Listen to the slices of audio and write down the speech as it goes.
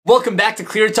Welcome back to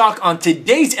Clear Talk. On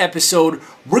today's episode,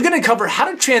 we're going to cover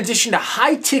how to transition to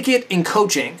high ticket in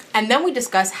coaching. And then we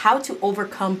discuss how to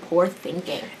overcome poor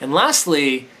thinking. And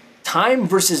lastly, time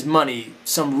versus money,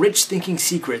 some rich thinking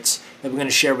secrets that we're going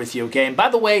to share with you, okay? And by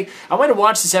the way, I want to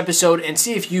watch this episode and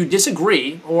see if you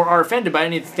disagree or are offended by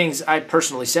any of the things I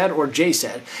personally said or Jay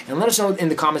said. And let us know in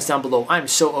the comments down below. I'm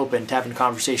so open to having a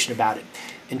conversation about it.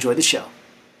 Enjoy the show.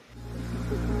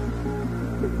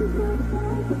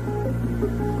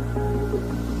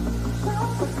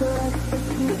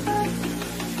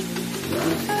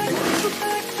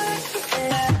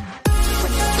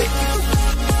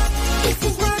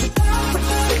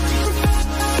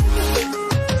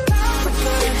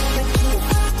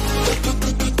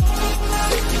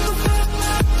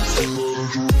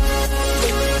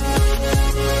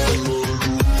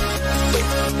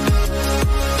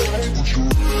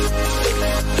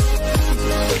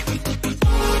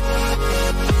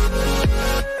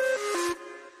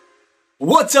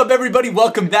 What's up, everybody?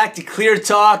 Welcome back to Clear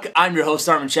Talk. I'm your host,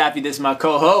 Armin Chaffee. This is my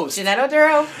co-host, Jeanette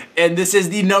Oduro. And this is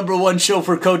the #1 show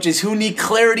for coaches who need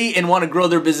clarity and want to grow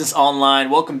their business online.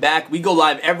 Welcome back. We go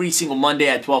live every single Monday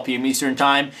at 12 p.m. Eastern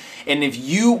Time. And if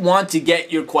you want to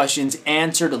get your questions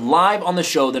answered live on the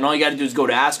show, then all you got to do is go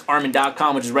to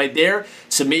AskArmin.com, which is right there.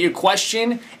 Submit your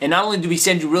question. And not only do we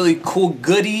send you really cool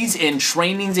goodies and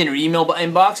trainings in your email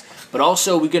inbox, but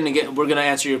also we're gonna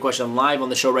answer your question live on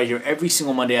the show right here every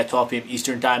single Monday at 12 p.m.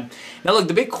 Eastern Time. Now look,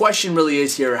 the big question really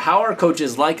is here, how are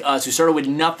coaches like us who started with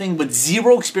nothing but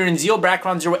zero experience, zero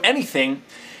background, zero anything,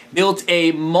 built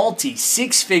a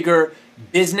multi-six-figure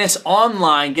business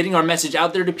online, getting our message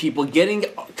out there to people, getting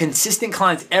consistent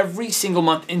clients every single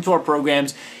month into our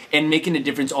programs, and making a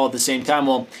difference all at the same time?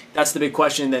 Well, that's the big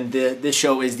question, then this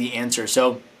show is the answer.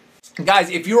 So guys,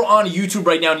 if you're on YouTube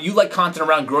right now and you like content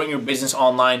around growing your business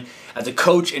online as a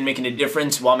coach and making a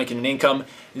difference while making an income,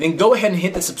 then go ahead and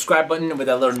hit the subscribe button with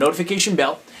that little notification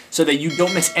bell so that you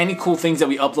don't miss any cool things that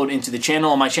we upload into the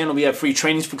channel. On my channel, we have free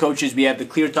trainings for coaches. We have the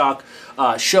Clear Talk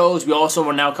shows. We also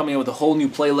are now coming up with a whole new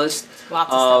playlist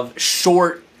of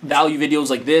short value videos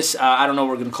like this. I don't know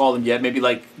what we're going to call them yet. Maybe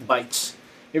like bites.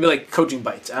 Maybe like coaching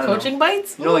bites. I don't know. Coaching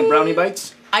bites? You know, like brownie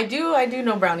bites? I do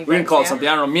know brownie bites. We're going to call it something.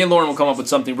 I don't know. Me and Lauren will come up with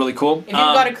something really cool. If you've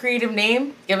got a creative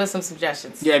name, give us some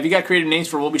suggestions. Yeah, if you got creative names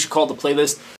for what we should call the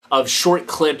playlist of short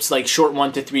clips, like short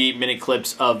 1 to 3 minute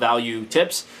clips of value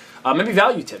tips. Maybe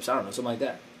value tips. I don't know, something like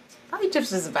that. Value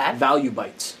tips isn't bad. Value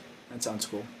bites. That sounds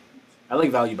cool. I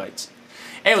like value bites.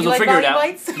 Anyways, we'll like figure it out.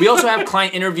 bites? We also have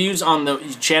client interviews on the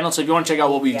channel, so if you want to check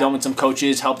out what we've done with some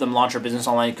coaches, help them launch their business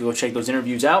online, you can go check those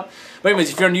interviews out. But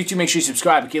anyways, if you're on YouTube, make sure you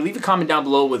subscribe. Okay, leave a comment down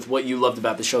below with what you loved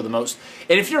about the show the most.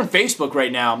 And if you're on Facebook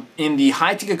right now, in the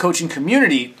High Ticket Coaching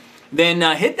community, then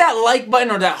hit that like button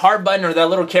or that heart button or that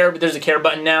little care. There's a care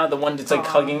button now, the one that's like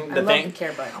hugging the thing. I love the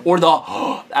care button. Or the,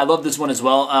 I love this one as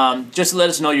well. Just to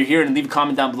let us know you're here and leave a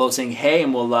comment down below saying hey,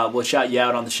 and we'll shout you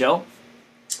out on the show.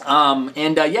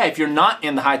 Yeah, if you're not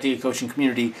in the High Ticket Coaching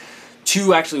community,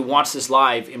 to actually watch this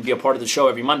live and be a part of the show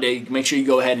every Monday, make sure you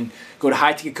go ahead and go to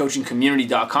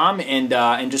highticketcoachingcommunity.com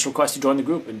and just request to join the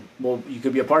group, and you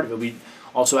could be a part of it. We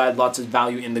also add lots of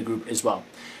value in the group as well.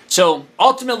 So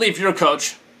ultimately, if you're a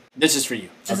coach, this is for you.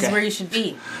 This is where you should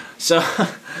be. So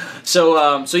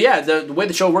yeah, the way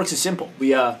the show works is simple. We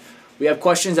have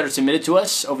questions that are submitted to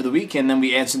us over the week, and then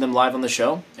we answer them live on the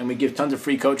show, and we give tons of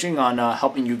free coaching on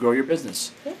helping you grow your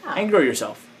business and grow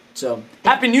yourself. So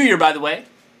Happy New Year, by the way.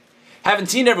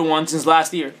 Haven't seen everyone since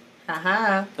last year.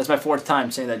 That's my 4th time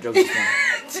saying that joke this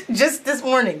morning. Just this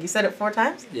morning? You said it 4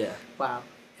 times? Yeah. Wow.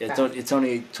 Yeah, it's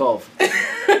only 12.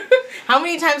 How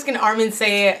many times can Armin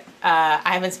say, I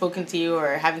haven't spoken to you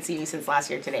or haven't seen you since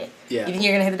last year today? Yeah. You think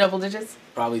you're going to hit the double digits?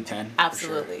 Probably 10.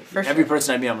 Absolutely. For sure. Every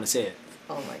person I meet, I'm going to say it.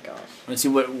 Oh my gosh. Let's see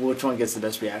which one gets the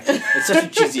best reaction. It's such a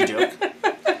cheesy joke.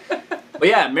 But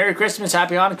yeah, Merry Christmas,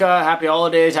 Happy Hanukkah, Happy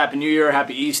Holidays, Happy New Year,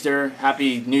 Happy Easter,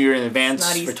 Happy New Year in advance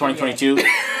for 2022.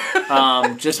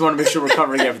 Just want to make sure we're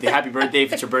covering everything. Happy birthday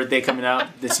if it's your birthday coming out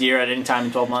this year at any time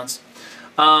in 12 months.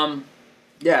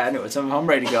 Yeah, anyways, I'm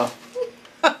ready to go.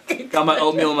 Got my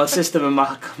oatmeal in my system and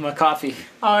my coffee.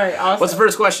 All right, awesome. What's the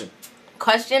first question?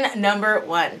 Question number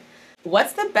 1.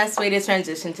 What's the best way to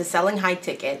transition to selling high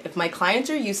ticket if my clients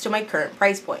are used to my current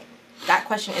price point? That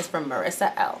question is from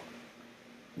Marissa L.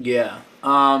 Yeah.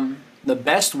 The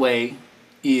best way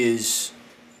is...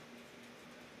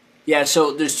 Yeah,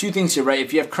 so there's 2 things here, right?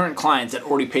 If you have current clients that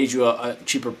already paid you a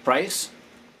cheaper price,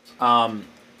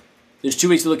 there's 2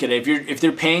 ways to look at it. If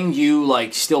they're paying you,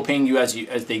 like still paying you as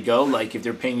they go, like if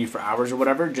they're paying you for hours or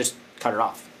whatever, just cut it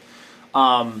off.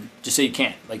 Just say you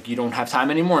can't, like you don't have time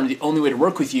anymore, and the only way to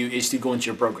work with you is to go into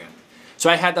your program. So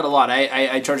I had that a lot.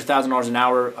 I charge $1,000 an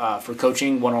hour for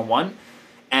coaching one-on-one.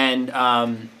 And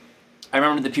I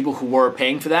remember the people who were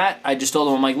paying for that, I just told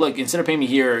them, I'm like, look, instead of paying me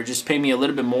here, just pay me a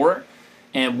little bit more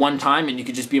and one time, and you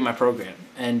could just be in my program.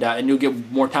 And you'll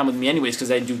get more time with me anyways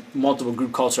because I do multiple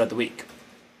group calls throughout the week.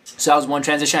 So that was one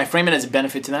transition. I frame it as a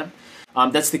benefit to them.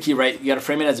 That's the key, right? You got to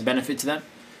frame it as a benefit to them.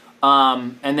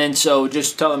 And then so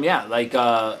just tell them, yeah, like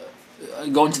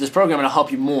go into this program and I'll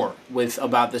help you more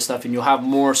about this stuff, and you'll have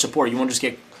more support. You won't just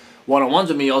get one-on-ones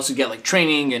with me. You also get like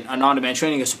training and an on-demand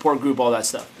training, a support group, all that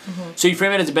stuff. So you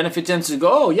frame it as a benefit to them to go,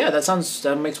 oh yeah,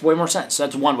 that makes way more sense. So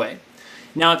that's one way.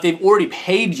 Now, if they've already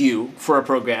paid you for a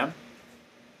program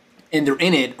and they're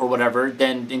in it or whatever,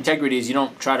 then the integrity is you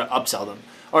don't try to upsell them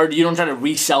or you don't try to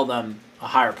resell them a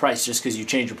higher price just because you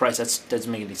change your price. That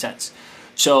doesn't make any sense.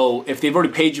 So if they've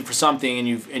already paid you for something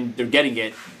and they're getting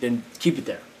it, then keep it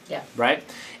there. Yeah. Right?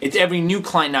 It's every new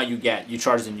client now you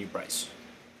charge the new price.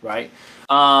 Right?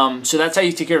 So that's how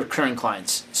you take care of current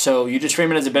clients. So you just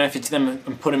frame it as a benefit to them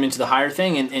and put them into the higher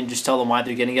thing and just tell them why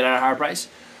they're getting it at a higher price.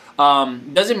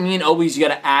 Doesn't mean always you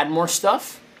got to add more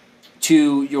stuff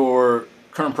to your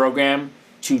current program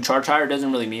to charge higher.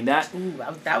 Doesn't really mean that. Ooh,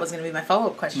 that was going to be my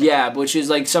follow-up question. Yeah, which is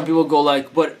like some people go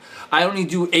like, but I only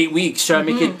do 8 weeks. Should I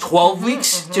make it 12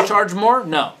 weeks to charge more?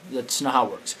 No, that's not how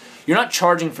it works. You're not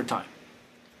charging for time,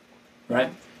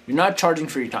 right? You're not charging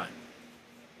for your time.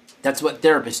 That's what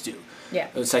therapists do. Yeah.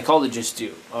 Psychologists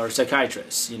do, or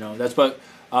psychiatrists. You know, that's what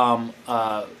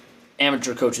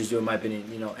amateur coaches do, in my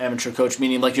opinion. You know, amateur coach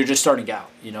meaning like you're just starting out.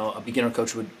 You know, a beginner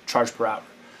coach would charge per hour.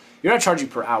 You're not charging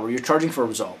per hour. You're charging for a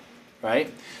result,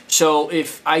 right? So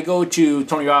if I go to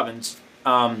Tony Robbins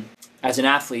as an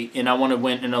athlete and I want to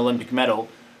win an Olympic medal,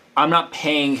 I'm not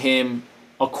paying him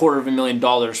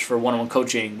 $250,000 for one-on-one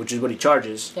coaching, which is what he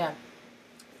charges. Yeah.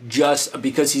 Just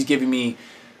because he's giving me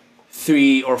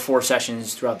 3 or 4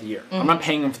 sessions throughout the year. I'm not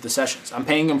paying him for the sessions. I'm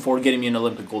paying him for getting me an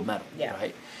Olympic gold medal. Yeah.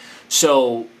 Right?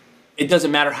 So it doesn't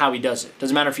matter how he does it. It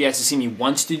doesn't matter if he has to see me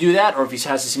once to do that or if he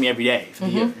has to see me every day for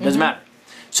the year. It doesn't matter.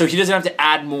 So he doesn't have to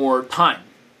add more time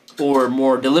or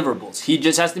more deliverables. He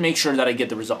just has to make sure that I get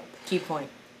the result. Key point.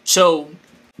 So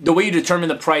the way you determine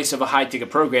the price of a high-ticket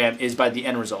program is by the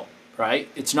end result, right?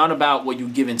 It's not about what you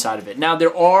give inside of it. Now,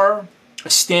 there are a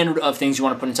standard of things you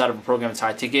want to put inside of a program that's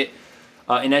high-ticket.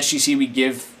 In SGC, we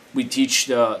teach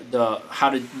what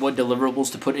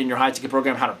deliverables to put in your high-ticket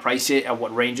program, how to price it, at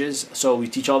what ranges. So we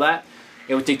teach all that.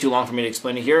 It would take too long for me to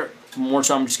explain it here. More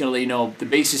so, I'm just going to let you know the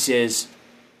basis is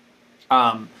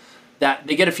that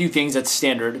they get a few things that's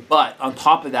standard, but on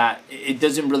top of that, it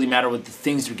doesn't really matter what the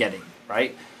things they're getting,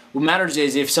 right? What matters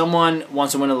is if someone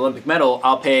wants to win an Olympic medal,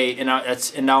 I'll pay, and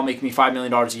that'll make me $5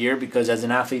 million a year because as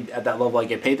an athlete at that level, I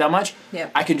get paid that much. Yeah.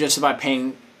 I can justify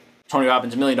paying Tony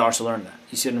Robbins $1 million to learn that.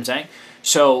 You see what I'm saying?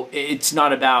 So it's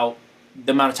not about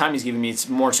the amount of time he's giving me. It's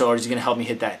more so, is he going to help me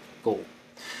hit that goal?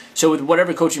 So with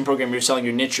whatever coaching program you're selling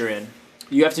your niche you're in,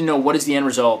 you have to know what is the end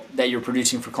result that you're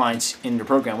producing for clients in your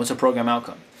program. What's the program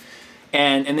outcome?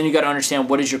 And then you got to understand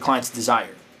what is your client's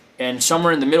desire. And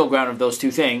somewhere in the middle ground of those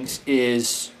two things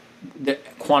is the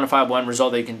quantifiable end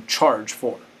result they can charge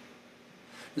for.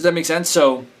 Does that make sense?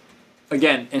 So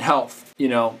again, in health, you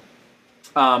know,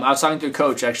 I was talking to a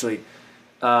coach actually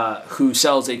who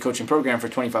sells a coaching program for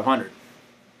 $2,500.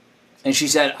 And she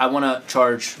said, I want to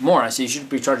charge more. I said, you should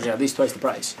be charging at least twice the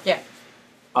price. Yeah.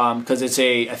 Because I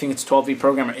think it's a 12-week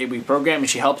program or 8-week program, and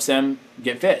she helps them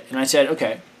get fit. And I said,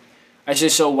 okay. I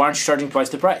said, so why aren't you charging twice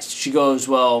the price? She goes,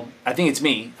 well, I think it's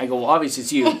me. I go, well, obviously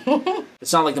it's you.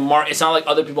 It's not like it's not like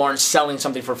other people aren't selling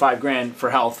something for $5,000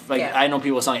 for health. Like I know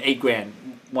people selling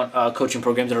 $8,000 coaching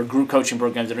programs that are group coaching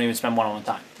programs that don't even spend one-on-one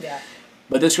time. Yeah.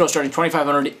 But this girl's charging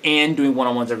 $2,500 and doing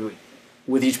one-on-ones every week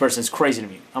with each person. It's crazy to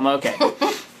me. I'm like, okay.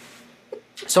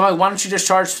 So I'm like, why don't you just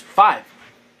charge $5,000?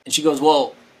 And she goes,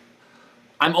 well,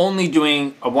 I'm only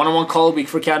doing a one-on-one call a week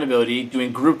for accountability,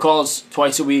 doing group calls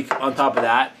twice a week on top of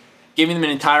that, giving them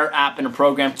an entire app and a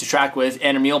program to track with,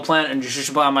 and a meal plan and a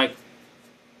nutrition plan. I'm like,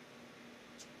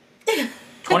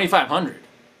 $2,500.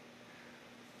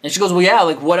 And she goes, well, yeah,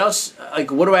 like what else?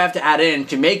 Like what do I have to add in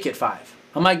to make it $5,000?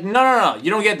 I'm like, no, you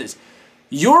don't get this.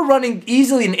 You're running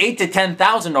easily an $8,000 to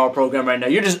 $10,000 program right now.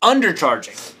 You're just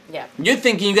undercharging. Yeah. You're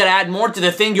thinking you got to add more to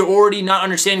the thing you're already not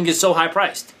understanding is so high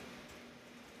priced.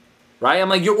 Right? I'm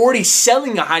like, you're already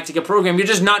selling a high ticket program. You're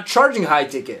just not charging a high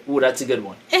ticket. Ooh, that's a good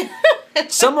one.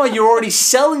 Somehow you're already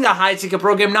selling a high ticket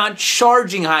program, not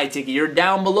charging high ticket. You're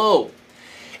down below.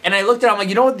 And I looked at it, I'm like,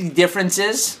 you know what the difference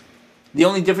is? The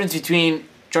only difference between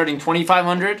charging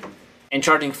 $2,500 and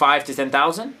charging $5,000 to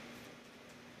 $10,000?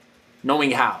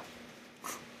 Knowing how.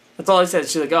 That's all I said.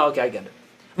 She's like, oh, okay, I get it.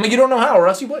 I'm like, you don't know how, or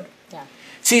else you would. Yeah.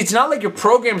 See, it's not like your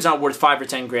program's not worth 5 or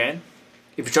 10 grand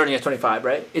if you're charging at 25,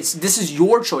 right? This is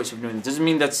your choice of doing it. Doesn't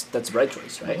mean that's the right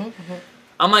choice, right?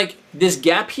 I'm like, this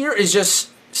gap here is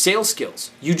just sales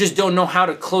skills. You just don't know how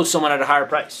to close someone at a higher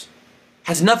price.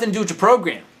 Has nothing to do with your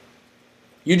program.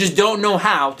 You just don't know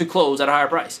how to close at a higher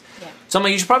price. Yeah. So I'm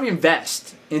like, you should probably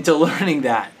invest into learning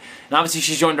that. And obviously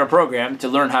she's joined our program to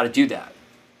learn how to do that.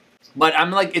 But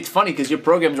I'm like, it's funny because your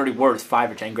program's already worth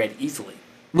 5 or 10 grand easily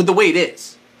with the way it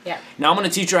is. Yeah. Now I'm going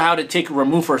to teach her how to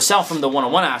remove herself from the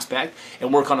one-on-one aspect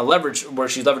and work on a leverage where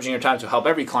she's leveraging her time to help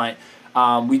every client.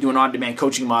 We do an on-demand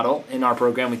coaching model in our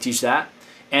program. We teach that.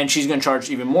 And she's going to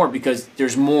charge even more because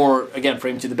there's more, again, for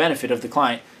him to the benefit of the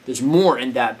client, there's more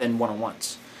in that than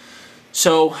one-on-ones.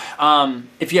 So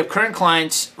if you have current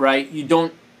clients, right, you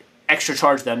don't extra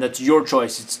charge them. That's your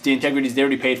choice. It's the integrity is they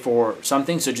already paid for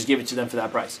something, so just give it to them for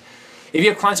that price. If you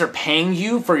have clients that are paying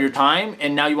you for your time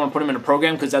and now you want to put them in a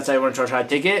program because that's how you want to charge high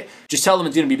ticket, just tell them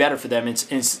it's going to be better for them.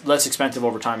 It's less expensive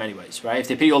over time anyways, right? If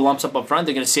they pay you a lump sum up front,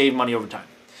 they're going to save money over time.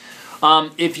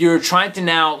 If you're trying to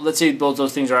now, let's say both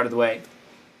those things are out of the way.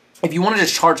 If you want to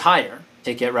just charge higher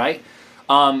ticket, right?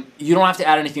 You don't have to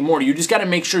add anything more. You just got to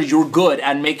make sure you're good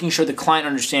at making sure the client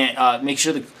make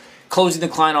sure closing the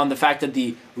client on the fact that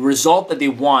the result that they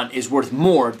want is worth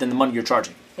more than the money you're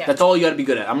charging. Yeah. That's all you got to be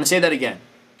good at. I'm going to say that again.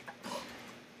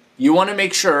 You want to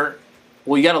make sure,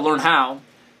 well, you got to learn how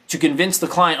to convince the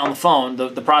client on the phone,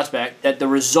 the prospect, that the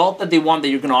result that they want that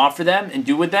you're going to offer them and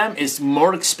do with them is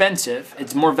more expensive,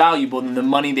 it's more valuable than the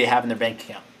money they have in their bank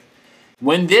account.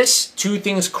 When this two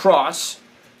things cross,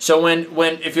 so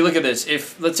when if you look at this,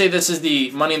 if let's say this is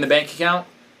the money in the bank account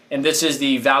and this is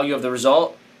the value of the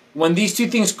result, when these two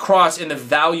things cross and the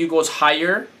value goes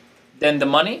higher than the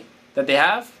money that they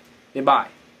have, they buy.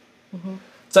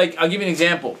 It's like, I'll give you an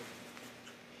example.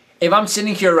 If I'm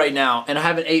sitting here right now and I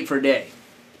haven't ate for a day,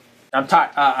 I'm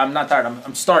tired. I'm not tired.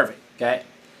 I'm starving. Okay,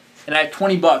 and I have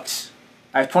 $20.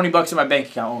 I have $20 in my bank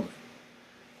account only.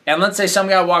 And let's say some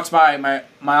guy walks by my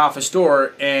office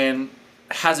door and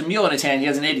has a meal in his hand. He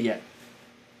hasn't ate it yet.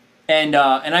 And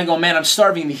I go, man, I'm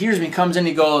starving. And he hears me, comes in,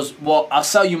 he goes, well, I'll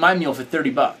sell you my meal for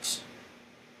 $30,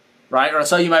 right? Or I'll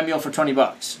sell you my meal for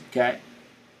 $20. Okay,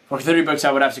 for $30,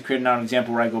 I would have to create an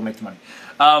example where I go make the money.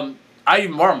 I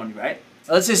even borrow money, right?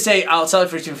 Let's just say I'll sell it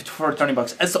for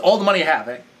 $20. That's all the money I have,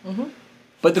 right?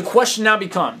 But the question now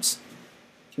becomes,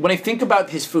 when I think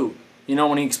about his food, you know,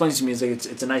 when he explains to me, it's like,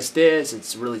 it's a nice dish,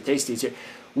 it's really tasty. It's here.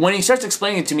 When he starts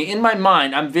explaining it to me, in my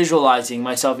mind, I'm visualizing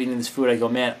myself eating this food. I go,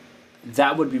 man,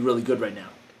 that would be really good right now.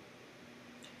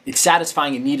 It's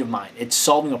satisfying a need of mine. It's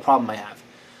solving a problem I have.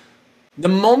 The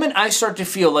moment I start to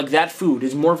feel like that food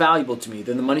is more valuable to me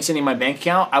than the money sitting in my bank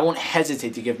account, I won't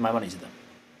hesitate to give my money to them.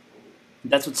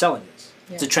 That's what selling is.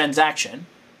 Yeah. It's a transaction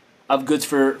of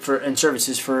goods and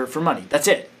services for money. That's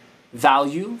it.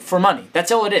 Value for money.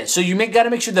 That's all it is. So you got to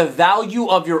make sure the value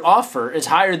of your offer is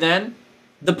higher than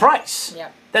the price. Yeah.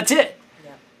 That's it.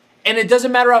 Yeah. And it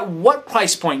doesn't matter at what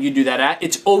price point you do that at.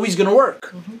 It's always going to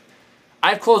work.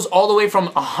 I've closed all the way from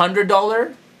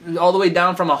 $100, all the way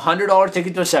down from $100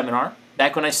 ticket to a seminar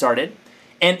back when I started.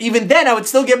 And even then, I would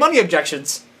still get money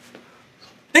objections.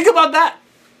 Think about that.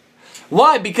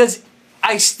 Why? Because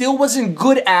I still wasn't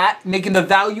good at making the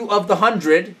value of the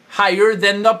 100 higher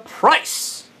than the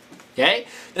price. Okay?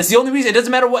 That's the only reason. It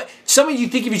doesn't matter what. Some of you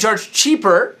think if you charge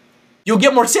cheaper, you'll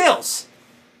get more sales.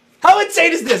 How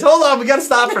insane is this? Hold on, we gotta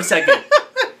stop for a second.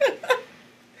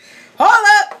 Hold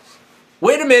up.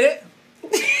 Wait a minute.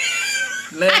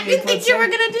 I didn't think you were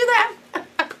gonna do that.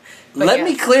 Let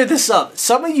me clear this up.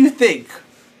 Some of you think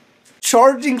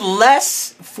charging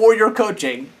less for your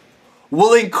coaching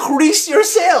will increase your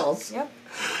sales. Yep.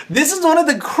 This is one of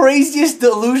the craziest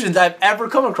delusions I've ever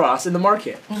come across in the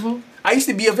market. I used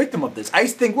to be a victim of this. I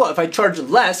used to think, well, if I charge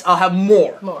less, I'll have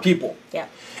more people. Yeah.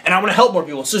 And I want to help more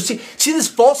people. So see this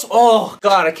false, oh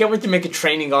God, I can't wait to make a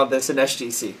training on this in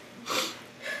SGC.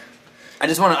 I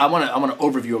want to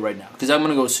overview it right now because I'm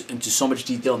going to go into so much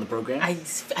detail in the program. I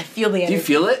feel the energy. Do you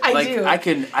feel it? I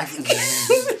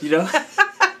do. You know?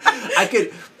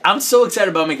 I'm so excited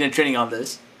about making a training on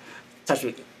this. Touch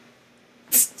me.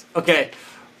 Okay.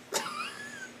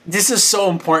 This is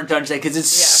so important to understand because it's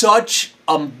such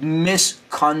a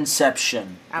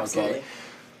misconception. Absolutely. Okay?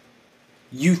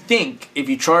 You think if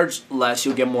you charge less,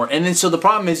 you'll get more. And then so the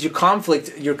problem is your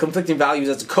conflicting values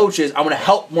as a coach is I want to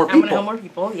help more people. I want to help more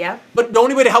people, yeah. But the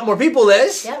only way to help more people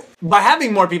is by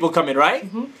having more people come in, right?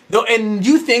 And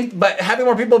you think by having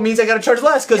more people means I got to charge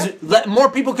less because more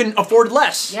people can afford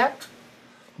less. Yep.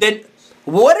 Then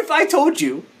what if I told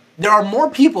you there are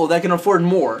more people that can afford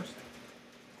more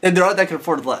than there are that can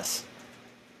afford less?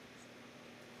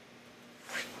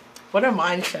 What a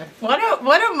mind shift. What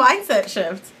a mindset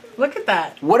shift. Look at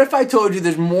that. What if I told you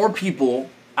there's more people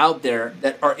out there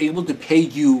that are able to pay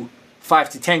you 5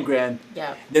 to 10 grand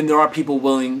than there are people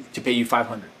willing to pay you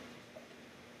 500?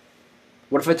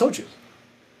 What if I told you?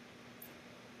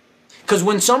 Because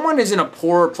when someone is in a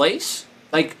poorer place,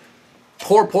 like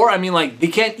poor, I mean like they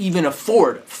can't even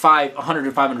afford $100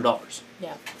 or $500.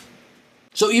 Yeah.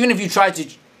 So even if you try to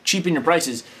cheapen your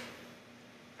prices,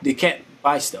 they can't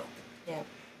buy still. Yeah.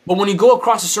 But when you go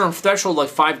across a certain threshold, like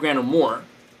 5 grand or more,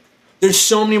 there's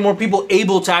so many more people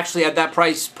able to actually at that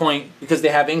price point, because they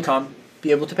have income,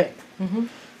 be able to pay. Mm-hmm.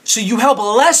 So you help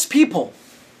less people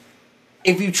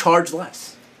if you charge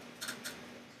less.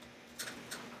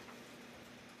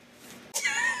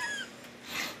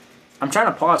 I'm trying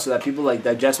to pause so that people like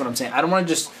digest what I'm saying. I don't want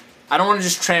to just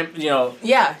trample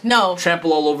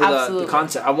all over the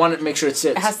concept. I want to make sure it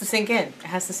sits. It has to sink in. It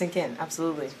has to sink in.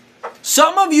 Absolutely.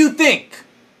 Some of you think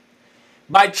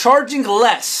by charging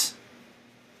less,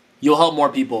 you'll help more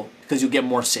people because you'll get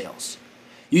more sales.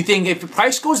 You think if the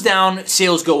price goes down,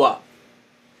 sales go up.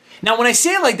 Now, when I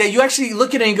say it like that, you actually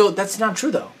look at it and go, that's not true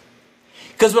though.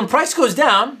 Because when price goes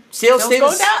down, sales stay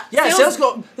go down. Yeah, sales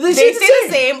go. They stay the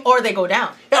same, or they go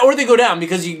down. Yeah, or they go down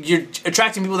because you're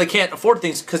attracting people that can't afford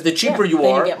things. Because the cheaper you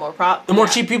are, you get more the more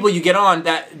cheap people you get on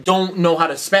that don't know how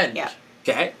to spend. Yeah.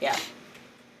 Okay. Yeah.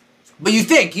 But you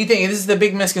think this is the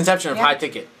big misconception of high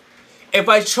ticket. If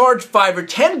I charge 5 or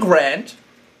 10 grand,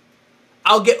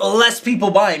 I'll get less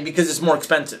people buying because it's more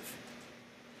expensive.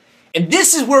 And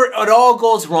this is where it all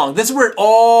goes wrong. This is where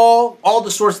all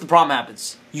the source of the problem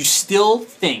happens. You still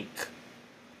think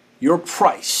your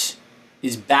price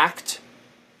is backed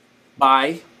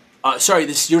by,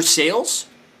 your sales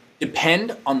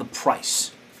depend on the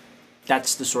price.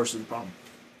 That's the source of the problem.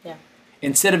 Yeah.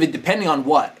 Instead of it depending on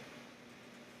what?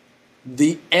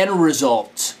 The end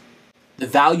result, the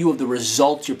value of the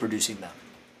results you're producing them,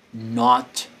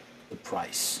 not the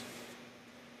price.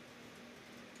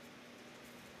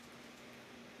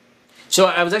 So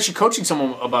I was actually coaching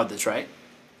someone about this, right?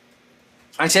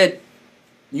 I said,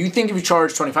 you think if you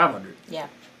charge $2,500, yeah,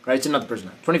 right? It's another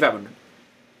person, $2,500,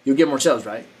 you'll get more sales,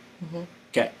 right? Mm-hmm.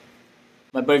 Okay.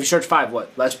 But if you charge $5,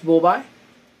 what? Less people will buy?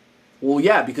 Well,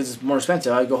 yeah, because it's more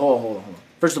expensive. I go, hold on.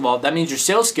 First of all, that means your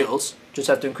sales skills just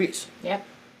have to increase. Yeah.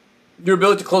 Your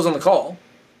ability to close on the call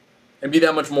and be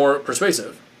that much more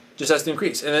persuasive just has to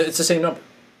increase, and it's the same number.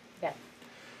 Yeah.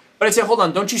 But I say, hold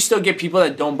on, don't you still get people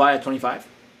that don't buy at 25?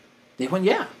 They went,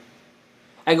 yeah.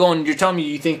 I go, and you're telling me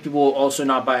you think people will also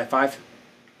not buy at 5?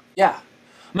 Yeah.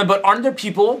 I mean, but aren't there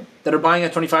people that are buying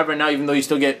at 25 right now, even though you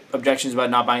still get objections about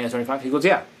not buying at 25? He goes,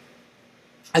 yeah.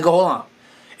 I go, hold on.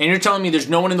 And you're telling me there's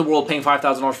no one in the world paying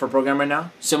 $5,000 for a program right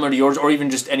now, similar to yours, or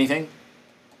even just anything?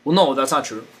 Well, no, that's not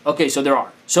true. Okay, so there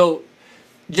are. So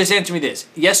just answer me this.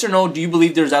 Yes or no, do you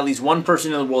believe there's at least one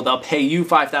person in the world that'll pay you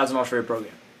 $5,000 for your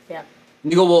program? Yeah.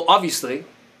 And you go, well, obviously.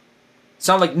 It's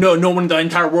not like no one in the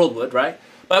entire world would, right?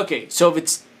 But okay, so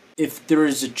if there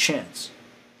is a chance,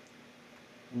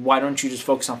 why don't you just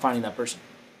focus on finding that person?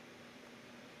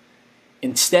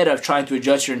 Instead of trying to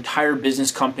adjust your entire business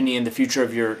company and the future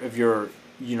of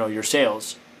your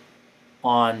sales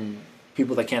on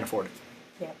people that can't afford it.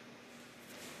 Yeah.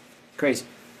 Crazy.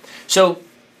 So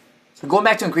going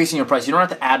back to increasing your price, you don't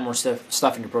have to add more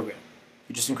stuff in your program.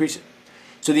 You just increase it.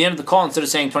 So at the end of the call, instead of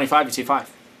saying 25, you say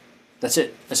 5. That's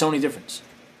it. That's the only difference.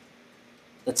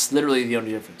 That's literally the only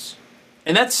difference.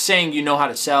 And that's saying you know how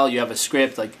to sell, you have a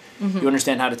script, like you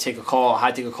understand how to take a call, how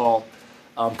to take a call,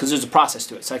 because there's a process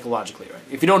to it psychologically, right?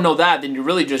 If you don't know that, then you're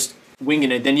really just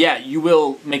winging it. Then yeah, you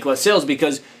will make less sales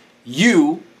because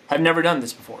you have never done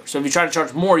this before. So if you try to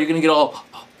charge more, you're going to get all,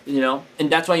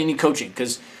 and that's why you need coaching.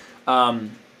 Because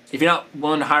if you're not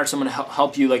willing to hire someone to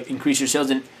help you like increase your sales,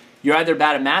 then you're either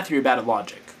bad at math or you're bad at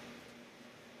logic.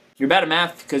 You're bad at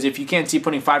math because if you can't see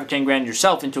putting 5 or 10 grand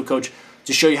yourself into a coach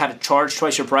to show you how to charge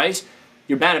twice your price,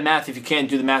 you're bad at math if you can't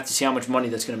do the math to see how much money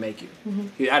that's going to make you.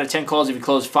 Mm-hmm. Out of 10 calls, if you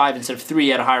close 5 instead of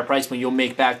 3 at a higher price point, you'll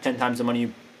make back 10 times the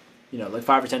money, like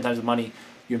 5 or 10 times the money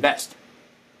you invest.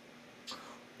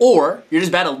 Or you're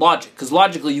just bad at logic because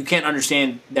logically you can't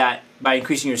understand that by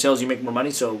increasing your sales you make more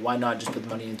money, so why not just put the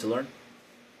money in to learn?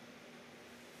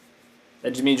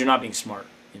 That just means you're not being smart,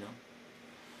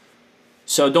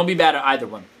 So don't be bad at either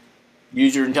one.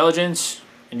 Use your intelligence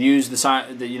and use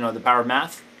the power of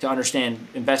math to understand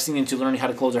investing into learning how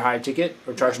to close a higher ticket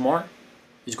or charge more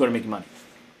is going to make you money.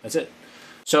 That's it.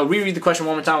 So reread the question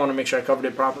one more time. I want to make sure I covered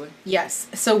it properly. Yes.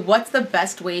 So what's the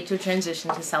best way to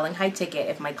transition to selling high ticket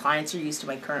if my clients are used to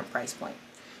my current price point?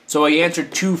 So I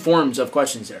answered 2 forms of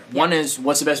questions there. Yeah. One is,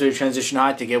 what's the best way to transition to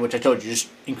high ticket, which I told you. Just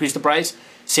increase the price,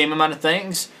 same amount of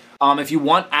things, If you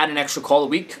want, add an extra call a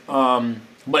week.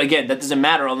 But again, that doesn't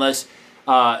matter unless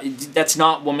that's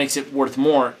not what makes it worth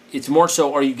more. It's more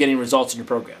so, are you getting results in your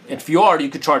program? If you are, you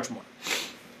could charge more.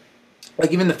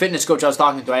 Like even the fitness coach I was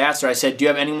talking to, I asked her, I said, do you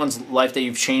have anyone's life that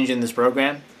you've changed in this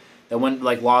program that went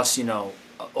like lost, you know,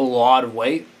 a lot of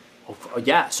weight? Oh,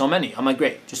 yeah, so many. I'm like,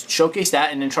 great. Just showcase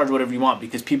that and then charge whatever you want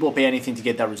because people will pay anything to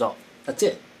get that result. That's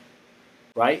it.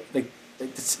 Right? Like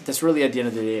that's really at the end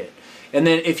of the day it. And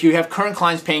then if you have current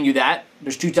clients paying you that,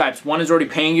 there's two types. One is already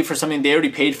paying you for something they already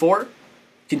paid for.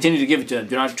 Continue to give it to them.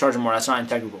 Do not charge them more. That's not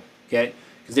integral. Okay?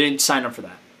 Because they didn't sign up for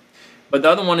that. But the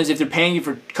other one is if they're paying you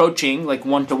for coaching, like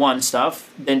one-to-one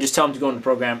stuff, then just tell them to go in the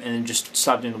program and then just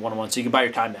stop doing the one-on-one so you can buy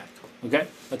your time back. Okay?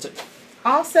 That's it.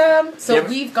 Awesome. So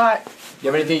we've got... You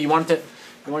have anything you wanted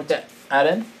to add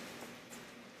in?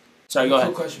 Sorry, go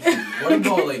ahead. Question for you. What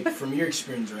about, like, from your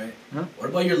experience, right? Huh? What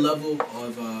about your level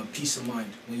of peace of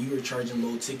mind when you were charging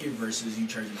low ticket versus you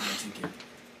charging high ticket?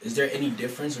 Is there any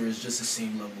difference, or is it just the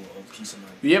same level of peace of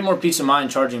mind? You have more peace of mind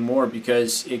charging more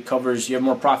because you have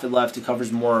more profit left. It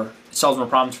covers more. It solves more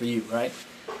problems for you, right?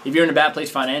 If you're in a bad place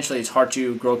financially, it's hard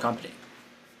to grow a company.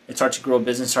 It's hard to grow a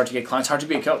business. It's hard to get clients. It's hard to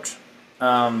be a coach.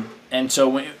 And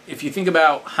so if you think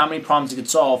about how many problems it could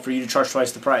solve for you to charge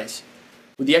twice the price,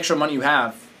 with the extra money you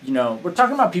have, you know, we're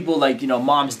talking about people like, you know,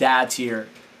 moms, dads here.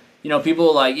 You know,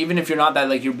 people like, even if you're not that,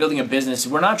 like you're building a business,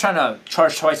 we're not trying to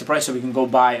charge twice the price so we can go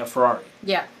buy a Ferrari.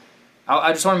 Yeah.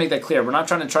 I just want to make that clear. We're not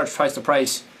trying to charge twice the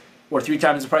price or 3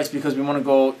 times the price because we want to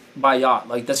go buy a yacht.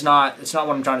 Like it's not what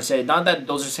I'm trying to say. Not that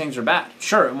those things are bad.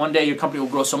 Sure, one day your company will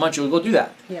grow so much you'll go do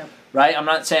that. Yeah. Right? I'm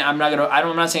not saying I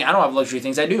don't have luxury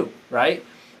things. I do, right?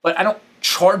 But I don't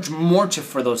charge more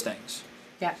for those things.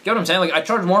 Yeah. Get what I'm saying? Like I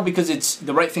charge more because it's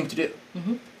the right thing to do.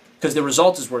 Mm-hmm. Because the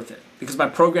result is worth it. Because my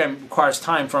program requires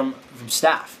time from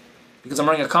staff. Because I'm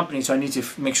running a company, so I need to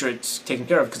make sure it's taken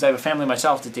care of. Because I have a family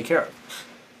myself to take care of.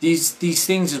 These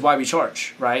things is why we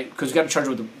charge, right? Because you got to charge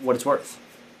what it's worth.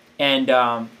 And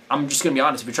I'm just going to be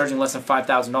honest. If you're charging less than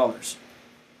 $5,000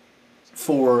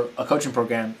 for a coaching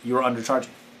program, you're undercharging.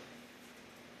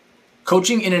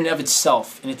 Coaching in and of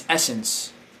itself, in its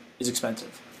essence, is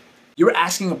expensive. You're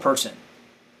asking a person.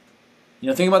 You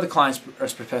know, think about the client's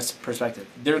perspective.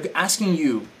 They're asking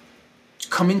you to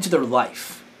come into their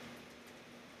life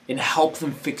and help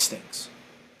them fix things.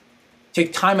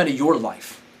 Take time out of your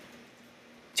life.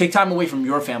 Take time away from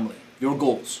your family, your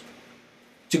goals,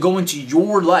 to go into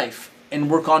your life and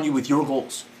work on you with your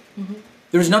goals. Mm-hmm.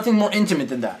 There's nothing more intimate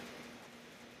than that.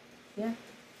 Yeah.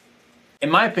 In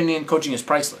my opinion, coaching is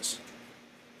priceless.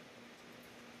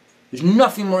 There's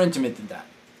nothing more intimate than that.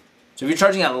 So if you're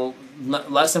charging at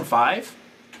less than 5,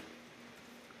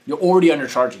 you're already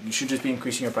undercharging. You should just be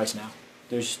increasing your price now.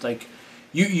 There's like,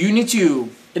 you need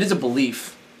to, it is a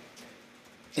belief.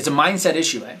 It's a mindset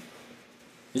issue, eh?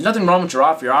 There's nothing wrong with your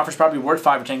offer. Your offer's probably worth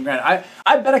 5 or 10 grand.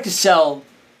 I bet I could sell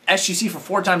SGC for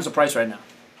 4 times the price right now.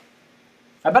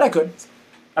 I bet I could.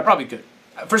 I probably could.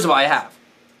 First of all, I have.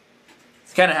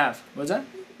 Kind of have. What's that?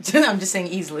 I'm just saying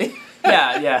easily.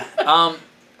 Yeah.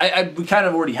 We kind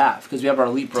of already have because we have our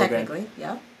elite program. Technically,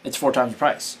 yeah. It's 4 times the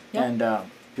price, yeah. And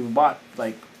people bought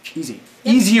like easy,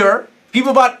 easier.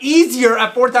 People bought easier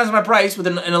at 4 times my price with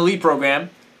an elite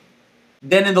program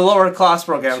than in the lower class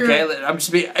program. True.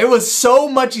 Okay, it was so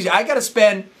much easier. I gotta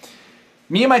spend.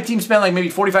 Me and my team spent like maybe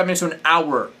 45 minutes to an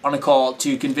hour on a call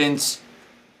to convince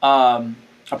a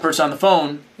person on the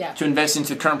phone to invest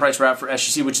into the current price we're at for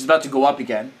SGC, which is about to go up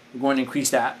again. We're going to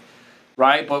increase that.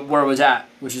 Right, but where it was at,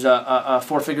 which is a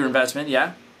 4-figure investment,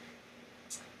 yeah.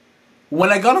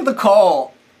 When I got on the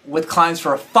call with clients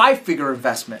for a 5-figure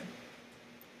investment,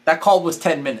 that call was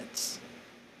 10 minutes.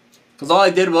 Because all I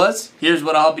did was, here's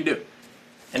what I'll help you do.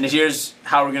 And here's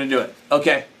how we're going to do it.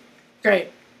 Okay. Great.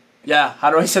 Yeah, how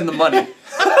do I send the money?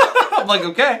 I'm like,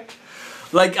 okay.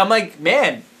 I'm like,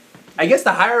 man, I guess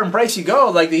the higher in price you go,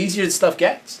 like the easier the stuff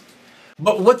gets.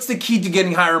 But what's the key to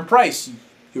getting higher in price?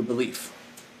 Your belief.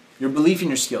 Your belief in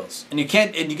your skills. And you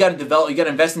got to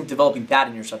invest in developing that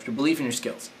in yourself, your belief in your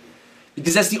skills.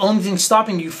 Because that's the only thing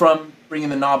stopping you from bringing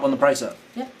the knob on the price up.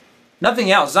 Yeah.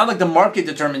 Nothing else. It's not like the market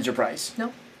determines your price.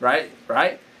 No. Right?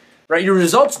 Your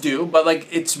results do, but like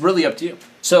it's really up to you.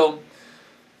 So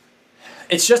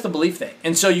it's just a belief thing.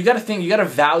 And so you got to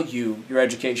value your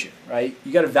education, right?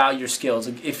 You got to value your skills.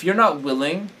 Like if you're not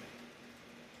willing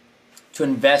to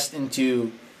invest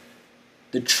into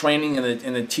the training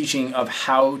and the teaching of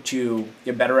how to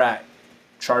get better at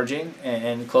charging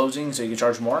and closing so you can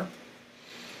charge more,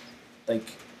 like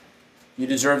you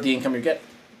deserve the income you're getting.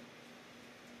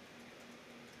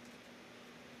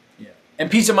 Yeah.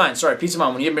 And peace of mind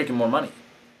when you're making more money.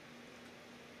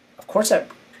 Of course that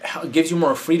gives you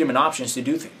more freedom and options to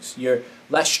do things. You're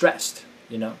less stressed,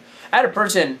 you know. I had a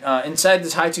person inside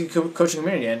this high ticket coaching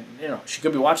community, and you know, she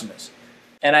could be watching this.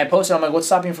 And I posted, I'm like, what's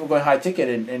stopping you from going high ticket?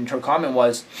 And her comment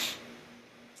was,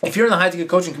 if you're in the high ticket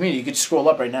coaching community, you could just scroll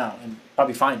up right now and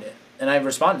probably find it. And I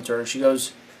responded to her. She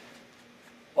goes,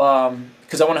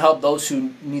 because I want to help those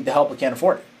who need the help but can't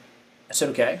afford it. I said,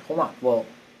 okay, hold on. Well,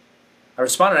 I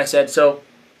responded. I said, so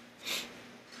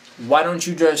why don't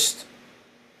you just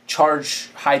charge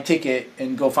high ticket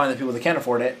and go find the people that can't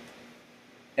afford it,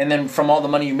 and then from all the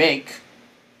money you make,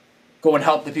 go and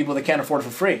help the people that can't afford it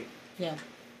for free? Yeah.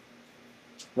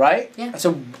 Right? Yeah.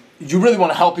 So you really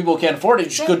want to help people who can't afford it, you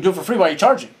just go do it for free while you're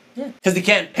charging. Yeah. Because they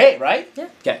can't pay, right? Yeah.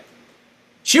 Okay.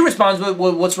 She responds with,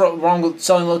 well, what's wrong with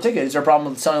selling low ticket? Is there a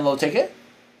problem with selling low ticket?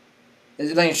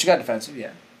 She got defensive,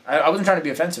 yeah. I wasn't trying to be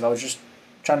offensive. I was just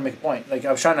trying to make a point. Like,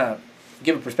 I was trying to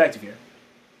give a perspective here.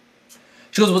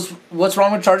 She goes, what's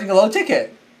wrong with charging a low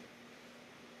ticket?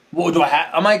 What do I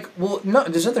have? I'm like, well, no,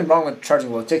 there's nothing wrong with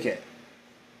charging a low ticket.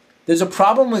 There's a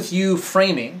problem with you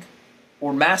framing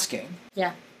or masking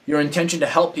your intention to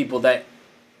help people that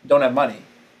don't have money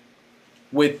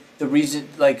with the reason,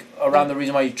 like, around the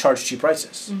reason why you charge cheap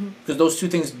prices. Because those two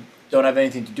things don't have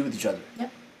anything to do with each other. Yeah.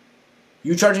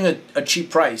 You charging a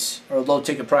cheap price or a low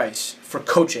ticket price for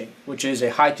coaching, which is a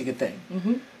high ticket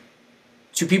thing,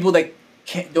 to people that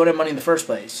don't have money in the first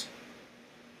place.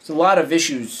 There's a lot of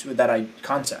issues with that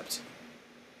concept.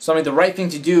 So I mean, the right thing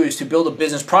to do is to build a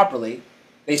business properly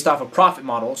based off a profit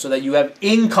model so that you have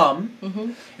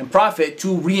income and profit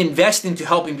to reinvest into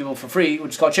helping people for free,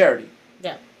 which is called charity.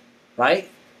 Yeah. Right?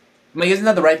 I mean, isn't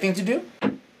that the right thing to do?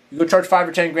 You go charge 5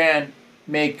 or 10 grand,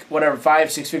 make whatever,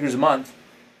 5-6 figures a month.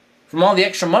 From all the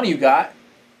extra money you got,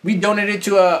 we donated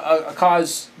to a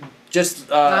cause just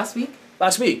last week.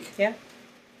 Last week. Yeah.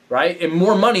 Right? And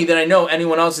more money than I know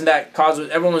anyone else in that cause.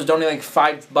 Everyone was donating like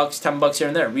 $5, $10 here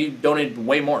and there. We donated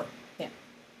way more. Yeah.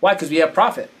 Why? Because we have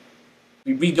profit.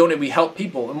 We donate. We help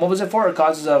people. And what was it for?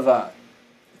 Causes of. I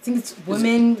think it's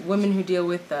women who deal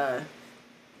with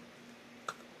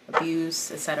abuse,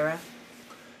 etc.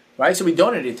 Right. So we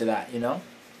donated to that. You know.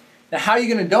 Now, how are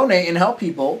you going to donate and help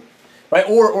people? Right.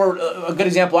 Or a good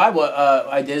example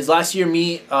I did is last year.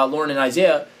 Me, Lauren, and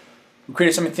Isaiah, we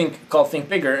created something called Think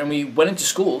Bigger, and we went into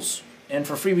schools and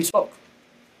for free we spoke.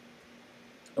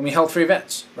 And we held free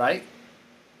events. Right.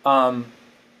 In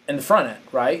the front end.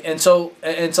 Right. And so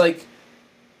and it's like.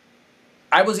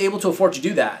 I was able to afford to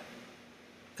do that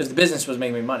because the business was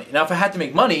making me money. Now, if I had to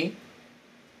make money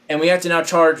and we had to now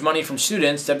charge money from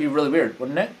students, that'd be really weird,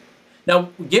 wouldn't it?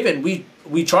 Now, given we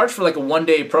charged for like a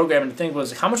one-day program, and the thing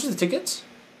was, how much was the tickets?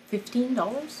 $15?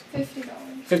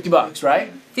 $50,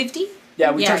 right? 50?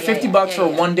 Yeah, we charged $50 for a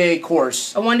one-day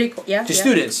course. A one-day course, yeah. To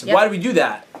students. Why do we do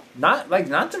that? Not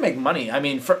to make money. I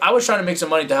mean, I was trying to make some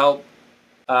money to help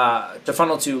to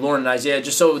funnel to Lauren and Isaiah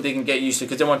just so they can get used to,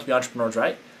 because they want to be entrepreneurs,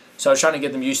 right? So I was trying to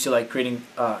get them used to like creating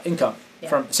income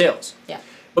from sales. Yeah.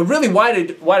 But really, why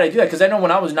did I do that? Because I know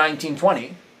when I was 19, 20,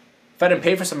 if I didn't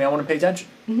pay for something, I wouldn't pay attention.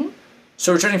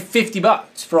 So we're charging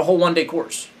 $50 for a whole one-day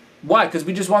course. Why? Because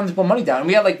we just wanted to put money down. And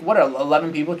we had like,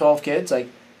 11 people, 12 kids. Like,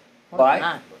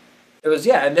 why? It was,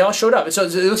 and they all showed up. So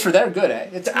it was for their good,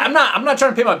 eh? I'm not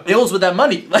trying to pay my bills with that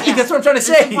money. Like, that's what I'm trying to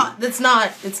say.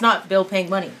 It's not bill paying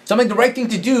money. So I think the right thing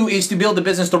to do is to build the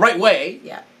business the right way.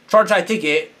 Yeah. Charge high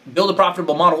ticket, build a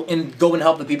profitable model, and go and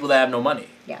help the people that have no money.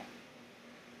 Yeah.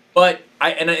 But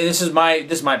this is my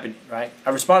opinion, right? I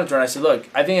responded to her and I said, look,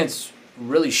 I think it's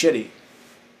really shitty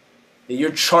that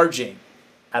you're charging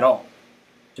at all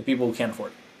to people who can't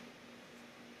afford it.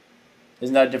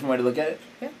 Isn't that a different way to look at it?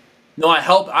 Yeah. No,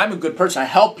 I'm a good person. I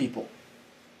help people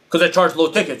because I charge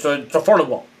low ticket, so it's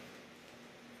affordable.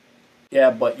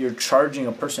 Yeah, but you're charging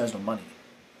a person who has no money.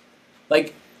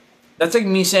 Like, that's like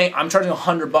me saying I'm charging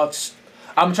 $100.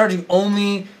 I'm charging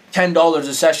only $10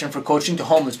 a session for coaching to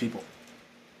homeless people.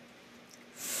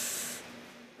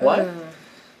 What?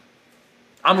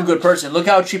 I'm a good person. Look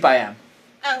how cheap I am.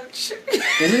 Ouch.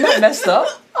 Isn't that messed up?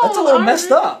 That's a little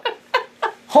messed up.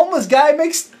 Homeless guy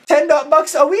makes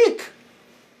 $10 a week.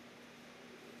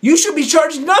 You should be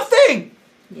charging nothing.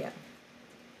 Yeah.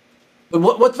 But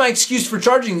what's my excuse for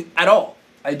charging at all?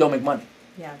 I don't make money.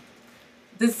 Yeah.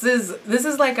 This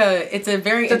is like it's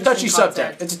a touchy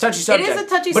subject. It's a touchy subject. It is a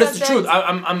touchy subject. But it's the truth.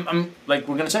 I'm like,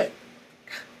 we're gonna say it.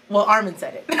 Well, Armin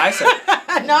said it. I said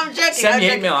it. No, I'm joking. Send me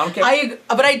hate mail. I don't care.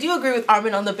 But I do agree with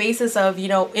Armin on the basis of, in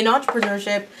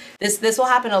entrepreneurship, this will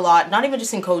happen a lot, not even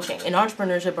just in coaching, in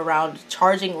entrepreneurship around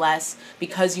charging less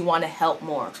because you want to help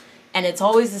more. And it's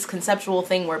always this conceptual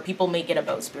thing where people make it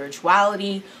about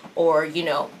spirituality or, you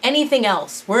know, anything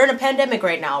else. We're in a pandemic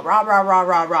right now. Rah, rah, rah,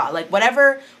 rah, rah. Like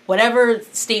whatever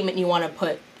statement you want to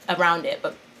put around it.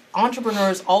 But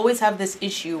entrepreneurs always have this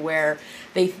issue where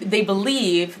they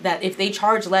believe that if they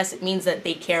charge less, it means that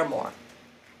they care more.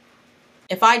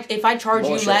 If I charge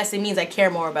Bullshit. you less, it means I care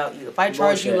more about you. If I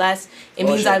charge Bullshit. you less, it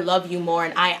means I love you more,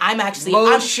 and I'm actually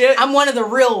Bullshit. I'm one of the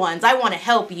real ones. I want to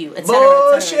help you, etc.,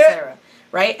 Bullshit. etc., etc.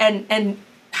 Right? And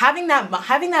having that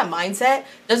mindset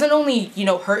doesn't only, you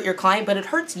know, hurt your client, but it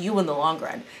hurts you in the long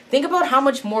run. Think about how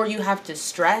much more you have to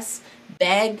stress,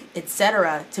 beg,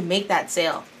 etc., to make that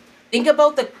sale. Think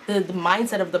about the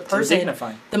mindset of the person.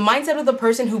 dignifying. The mindset of the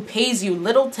person who pays you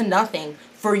little to nothing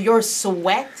for your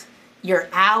sweat, your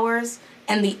hours,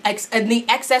 and the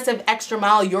excessive extra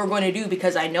mile you're going to do,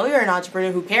 because I know you're an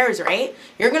entrepreneur who cares, right?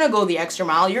 You're going to go the extra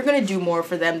mile. You're going to do more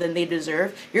for them than they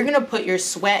deserve. You're going to put your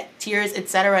sweat, tears,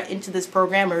 etc. into this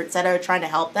program or etc. trying to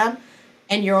help them,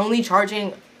 and you're only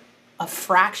charging a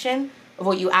fraction of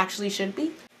what you actually should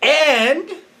be.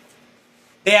 And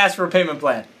they ask for a payment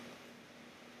plan.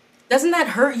 Doesn't that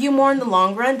hurt you more in the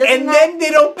long run? Then they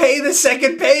don't pay the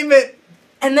second payment.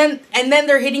 And then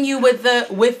they're hitting you with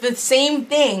the same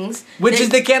things, Which is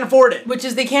they can't afford it. Which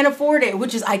is they can't afford it.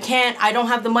 Which is I don't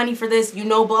have the money for this. You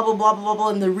know, blah blah blah blah blah,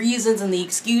 and the reasons and the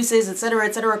excuses,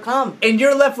 etc. come. And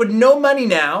you're left with no money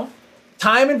now,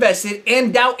 time invested,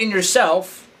 and doubt in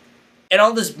yourself, and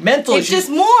all this mental It's issues.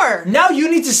 just more. Now you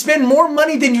need to spend more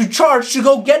money than you charge to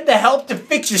go get the help to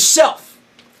fix yourself.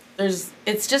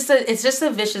 It's just a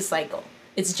vicious cycle.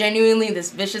 It's genuinely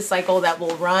this vicious cycle that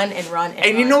will run and run and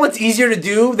And you run. know what's easier to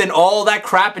do than all that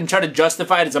crap and try to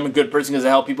justify it as I'm a good person because I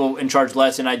help people and charge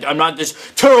less, and I'm not this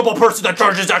terrible person that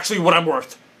charges actually what I'm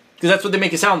worth. Because that's what they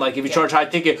make it sound like if you charge high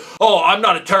ticket. Oh, I'm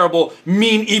not a terrible,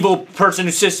 mean, evil person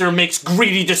who sits there and makes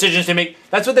greedy decisions to make.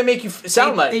 That's what they make you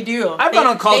sound like. They do. I've gone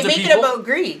on calls with They people. make it about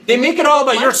greed. They make it all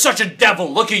about money. you're such a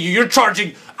devil. Look at you. You're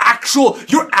charging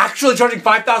You're actually charging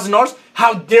 $5,000.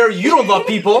 How dare you? You don't love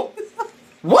people.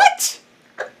 What?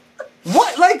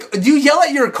 What? Like, do you yell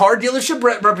at your car dealership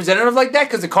representative like that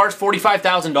because the car's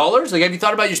 $45,000? Like, have you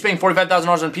thought about you spending $45,000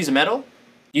 on a piece of metal?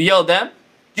 You yell at them?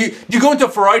 Do you go into a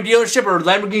Ferrari dealership or a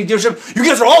Lamborghini dealership? You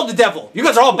guys are all the devil. You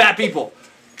guys are all bad people.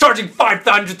 Charging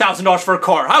 $500,000 for a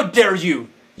car. How dare you?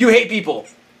 You hate people.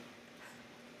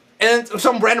 And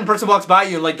some random person walks by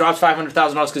you and like drops $500,000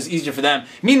 because it's easier for them.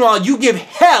 Meanwhile, you give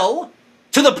hell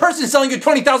to the person selling you a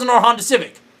 $20,000 Honda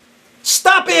Civic.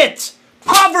 Stop it!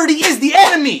 Poverty is the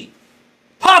enemy.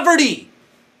 Poverty!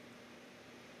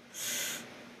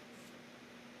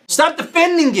 Stop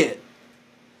defending it.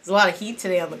 There's a lot of heat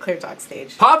today on the Clear Talk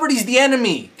stage. Poverty's the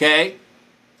enemy, okay?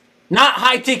 Not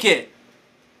high ticket.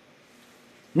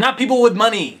 Not people with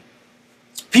money.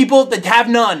 It's people that have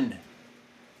none.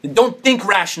 That don't think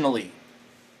rationally.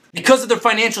 Because of their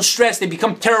financial stress, they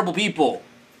become terrible people.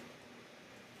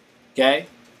 Okay?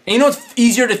 And you know what's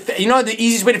easier to... You know the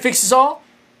easiest way to fix this all?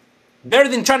 Better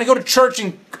than trying to go to church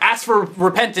and ask for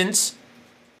repentance.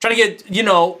 Trying to get, you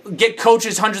know, get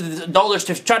coaches hundreds of dollars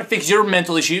to try to fix your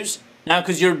mental issues. Now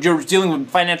because you're dealing with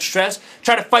financial stress.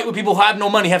 Try to fight with people who have no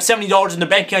money, have $70 in their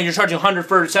bank account, you're charging $100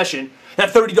 for a session. That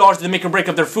 $30 to the make or break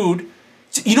of their food.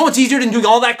 You know what's easier than doing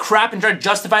all that crap and trying to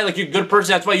justify like you're a good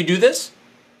person, that's why you do this?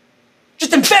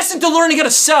 Just invest into learning how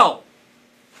to sell.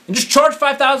 And just charge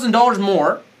 $5,000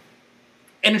 more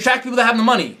and attract people that have the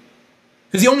money.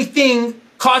 Because the only thing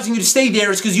causing you to stay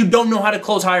there is because you don't know how to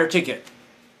close higher ticket.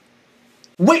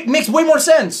 Makes way more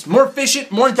sense. More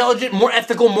efficient, more intelligent, more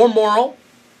ethical, more moral,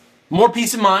 more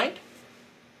peace of mind.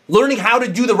 Learning how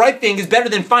to do the right thing is better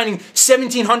than finding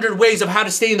 1,700 ways of how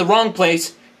to stay in the wrong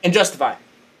place and justify.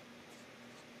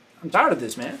 I'm tired of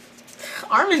this, man.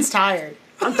 Armin's tired.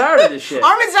 I'm tired of this shit.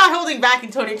 Armin's not holding back in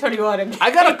 2021.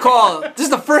 I got a call. This is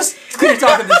the first Clear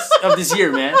Talk of this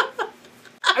year, man.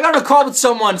 I got on a call with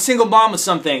someone, single mom or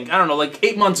something, I don't know, like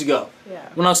 8 months ago. Yeah.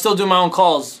 When I was still doing my own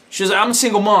calls. She was like, I'm a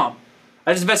single mom.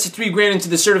 I just invested $3,000 into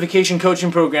the certification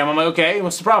coaching program. I'm like, okay,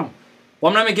 what's the problem?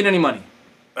 Well, I'm not making any money.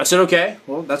 I said, okay,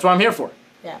 well, that's what I'm here for.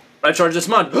 Yeah. I charge this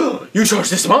much. You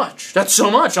charge this much? That's so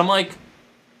much. I'm like,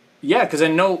 yeah, because I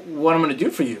know what I'm going to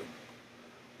do for you.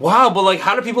 Wow, but like,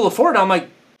 how do people afford it? I'm like,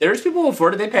 there's people who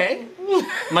afford it, they pay.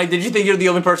 I'm like, did you think you're the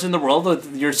only person in the world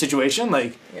with your situation?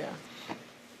 Like, Yeah.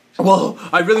 well,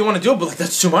 I really want to do it, but like,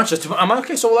 that's too much. That's too much. I'm like,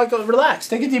 okay, so like, relax.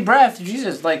 Take a deep breath.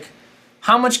 Jesus, like,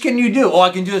 how much can you do? Oh,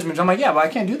 I can do this much. I'm like, yeah, but I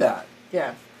can't do that.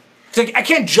 Yeah. It's like, I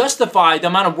can't justify the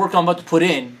amount of work I'm about to put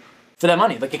in for that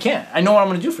money. Like, I can't. I know what I'm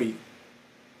going to do for you.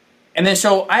 And then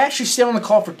so I actually stayed on the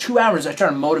call for 2 hours. I tried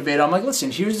to motivate her. I'm like,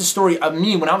 listen, here's the story of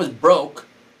me when I was broke.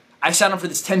 I signed up for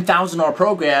this $10,000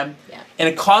 program, and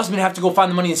it caused me to have to go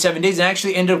find the money in 7 days, and I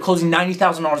actually ended up closing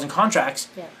 $90,000 in contracts.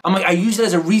 Yeah. I'm like, I use it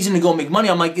as a reason to go make money.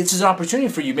 I'm like, this is an opportunity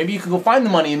for you. Maybe you could go find the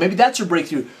money, and maybe that's your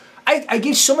breakthrough. I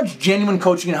gave so much genuine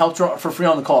coaching and help for free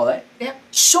on the call. I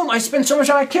spent so much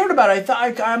time. I cared about it.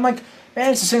 I'm like,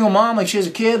 man, it's a single mom. Like, she has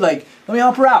a kid. Like, let me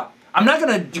help her out. I'm not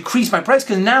gonna decrease my price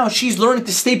because now she's learning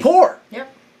to stay poor.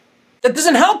 Yep. That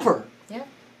doesn't help her. Yeah.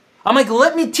 I'm like,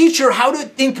 let me teach her how to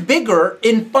think bigger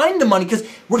and find the money, because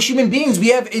we're human beings. We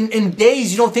have, in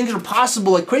days, things are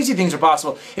possible, like crazy things are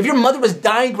possible. If your mother was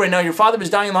dying right now, your father was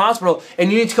dying in the hospital,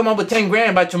 and you need to come up with 10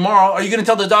 grand by tomorrow, are you gonna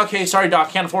tell the doc, hey, sorry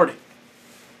doc, can't afford it?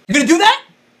 You're gonna do that?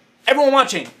 Everyone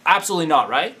watching, absolutely not,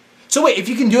 right? So wait, if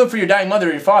you can do it for your dying mother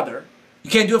or your father, you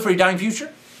can't do it for your dying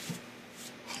future?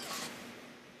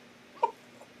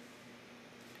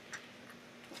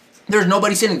 There's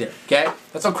nobody sitting there, okay?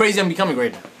 That's how crazy I'm becoming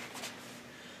right now.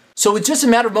 So it's just a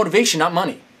matter of motivation, not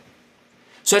money.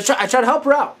 So I try to help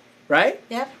her out, right?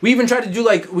 Yeah. We even tried to do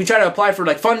we tried to apply for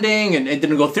funding, and it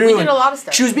didn't go through. We did a lot of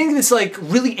stuff. She was being this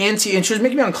really antsy, and she was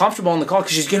making me uncomfortable on the call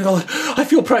because she's getting I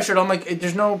feel pressured. I'm like,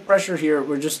 there's no pressure here.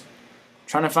 We're just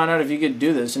trying to find out if you could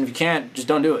do this, and if you can't, just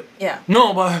don't do it. Yeah.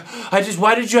 No, but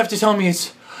why did you have to tell me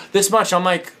it's this much? I'm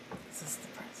like,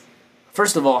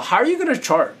 first of all, how are you going to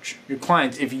charge your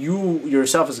clients if you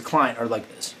yourself as a client are like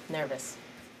this? Nervous.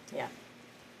 Yeah.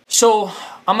 So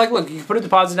I'm like, look, you can put a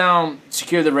deposit down,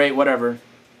 secure the rate, whatever.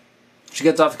 She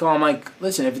gets off the call. I'm like,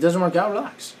 listen, if it doesn't work out,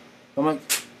 relax. I'm like,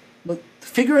 look,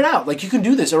 figure it out. Like, you can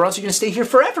do this, or else you're going to stay here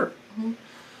forever. Mm-hmm.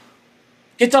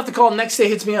 Gets off the call, next day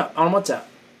hits me up on WhatsApp.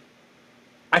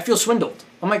 I feel swindled.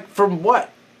 I'm like, from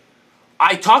what?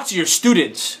 I talked to your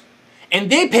students, and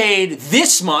they paid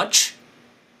this much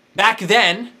back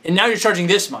then, and now you're charging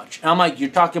this much. And I'm like, you're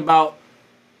talking about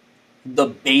the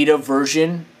beta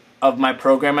version of my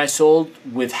program I sold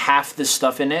with half the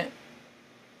stuff in it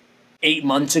 8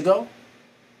 months ago,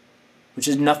 which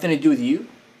has nothing to do with you?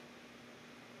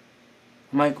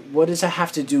 I'm like, what does that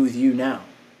have to do with you now?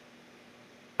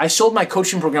 I sold my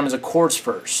coaching program as a course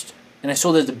first, and I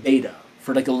sold it as a beta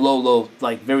for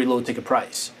a very low ticket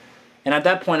price. And at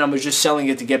that point, I was just selling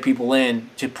it to get people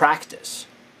in to practice.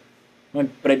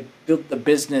 But I built the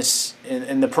business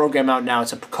and the program out now.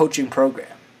 It's a coaching program.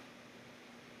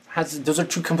 Those are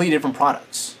two completely different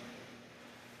products.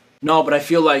 No, but I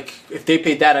feel like if they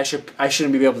paid that, I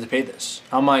shouldn't be able to pay this.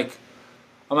 I'm like,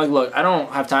 look, I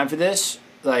don't have time for this.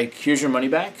 Like, here's your money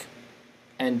back,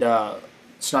 and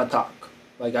let's not talk.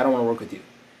 Like, I don't want to work with you.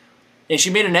 And she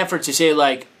made an effort to say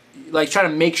like try to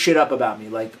make shit up about me.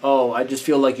 Like, oh, I just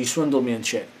feel like you swindled me and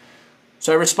shit.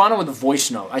 So I responded with a voice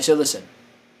note. I said, listen,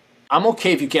 I'm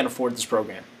okay if you can't afford this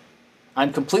program.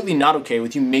 I'm completely not okay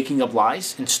with you making up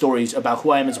lies and stories about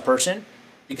who I am as a person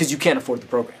because you can't afford the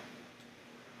program.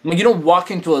 I mean, you don't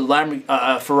walk into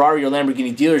a Ferrari or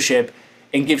Lamborghini dealership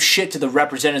and give shit to the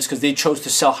representatives because they chose to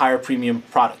sell higher premium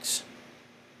products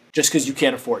just because you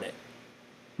can't afford it.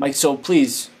 Like, so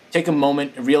please take a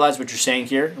moment and realize what you're saying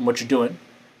here and what you're doing.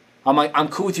 I'm like, I'm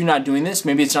cool with you not doing this.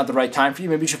 Maybe it's not the right time for you.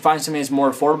 Maybe you should find something that's more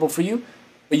affordable for you.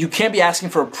 But you can't be asking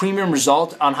for a premium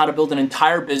result on how to build an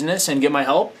entire business and get my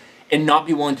help and not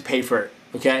be willing to pay for it,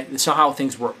 okay? That's not how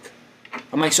things work.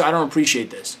 I'm like, so I don't appreciate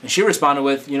this. And she responded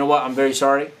with, you know what, I'm very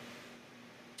sorry.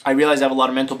 I realize I have a lot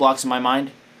of mental blocks in my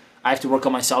mind. I have to work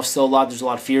on myself still a lot. There's a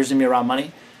lot of fears in me around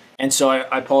money. And so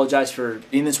I apologize for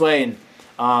being this way. And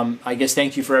I guess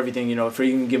thank you for everything, for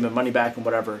you can give me money back and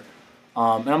whatever.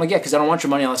 And I'm like, yeah, because I don't want your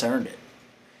money unless I earned it.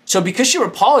 So because she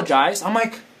apologized, I'm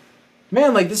like,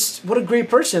 man, like this, what a great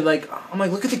person. Like, I'm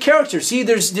like, look at the character. See,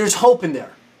 there's hope in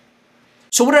there.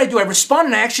 So what did I do? I responded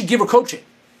and I actually give her coaching.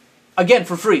 Again,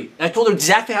 for free. And I told her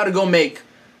exactly how to go make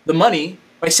the money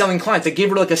by selling clients. I gave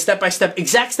her like a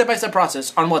exact step-by-step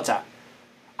process on WhatsApp.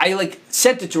 I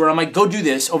sent it to her. I'm like, go do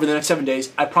this over the next 7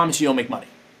 days. I promise you you'll make money.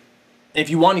 And if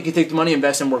you want, you can take the money,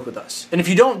 invest, and work with us. And if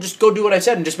you don't, just go do what I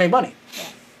said and just make money.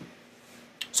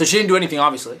 So she didn't do anything,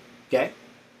 obviously. Okay.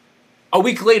 A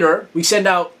week later, we send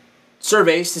out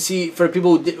surveys to see for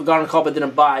people who got on a call but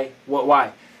didn't buy.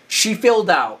 Why? She filled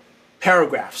out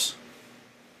paragraphs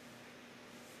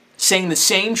saying the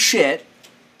same shit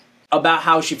about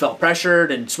how she felt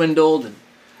pressured and swindled.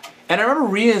 And I remember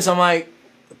reading this, I'm like,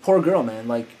 poor girl, man.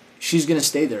 Like, she's going to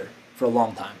stay there for a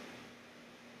long time.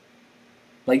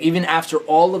 Like, even after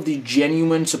all of the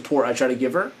genuine support I try to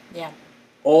give her. Yeah.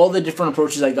 All the different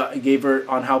approaches I gave her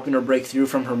on helping her break through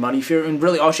from her money fear. And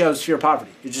really, all she had was fear of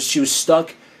poverty. It's just she was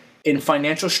stuck in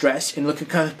financial stress and look at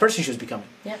the kind of person she was becoming.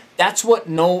 Yeah. That's what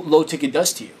no low ticket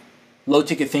does to you. Low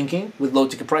ticket thinking with low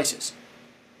ticket prices.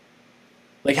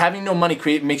 Like, having no money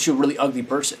makes you a really ugly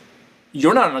person.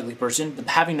 you're not an ugly person, but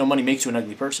having no money makes you an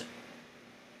ugly person.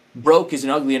 Broke is an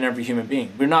ugly in every human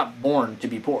being. We're not born to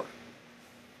be poor.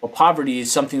 Well, poverty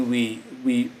is something we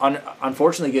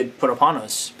unfortunately get put upon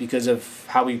us because of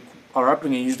how our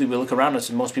upbringing. Usually we look around us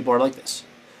and most people are like this.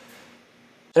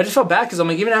 So I just felt bad because I'm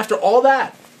like, even after all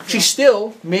that, she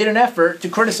still made an effort to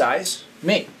criticize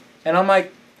me. And I'm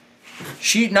like,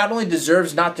 she not only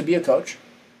deserves not to be a coach,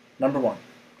 number one.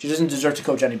 She doesn't deserve to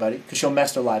coach anybody because she'll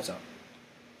mess their lives up.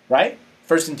 Right?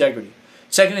 First, integrity.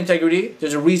 Second, integrity,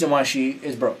 there's a reason why she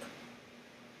is broke.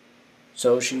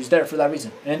 So she's there for that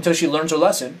reason. And until she learns her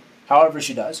lesson, however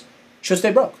she does, she'll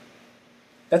stay broke.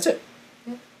 That's it.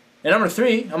 Yeah. And number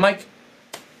three, I'm like,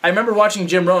 I remember watching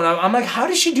Jim Rohn. I'm like, how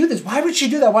does she do this? Why would she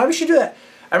do that? Why would she do that?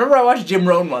 I remember I watched Jim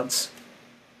Rohn once.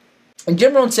 And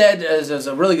Jim Rohn said, as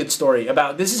a really good story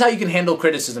about, this is how you can handle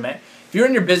criticism, man. If you're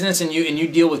in your business and you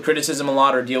deal with criticism a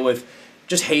lot or deal with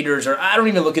just haters, or I don't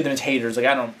even look at them as haters. Like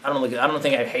I don't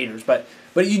think I have haters, but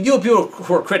you deal with people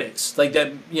who are critics, like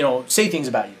that, say things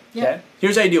about you. Yeah. Okay?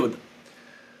 Here's how you deal with them.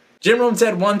 Jim Rohn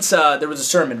said once there was a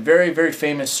sermon, very, very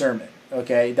famous sermon,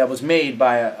 okay, that was made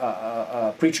by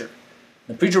a preacher.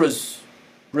 The preacher was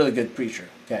a really good preacher,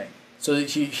 okay. So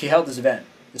he held this event,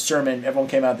 the sermon, everyone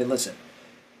came out, they listened.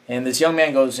 And this young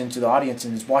man goes into the audience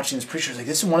and is watching this preacher. He's like,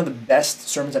 this is one of the best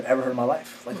sermons I've ever heard in my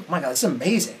life. Like, oh my God, this is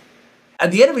amazing.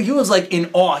 At the end of it, he was like in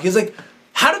awe. He was like,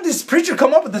 how did this preacher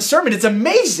come up with this sermon? It's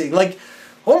amazing. Like,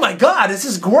 oh my God, this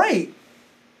is great.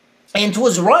 And to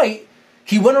his right,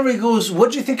 he went over, he goes,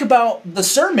 what'd you think about the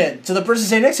sermon? To the person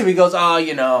sitting next to him, he goes, oh, I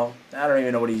don't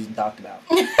even know what he talked about.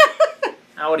 I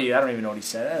don't even know what he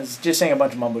said. I was just saying a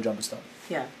bunch of mumbo-jumbo stuff.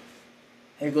 Yeah.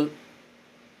 And he goes,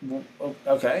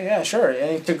 okay, yeah, sure.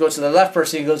 And he goes to the left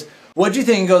person, he goes, what'd you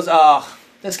think? He goes, oh,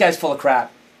 this guy's full of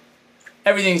crap.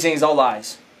 Everything he's saying is all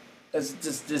lies.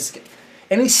 This.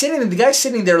 And he's sitting there, the guy's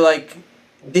sitting there like,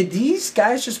 did these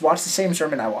guys just watch the same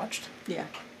sermon I watched? Yeah.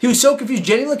 He was so confused,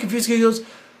 genuinely confused. He goes,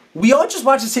 we all just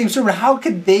watched the same sermon. How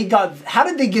did they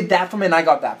get that from it and I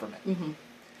got that from it? Mm-hmm.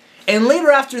 And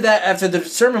later after the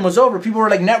sermon was over, people were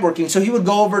like networking. So he would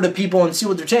go over to people and see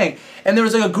what they're saying. And there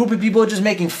was like a group of people just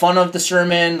making fun of the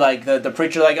sermon. Like the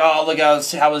preacher, like, oh, look how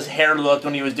his hair looked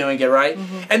when he was doing it, right?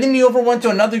 Mm-hmm. And then he went to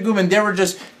another group and they were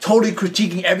just totally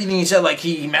critiquing everything he said. Like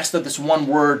he messed up this one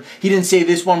word. He didn't say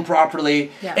this one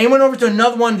properly. Yeah. And he went over to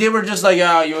another one. They were just like,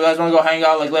 oh, you guys want to go hang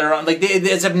out like later on? Like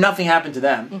as if nothing happened to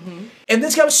them. Mm-hmm. And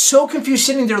this guy was so confused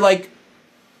sitting there like,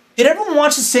 did everyone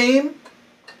watch the same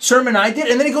sermon I did?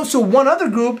 And then he goes to one other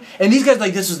group, and these guys are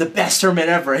like, this was the best sermon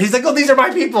ever. He's like, oh, these are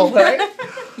my people, right?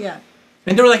 Yeah.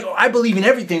 And they were like, oh, I believe in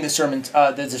everything this sermon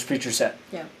that this preacher said.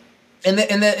 Yeah. And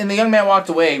the young man walked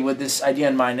away with this idea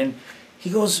in mind, and he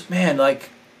goes, man, like,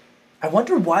 I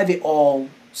wonder why they all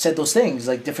said those things,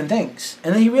 like different things.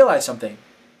 And then he realized something.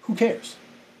 Who cares?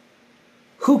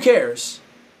 Who cares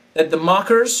that the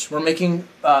mockers were making,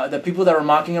 the people that were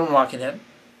mocking him were mocking him,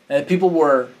 and the people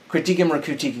were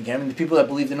critiquing him, and the people that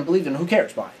believed in him believed in him. Who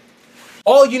cares? Why?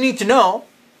 All you need to know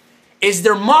is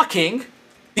they're mocking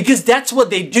because that's what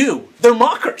they do. They're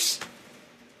mockers.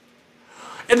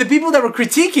 And the people that were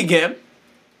critiquing him,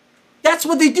 that's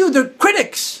what they do. They're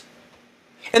critics.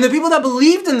 And the people that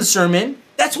believed in the sermon,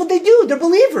 that's what they do. They're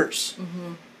believers.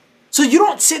 Mm-hmm. So you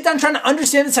don't sit down trying to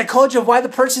understand the psychology of why the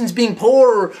person's being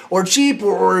poor or cheap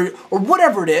or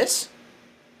whatever it is.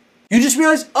 You just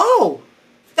realize, oh,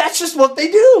 that's just what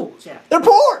they do. Yeah. They're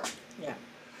poor. Yeah.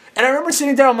 And I remember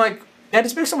sitting there, I'm like, that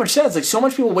just makes so much sense. Like, so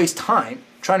much people waste time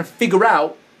trying to figure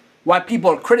out why people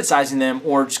are criticizing them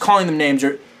or just calling them names.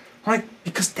 Or I'm like,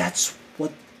 because that's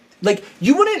what, like,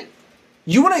 you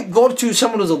wouldn't go up to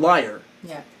someone who's a liar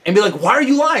and be like, why are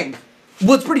you lying?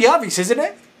 Well, it's pretty obvious, isn't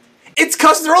it? It's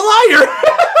because they're a liar.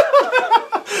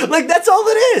 Like, that's all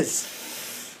it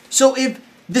is. So if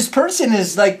this person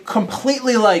is, like,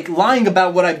 completely, like, lying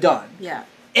about what I've done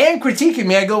and critiquing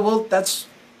me, I go, well, that's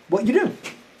what you do.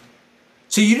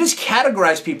 So you just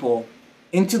categorize people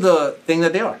into the thing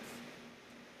that they are.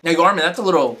 Now you go, Armin, that's a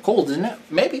little cold, isn't it?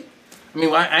 Maybe. I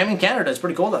mean, I'm in Canada. It's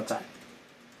pretty cold outside.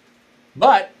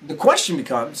 But the question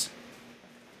becomes,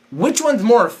 which one's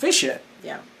more efficient?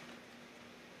 Yeah.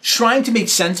 Trying to make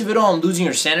sense of it all and losing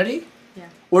your sanity? Yeah.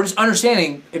 Or just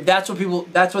understanding if that's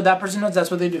what that person does,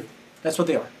 that's what they do. That's what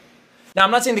they are. Now,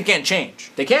 I'm not saying they can't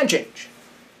change. They can change.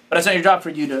 But it's not your job for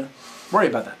you to worry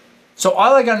about that. So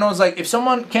all I got to know is, like, if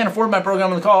someone can't afford my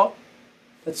program on the call,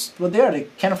 that's what they are. They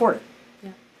can't afford it.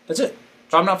 Yeah. That's it.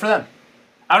 So I'm not for them.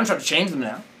 I don't try to change them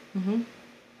now. Mm-hmm.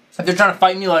 If they're trying to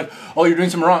fight me like, oh, you're doing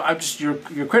something wrong, I'm just you're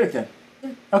a critic then.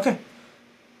 Yeah. Okay.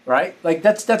 Right? Like,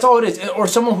 that's all it is. Or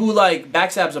someone who, like,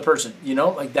 backstabs a person,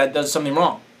 like, that does something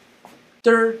wrong.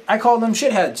 I call them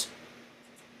shitheads.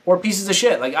 or pieces of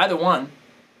shit. Like either one.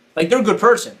 Like they're a good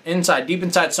person inside, deep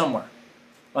inside somewhere.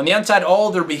 On the outside,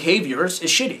 all their behaviors is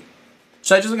shitty.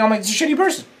 So I just look, I'm like, it's a shitty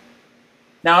person.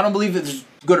 Now I don't believe that there's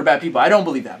good or bad people. I don't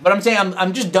believe that. But I'm saying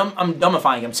I'm just I'm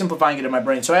dumbifying it. I'm simplifying it in my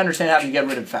brain so I understand how to get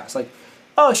rid of it fast. Like,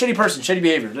 oh, shitty person, shitty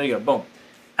behavior. There you go, boom.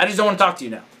 I just don't want to talk to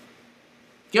you now.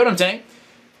 Get what I'm saying?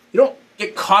 You don't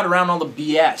get caught around all the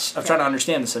BS of trying to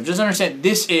understand this stuff. Just understand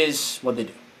this is what they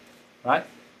do, right?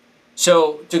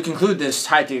 So to conclude this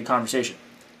high-ticket conversation,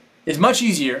 it's much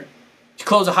easier to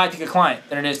close a high-ticket client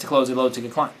than it is to close a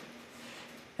low-ticket client.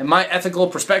 In my ethical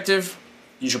perspective,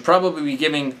 you should probably be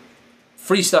giving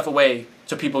free stuff away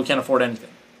to people who can't afford anything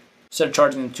instead of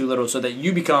charging them too little so that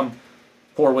you become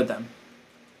poor with them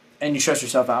and you stress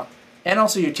yourself out. And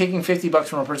also you're taking $50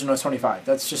 from a person who has 25.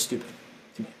 That's just stupid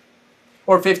to me.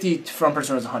 Or 50 from a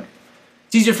person who has 100.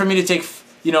 It's easier for me to take,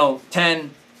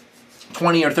 10,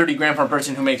 20 or 30 grand from a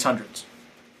person who makes hundreds.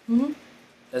 Mm-hmm.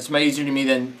 That's way easier to me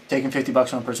than taking $50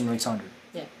 from a person who makes 100.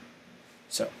 Yeah.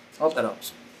 So, I hope that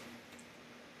helps.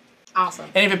 Awesome.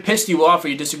 And if it pissed you off or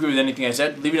you disagree with anything I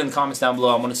said, leave it in the comments down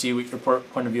below. I want to see what your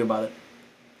point of view about it.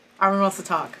 Everyone wants to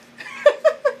talk.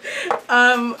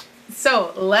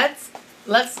 So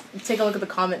let's take a look at the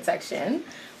comment section.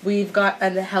 We've got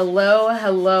a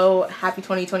hello, happy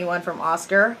 2021 from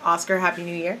Oscar. Oscar, happy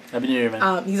New Year. Happy New Year,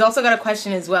 man. He's also got a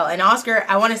question as well. And Oscar,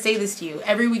 I want to say this to you.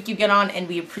 Every week you get on and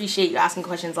we appreciate you asking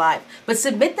questions live. But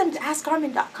submit them to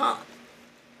AskCarmen.com.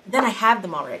 Then I have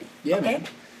them already. Yeah, okay? man.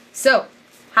 So,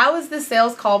 how is the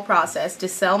sales call process to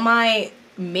sell my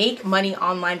Make Money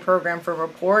Online program from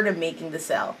rapport to making the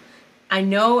sale? I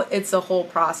know it's a whole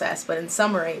process, but in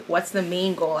summary, what's the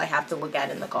main goal I have to look at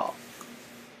in the call?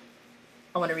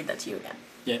 I want to read that to you again.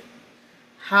 Yeah.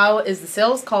 How is the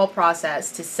sales call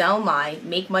process to sell my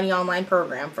Make Money Online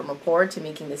program from rapport to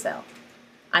making the sale?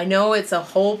 I know it's a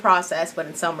whole process, but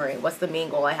in summary, what's the main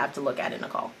goal I have to look at in a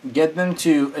call? Get them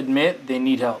to admit they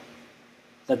need help.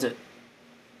 That's it.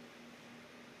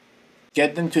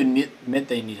 Get them to admit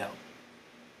they need help.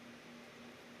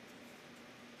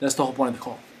 That's the whole point of the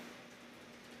call.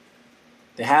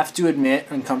 They have to admit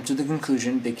and come to the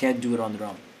conclusion they can't do it on their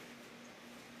own.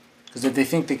 Because if they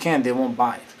think they can, they won't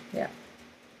buy it. Yeah.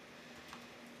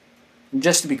 And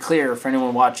just to be clear, for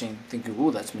anyone watching, thinking,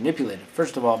 ooh, that's manipulative.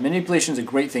 First of all, manipulation is a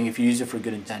great thing if you use it for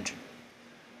good intention.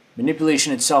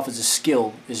 Manipulation itself as a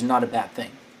skill is not a bad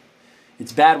thing.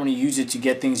 It's bad when you use it to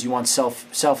get things you want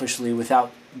selfishly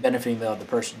without benefiting the other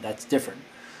person. That's different.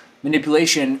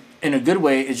 Manipulation, in a good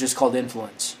way, is just called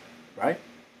influence, right?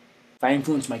 If I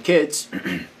influence my kids,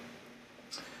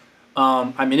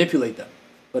 I manipulate them.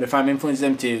 But if I'm influencing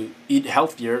them to eat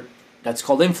healthier, that's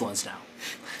called influence now.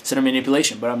 Instead of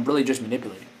manipulation, but I'm really just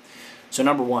manipulating. So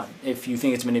number one, if you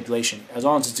think it's manipulation, as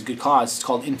long as it's a good cause, it's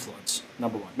called influence,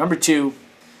 number one. Number two,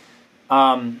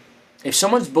 if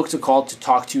someone's booked a call to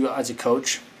talk to you as a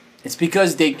coach, it's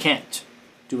because they can't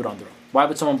do it on their own. Why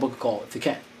would someone book a call if they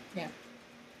can't? Yeah.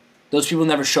 Those people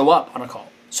never show up on a call.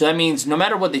 So that means no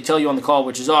matter what they tell you on the call,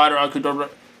 which is,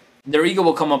 their ego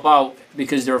will come about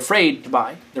because they're afraid to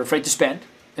buy, they're afraid to spend,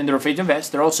 and they're afraid to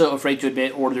invest. They're also afraid to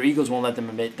admit, or their egos won't let them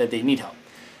admit that they need help.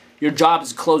 Your job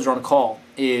as a closer on a call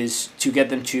is to get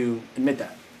them to admit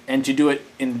that and to do it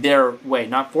in their way,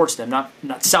 not force them,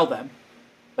 not sell them,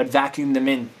 but vacuum them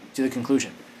in to the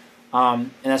conclusion.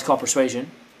 And that's called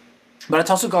persuasion. But it's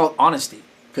also called honesty,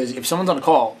 because if someone's on a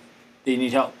call, they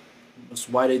need help.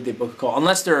 So why did they book a call?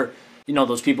 Unless they're,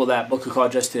 those people that book a call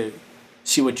just to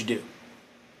see what you do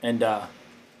and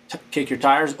kick your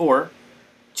tires, or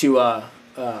to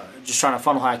just trying to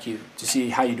funnel hack you to see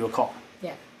how you do a call.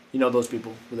 Yeah. You know those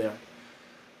people, who they are.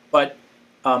 But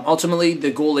ultimately,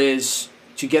 the goal is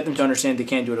to get them to understand they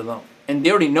can't do it alone. And they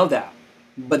already know that,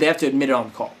 but they have to admit it on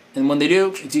the call. And when they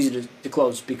do, it's easy to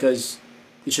close because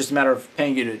it's just a matter of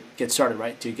paying you to get started,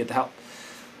 right, to get the help.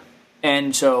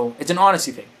 And so it's an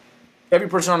honesty thing. Every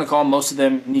person on the call, most of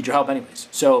them need your help anyways.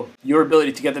 So your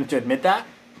ability to get them to admit that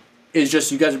is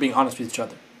just you guys are being honest with each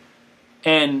other.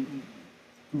 And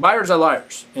buyers are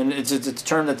liars. And it's a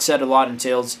term that's said a lot in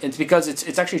sales. It's because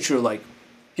it's actually true. Like,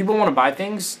 people want to buy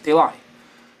things, they lie.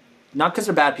 Not because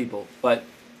they're bad people, but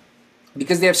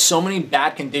because they have so many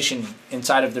bad conditioning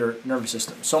inside of their nervous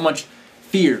system. So much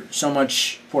fear, so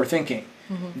much poor thinking,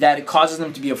 that it causes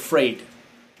them to be afraid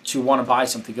to want to buy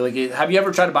something. Like, have you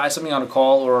ever tried to buy something on a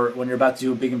call, or when you're about to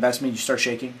do a big investment, you start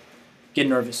shaking, get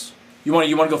nervous? You want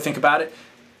to go think about it?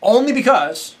 Only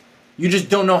because you just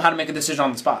don't know how to make a decision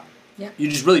on the spot. Yeah. You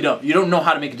just really don't. You don't know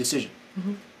how to make a decision.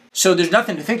 So there's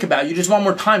nothing to think about. You just want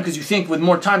more time because you think with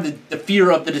more time the fear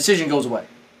of the decision goes away.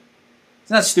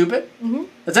 Isn't that stupid?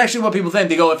 That's actually what people think.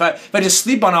 They go, if I just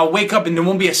sleep on it, I'll wake up and it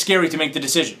won't be as scary to make the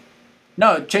decision.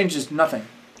 No, it changes nothing.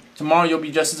 Tomorrow you'll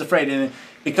be just as afraid, and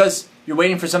because you're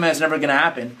waiting for something that's never going to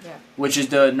happen, which is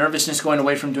the nervousness going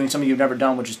away from doing something you've never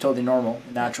done, which is totally normal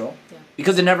and natural. Yeah.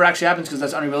 Because it never actually happens, because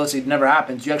that's unrealistic. It never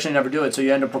happens. You actually never do it, so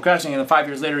you end up procrastinating, and then 5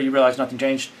 years later you realize nothing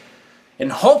changed,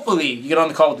 and hopefully you get on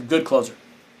the call with a good closer.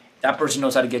 That person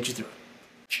knows how to get you through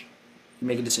it. You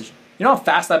make a decision. You know how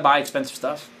fast I buy expensive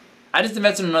stuff? I just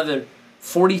invested in another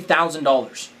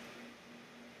 $40,000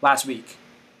 last week.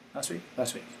 Last week.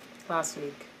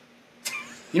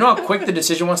 You know how quick the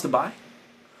decision was to buy?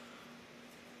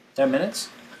 10 minutes?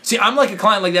 See, I'm like a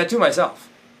client like that too myself.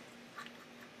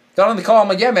 Got on the call, I'm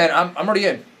like, yeah, man, I'm already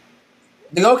in.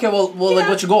 They go, okay, well, like,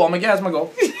 what's your goal? I'm like, yeah, that's my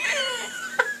goal.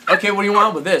 Okay, what do you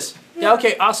want with this? Yeah,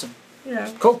 okay, awesome. Yeah.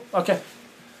 Cool, okay.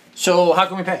 So how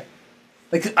can we pay?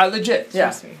 Like, I legit, yeah.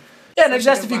 Trust me. Yeah, and I just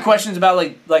asked a few questions about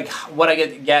like what I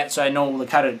get so I know like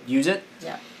how to use it.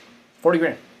 Yeah. 40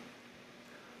 grand.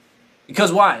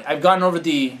 Because why? I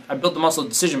built the muscle of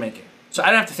decision making. So I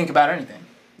didn't have to think about anything.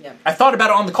 Yeah. I thought about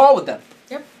it on the call with them.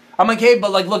 Yep. I'm like, hey,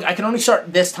 but like, look, I can only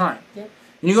start this time. Yep.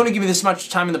 And you're going to give me this much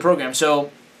time in the program.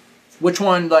 So which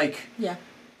one, like... Yeah.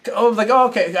 Oh,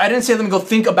 okay. I didn't say let me go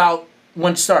think about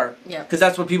when to start. Yeah. Because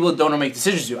that's what people that don't know make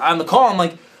decisions do. On the call, I'm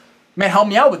like, man, help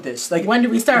me out with this. Like, when do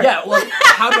we start? Yeah, well,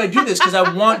 how do I do this? Because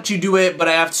I want to do it, but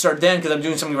I have to start then because I'm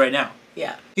doing something right now.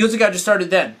 Yeah. He goes, the guy just started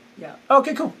then. Yeah.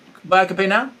 Okay, cool. But I can pay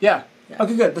now? Yeah.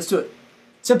 Okay, good. Let's do it.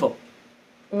 Simple.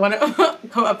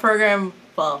 A program,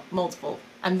 well, multiple.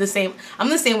 I'm the same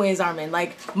way as Armin.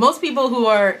 Like, most people who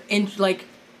are in, like,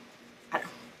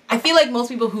 I feel like most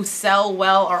people who sell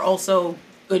well are also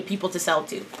good people to sell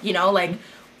to. You know, like,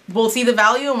 we'll see the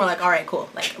value and we're like, all right, cool.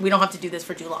 Like, we don't have to do this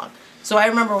for too long. So I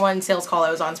remember one sales call I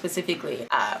was on specifically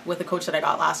with a coach that I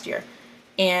got last year.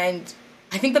 And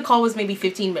I think the call was maybe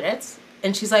 15 minutes.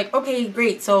 And she's like, okay,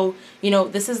 great. So, you know,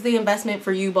 this is the investment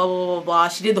for you, blah, blah, blah, blah.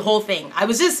 She did the whole thing. I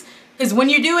was just, because when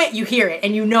you do it, you hear it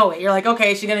and you know it. You're like,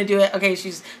 okay, she's going to do it. Okay,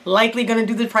 she's likely going to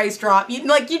do the price drop. You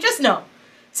just know.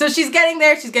 So she's getting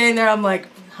there. I'm like,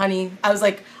 honey, I was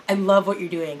like, I love what you're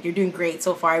doing. You're doing great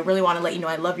so far. I really want to let you know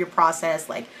I love your process.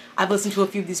 Like, I've listened to a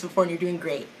few of these before and you're doing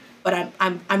great. But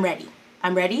I'm ready.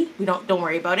 I'm ready. Don't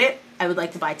worry about it. I would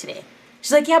like to buy today.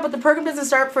 She's like, yeah, but the program doesn't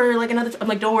start for like another... I'm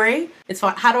like, don't worry. It's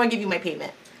fine. How do I give you my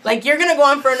payment? Like, you're going to go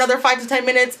on for another 5 to 10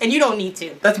 minutes and you don't need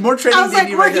to. That's more training I was like,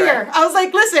 we're here. I was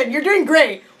like, listen, you're doing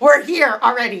great. We're here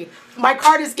already. My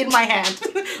card is in my hand.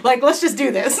 Like, let's just do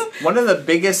this. One of the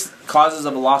biggest causes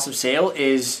of a loss of sale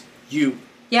is you.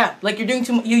 Yeah, like you're doing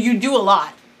you do a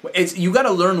lot. You got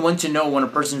to learn when to know when a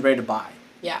person's ready to buy.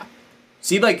 Yeah.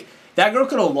 See, like, that girl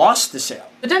could have lost the sale.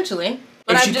 Potentially.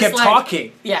 But if she kept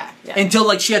talking. Yeah. Until,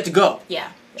 like, she had to go.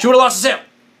 Yeah. She would have lost the sale.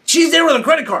 She's there with a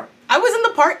credit card. I was in the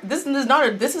park.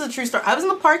 This is a true story. I was in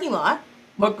the parking lot.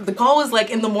 But the call was like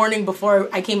in the morning before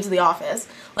I came to the office.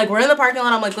 Like, we're in the parking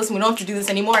lot. I'm like, listen, we don't have to do this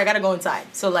anymore. I gotta go inside.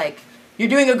 So, like, you're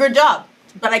doing a good job.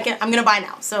 But I'm gonna buy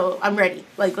now. So I'm ready.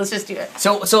 Like, let's just do it.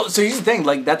 So here's the thing.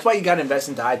 Like, that's why you gotta invest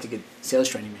into to get sales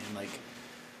training, man.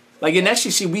 Like in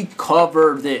SGC, we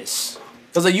cover this.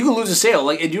 Because, like, you can lose a sale.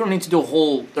 Like, you don't need to do a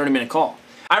whole 30-minute call.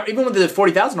 Even with the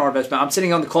 $40,000 investment, I'm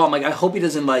sitting on the call. I'm like, I hope he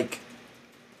doesn't, like,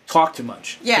 talk too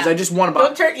much. Yeah. Because I just want to buy.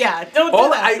 Don't do that.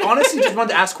 I honestly just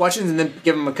wanted to ask questions and then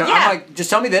give him a... Yeah. I'm like, just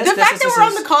tell me this. The fact that we're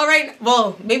on the call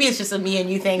well, maybe it's just a me and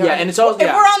you thing. Yeah, and it's all... If we're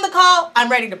on the call,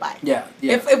 I'm ready to buy. Yeah.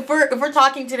 If we're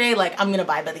talking today, like, I'm going to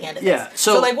buy by the end of this. Yeah.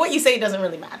 So, like, what you say doesn't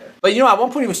really matter. But, you know, at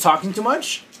one point he was talking too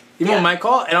much. Even on my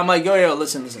call, and I'm like, yo,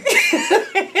 listen.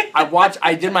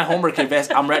 I did my homework in advance.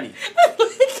 I'm ready.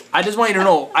 I just want you to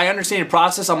know, I understand your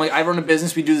process. I'm like, I run a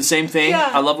business. We do the same thing.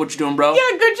 Yeah. I love what you're doing, bro.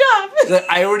 Yeah, good job.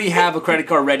 I already have a credit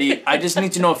card ready. I just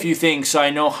need to know a few things so I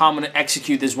know how I'm going to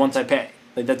execute this once I pay.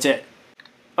 Like, that's it.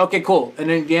 Okay, cool. And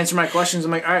then you answer my questions.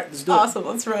 I'm like, all right, let's do it. Awesome,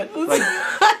 let's run. Like,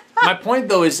 my point,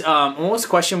 though, is, what was the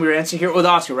question we were answering here? With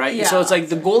Oscar, right? Yeah. So it's like,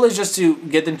 the goal is just to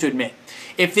get them to admit.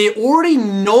 If they already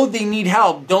know they need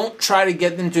help, don't try to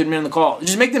get them to admit on the call.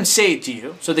 Just make them say it to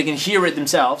you so they can hear it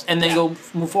themselves and then go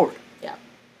move forward. Yeah.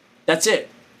 That's it.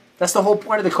 That's the whole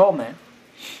point of the call, man.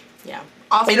 Yeah.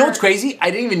 You know what's crazy? I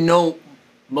didn't even know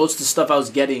most of the stuff I was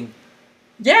getting.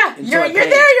 Yeah. You're there.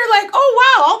 You're like,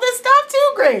 oh, wow, all this stuff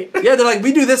too? Great. Yeah, they're like,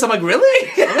 we do this. I'm like, really?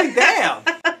 I'm like, damn.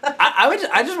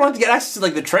 I just wanted to get access to,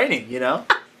 like, the training, you know?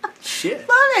 Shit.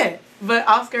 Love it. But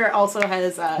Oscar also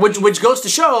has... Which goes to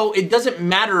show it doesn't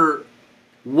matter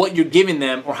what you're giving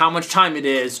them or how much time it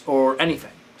is or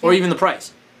anything. Or even the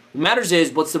price. What matters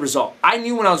is what's the result. I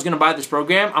knew when I was going to buy this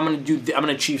program, I'm going to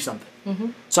achieve something. Mm-hmm.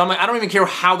 So I'm like, I don't even care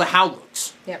how the how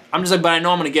looks. Yep. I'm just like, but I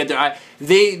know I'm going to get there.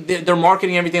 They're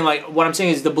marketing everything. Like, what I'm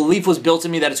saying is the belief was built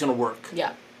in me that it's going to work.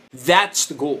 Yeah. That's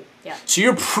the goal. Yeah. So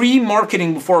you're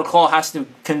pre-marketing before a call has to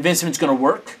convince them it's going to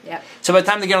work. Yeah. So by the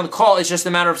time they get on the call, it's just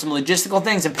a matter of some logistical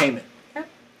things and payment. Yeah.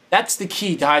 That's the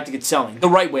key to high-ticket selling, the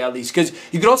right way at least. Because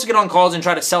you could also get on calls and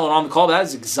try to sell it on the call, but that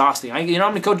is exhausting. You know how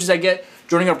many coaches I get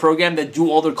joining our program that do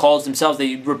all their calls themselves?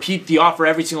 They repeat the offer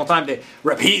every single time.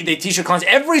 They teach their clients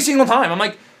every single time. I'm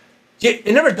like, it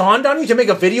never dawned on you to make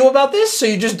a video about this, so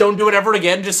you just don't do it ever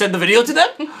again, just send the video to them?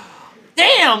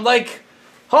 Damn, like,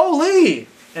 holy.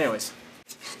 Anyways.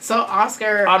 So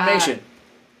Oscar... Automation.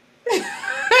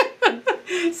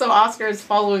 So Oscar is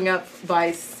following up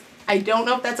by... I don't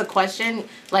know if that's a question.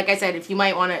 Like I said, if you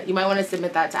might want to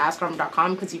submit that to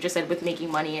AskArmin.com because you just said with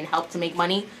making money and help to make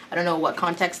money. I don't know what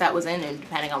context that was in, and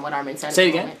depending on what Armin said. Say it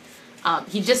again.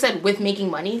 He just said with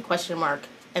making money ?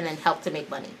 And then help to make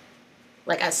money,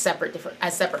 like as separate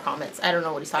comments. I don't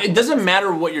know what he's talking about. It doesn't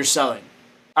matter what you're selling.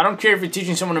 I don't care if you're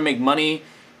teaching someone to make money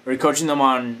or you're coaching them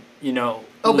on,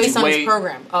 based on his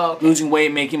program. Oh, okay. Losing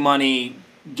weight, making money,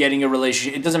 getting a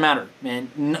relationship. It doesn't matter, man.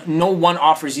 No one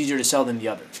offer is easier to sell than the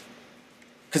other.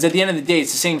 Because at the end of the day,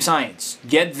 it's the same science.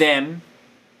 Get them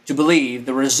to believe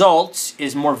the results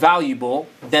is more valuable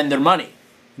than their money.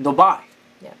 And they'll buy.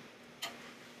 Yeah.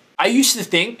 I used to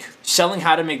think selling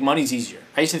how to make money is easier.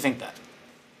 I used to think that.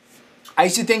 I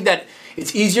used to think that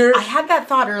it's easier. I had that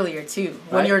thought earlier too.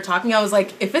 When you were talking, I was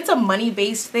like, if it's a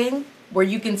money-based thing where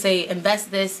you can say,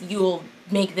 invest this, you'll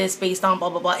make this based on blah,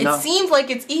 blah, blah. It seems like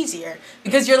it's easier.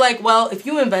 Because you're like, well, if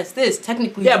you invest this,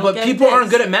 technically yeah, you'll but get people this. aren't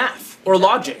good at math or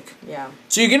logic. Yeah.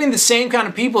 So you're getting the same kind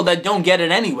of people that don't get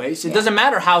it anyways. It doesn't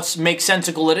matter how makes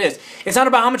sensical it is. It's not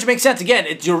about how much it makes sense. Again,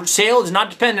 your sale is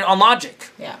not dependent on logic.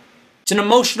 Yeah. It's an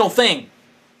emotional thing.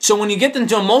 So when you get them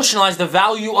to emotionalize the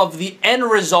value of the end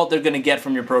result they're going to get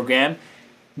from your program,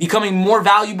 becoming more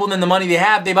valuable than the money they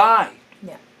have, they buy.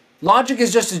 Yeah. Logic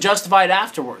is just to justify it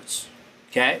afterwards.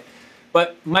 Okay?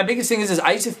 But my biggest thing is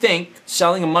I used to think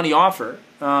selling a money offer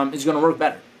is going to work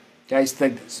better. Okay? I used to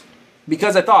think this.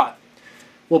 Because I thought,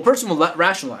 well, a person will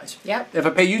rationalize. Yep. If I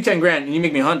pay you 10 grand and you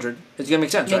make me 100, it's going to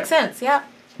make sense, right? Makes sense, yeah.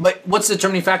 But what's the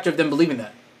determining factor of them believing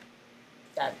that?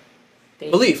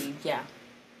 Belief. Yeah.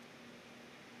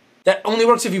 That only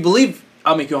works if you believe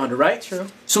I'll make you 100, right? True.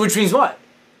 So which means what?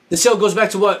 The sale goes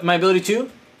back to what? My ability to?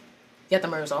 Get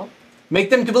them a result. Make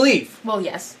them to believe. Well,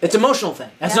 yes. It's an emotional thing.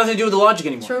 It has nothing to do with the logic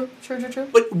anymore. True.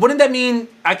 But wouldn't that mean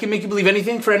I can make you believe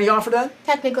anything for any offer then?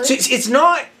 Technically. So it's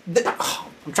not...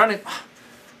 I'm trying to...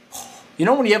 You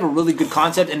know when you have a really good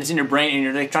concept and it's in your brain and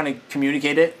you're like trying to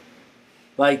communicate it?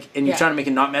 And you're trying to make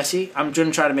it not messy? I'm going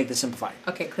to try to make this simplified.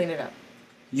 Okay, clean it up.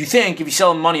 You think if you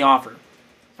sell a money offer,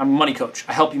 I'm a money coach.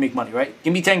 I help you make money, right?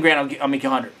 Give me 10 grand, I'll make you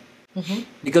 100. Mm-hmm.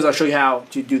 Because I'll show you how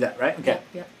to do that, right? Okay.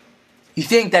 Yeah. You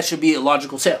think that should be a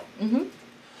logical sale. Mm-hmm.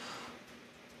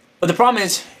 But the problem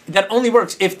is that only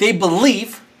works if they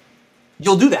believe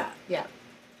you'll do that. Yeah.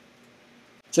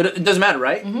 So it doesn't matter,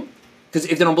 right? Because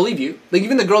if they don't believe you, like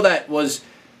even the girl that was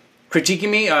critiquing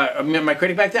me, my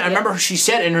critic back then, I remember she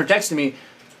said in her text to me,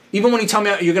 even when you tell me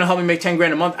you're going to help me make 10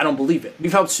 grand a month, I don't believe it.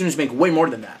 We've helped students make way more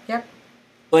than that. Yep.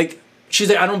 She's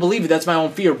like, I don't believe it. That's my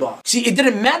own fear block. See, it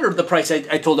didn't matter the price I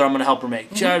told her I'm going to help her make.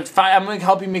 I'm going to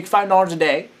help you make $5 a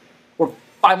day, or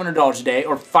 $500 a day,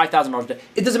 or $5,000 a day.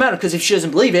 It doesn't matter because if she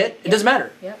doesn't believe it, it doesn't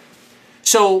matter. Yep.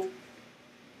 So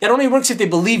it only works if they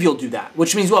believe you'll do that,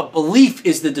 which means what? Belief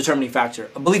is the determining factor.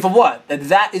 A belief of what?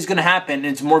 That is going to happen and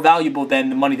it's more valuable than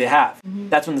the money they have.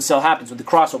 That's when the sale happens, when the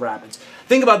crossover happens.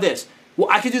 Think about this. Well,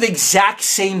 I could do the exact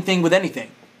same thing with anything.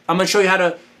 I'm going to show you how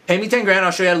to pay me 10 grand.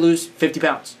 I'll show you how to lose 50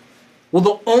 pounds. Well,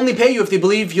 they'll only pay you if they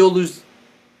believe you'll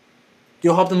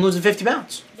help them lose the 50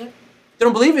 pounds. Yeah. They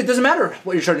don't believe it. It doesn't matter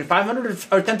what you're charging, 500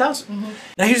 or 10,000.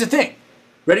 Now here's the thing.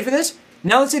 Ready for this?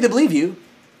 Now let's say they believe you,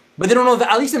 but they don't know that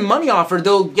at least in money offer,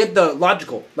 they'll get the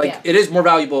logical. It is more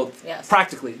valuable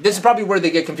practically. This is probably where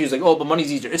they get confused. Like, oh, but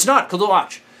money's easier. It's not, because they'll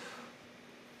watch.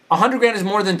 100 grand is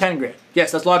more than 10 grand.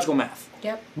 Yes, that's logical math.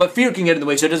 Yep. But fear can get in the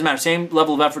way, so it doesn't matter. Same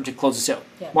level of effort to close the sale.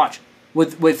 Yep. Watch.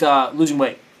 With losing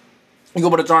weight. You go,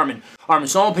 but it's Armin. Armin,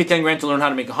 so I'll pay 10 grand to learn how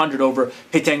to make 100 over,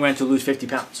 pay 10 grand to lose 50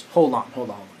 pounds. Hold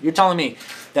on. You're telling me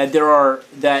that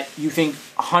you think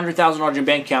 $100,000 in your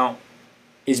bank account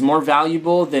is more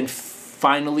valuable than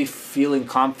finally feeling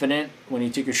confident when you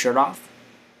take your shirt off?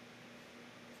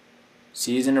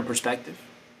 See, isn't it perspective?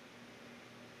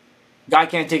 Guy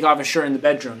can't take off his shirt in the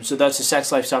bedroom, so thus his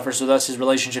sex life suffers, so thus his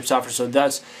relationship suffers, so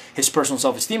thus his personal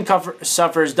self-esteem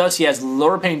suffers, thus he has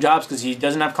lower paying jobs because he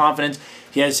doesn't have confidence,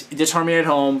 he has disharmony at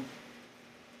home,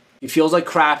 he feels like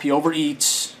crap, he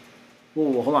overeats.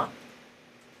 Whoa, hold on.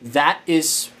 That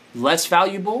is less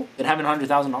valuable than having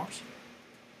 $100,000?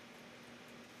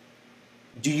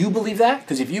 Do you believe that?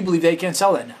 Because if you believe that, you can't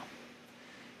sell that now.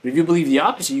 But if you believe the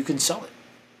opposite, you can sell it.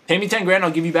 Pay me 10 grand,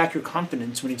 I'll give you back your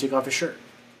confidence when you take off your shirt.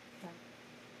 Yeah.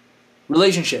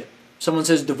 Relationship. Someone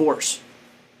says divorce,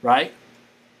 right?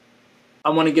 I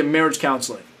want to get marriage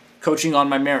counseling, coaching on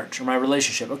my marriage or my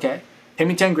relationship. Okay, pay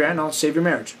me 10 grand, I'll save your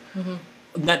marriage.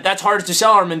 That's hard to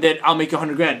sell, Armin, that I'll make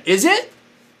 100 grand. Is it?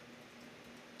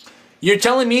 You're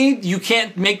telling me you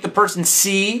can't make the person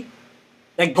see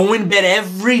that going to bed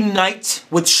every night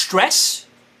with stress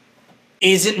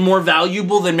isn't more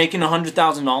valuable than making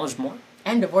 $100,000 more?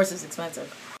 And divorce is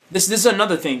expensive. This is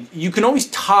another thing. You can always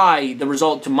tie the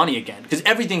result to money again, because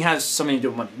everything has something to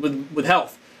do with money. With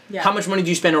health, how much money do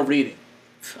you spend overeating?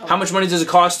 How much money does it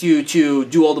cost you to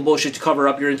do all the bullshit to cover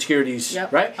up your insecurities?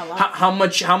 Right? How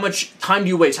much time do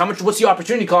you waste? What's the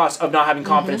opportunity cost of not having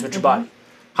confidence with your body?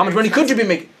 How much money could you be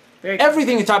making?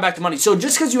 Everything is tied back to money. So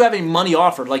just because you have a money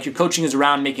offer, like your coaching is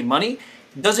around making money,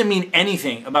 doesn't mean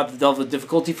anything about the level of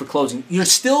difficulty for closing. Your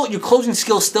closing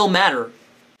skills still matter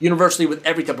universally with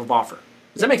every type of offer.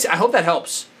 Does that make sense? I hope that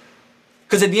helps.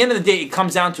 Because at the end of the day, it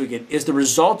comes down to, again, is the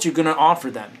results you're going to offer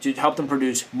them to help them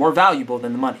produce more valuable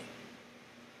than the money.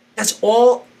 That's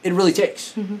all it really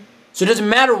takes. So it doesn't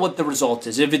matter what the result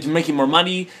is. If it's making more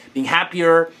money, being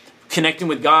happier, connecting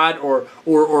with God,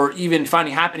 or even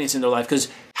finding happiness in their life. Because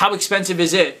how expensive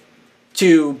is it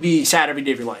to be sad every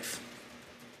day of your life?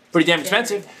 Pretty damn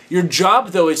expensive. Your job,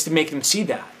 though, is to make them see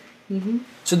that.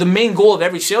 So the main goal of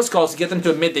every sales call is to get them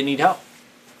to admit they need help.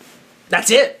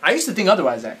 That's it. I used to think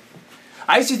otherwise, Zach.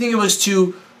 I used to think it was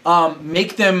to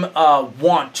make them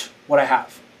want what I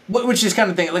have. Which is kind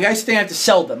of thing. Like, I used to think I have to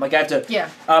sell them. Like, I have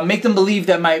to make them believe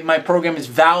that my program is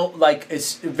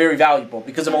is very valuable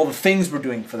because of all the things we're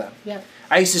doing for them.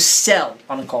 I used to sell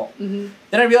on a call. Then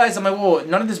I realized, I'm like, whoa,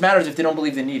 none of this matters if they don't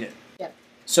believe they need it.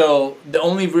 So the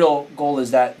only real goal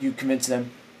is that you convince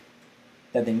them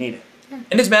that they need it.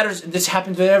 And this matters. This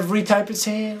happens with every type of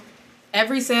sale.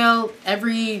 Every sale,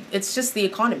 it's just the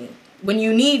economy.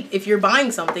 If you're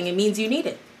buying something, it means you need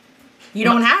it. You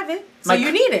don't have it, so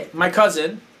you need it. My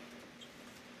cousin,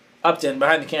 Upton,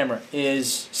 behind the camera,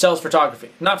 sells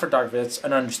photography. Not photography, that's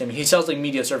an understatement. He sells like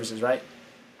media services, right?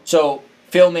 So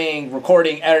filming,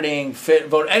 recording, editing,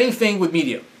 anything with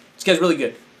media. This guy's really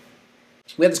good.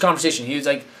 We had this conversation. He was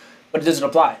like, but it doesn't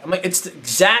apply. I'm like, it's the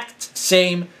exact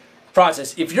same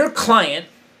process. If your client,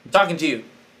 I'm talking to you.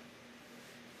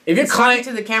 If your client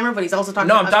talking to the camera, but he's also talking.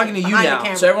 No, I'm talking to you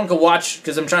now, so everyone can watch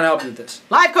because I'm trying to help you with this.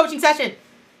 Live coaching session.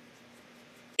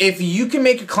 If you can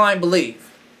make your client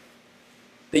believe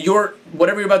that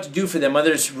whatever you're about to do for them,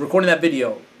 whether it's recording that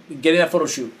video, getting that photo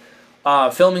shoot,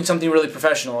 filming something really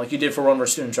professional like you did for one of our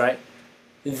students, right?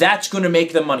 That's going to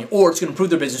make them money, or it's going to improve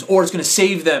their business, or it's going to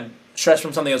save them stress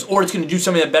from something else, or it's going to do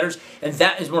something that betters, and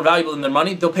that is more valuable than their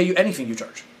money. They'll pay you anything you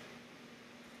charge.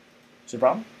 Is there a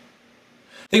problem?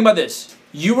 Think about this.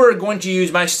 You were going to use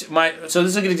so this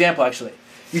is a good example, actually.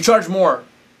 You charge more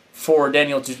for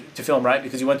Daniel to film, right?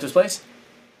 Because you went to his place?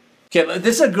 Okay,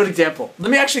 this is a good example. Let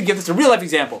me actually give this a real-life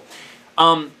example.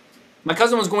 My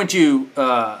cousin was going to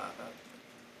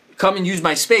come and use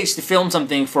my space to film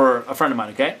something for a friend of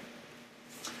mine, okay?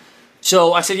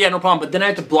 So I said, yeah, no problem. But then I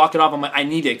had to block it off. I'm like, I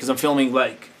need it because I'm filming,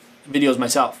 like, videos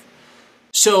myself.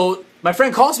 So my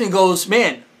friend calls me and goes,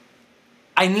 man,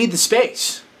 I need the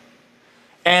space.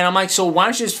 And I'm like, so why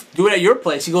don't you just do it at your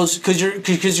place? He goes, because your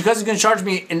cousin's going to charge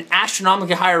me an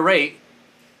astronomically higher rate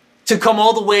to come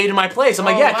all the way to my place. I'm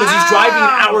like, yeah, because he's driving an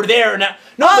hour there.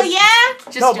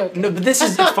 But this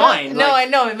is fine. No, I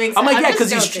know. It makes sense. I'm like, yeah,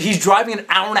 because he's driving an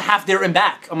hour and a half there and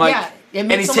back. I'm like,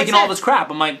 and he's taking all this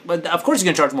crap. I'm like, but of course he's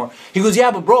going to charge more. He goes,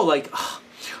 yeah, but bro, like,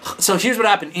 so here's what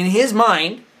happened. In his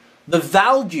mind, the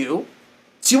value...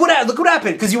 Look what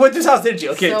happened, because you went to his house, didn't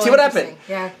you? Okay, see what happened?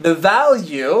 Yeah. The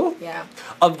value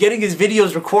of getting his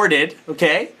videos recorded,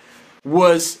 okay,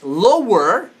 was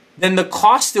lower than the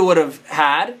cost it would have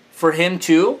had for him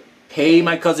to pay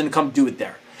my cousin to come do it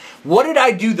there. What did I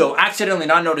do, though, accidentally,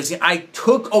 not noticing? I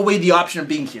took away the option of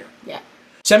being here. Yeah.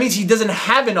 So that means he doesn't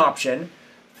have an option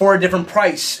for a different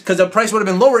price, because the price would have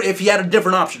been lower if he had a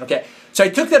different option, okay? So I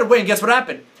took that away, and guess what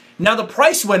happened? Now the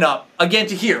price went up again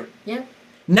to here. Yeah.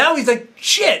 Now he's like,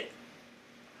 shit.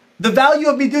 The value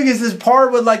of me doing this par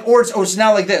with like, or it's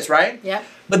now like this, right? Yeah.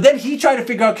 But then he tried to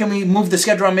figure out, can we move the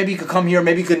schedule around? Maybe he could come here.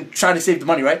 Maybe he could try to save the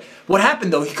money, right? What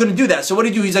happened though? He couldn't do that. So what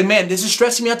did he do? He's like, man, this is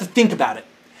stressing me out to think about it.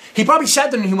 He probably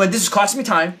sat there and he went, this is costing me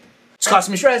time. It's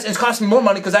costing me stress. And it's costing me more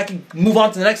money because I can move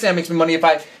on to the next thing that makes me money if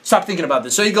I stop thinking about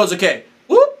this. So he goes, okay,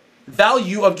 whoop,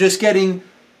 value of just getting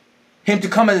him to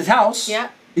come at his house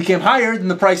became higher than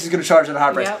the price he's going to charge at a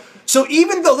higher price. Yep. So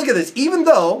even though, look at this, even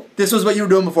though this was what you were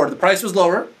doing before, the price was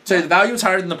lower, so the value was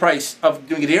higher than the price of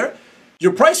doing it here,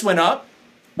 your price went up.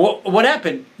 Well, what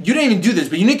happened? You didn't even do this,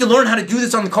 but you need to learn how to do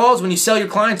this on the calls when you sell your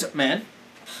clients, man.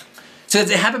 So it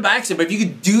happened by accident, but if you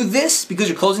could do this because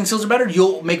your closing skills are better,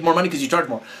 you'll make more money because you charge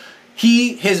more.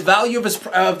 His value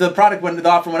of the product when the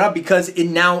offer went up because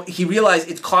he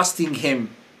realized it's costing him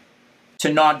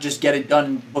to not just get it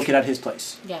done, book it at his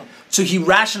place. Yeah. So he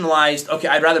rationalized, okay,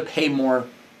 I'd rather pay more,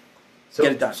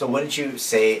 get it done. So wouldn't you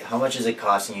say, how much is it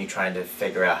costing you trying to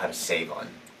figure out how to save on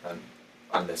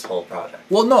this whole project?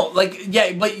 Well, no,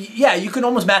 you can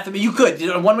almost you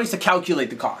could. One way is to calculate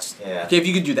the cost. Yeah. Okay, if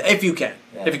you could do that, if you can.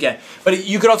 But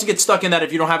you could also get stuck in that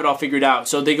if you don't have it all figured out.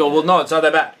 So they go, well, no, it's not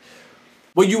that bad.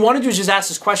 What you want to do is just ask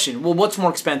this question. Well, what's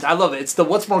more expensive? I love it. It's the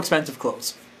what's more expensive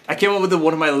close. I came up with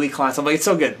one of my elite clients. I'm like, it's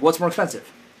so good. What's more expensive?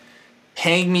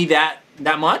 Paying me that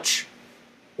much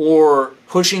or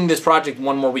pushing this project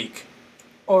one more week?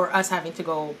 Or us having to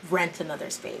go rent another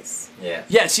space. Yeah.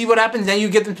 Yeah, see what happens? Then you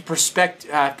get them to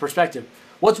perspective.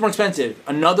 What's more expensive?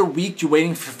 Another week you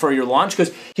waiting for your launch?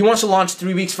 Because he wants to launch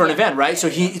 3 weeks for an event, right?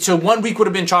 So 1 week would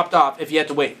have been chopped off if you had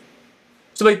to wait.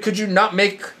 So like, could you not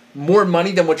make more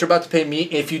money than what you're about to pay me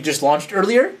if you just launched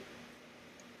earlier?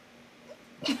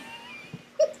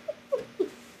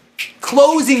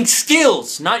 Closing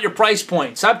skills, not your price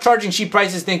point. Stop charging cheap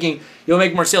prices thinking you'll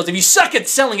make more sales. If you suck at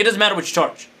selling, it doesn't matter what you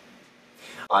charge.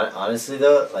 Honestly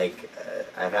though,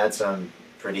 I've had some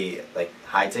pretty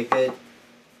high ticket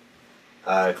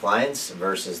clients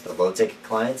versus the low ticket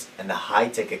clients, and the high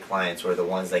ticket clients were the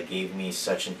ones that gave me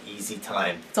such an easy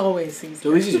time. It's always easy.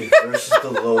 Versus the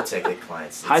low ticket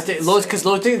clients. Because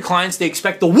low ticket clients, they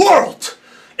expect the world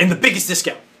and the biggest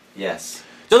discount. Yes.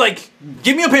 They're like,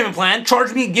 give me a payment plan,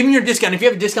 charge me, give me your discount. If you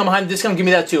have a discount behind the discount, give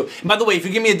me that too. And by the way, if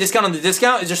you give me a discount on the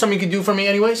discount, is there something you can do for me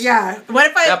anyways? Yeah. What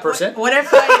if that person? What if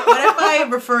I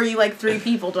refer you 3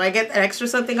 people? Do I get an extra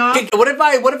something off? Okay, what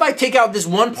if I take out this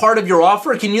one part of your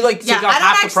offer? Can you take out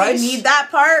half the price? I don't actually need that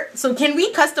part. So can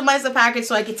we customize the package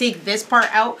so I can take this part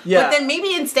out? Yeah. But then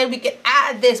maybe instead we could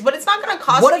add this, but it's not going to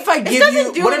cost. What if I give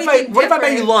you? What if I buy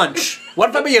you different. lunch?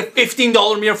 What if I buy you a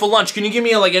 $15 meal for lunch? Can you give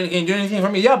me can you do anything for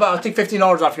me? Yeah, but I'll take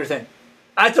 $15 off your thing.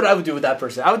 I thought I would do with that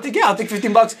person. I would think, I'll take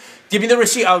 $15. Give me the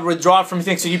receipt. I'll withdraw it from your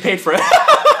thing so you paid for it.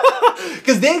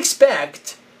 Because they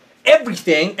expect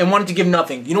everything and wanted to give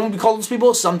nothing. You know what we call those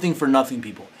people? Something for nothing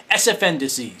people. SFN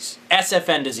disease.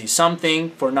 SFN disease.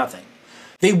 Something for nothing.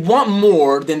 They want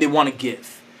more than they want to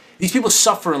give. These people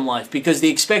suffer in life because they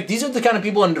expect, these are the kind of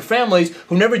people in their families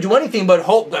who never do anything but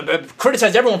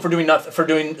criticize everyone for doing nothing, for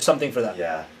doing something for them.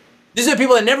 Yeah. These are the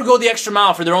people that never go the extra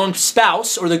mile for their own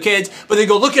spouse or their kids, but they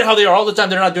go, look at how they are all the time,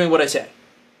 they're not doing what I say.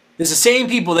 There's the same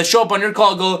people that show up on your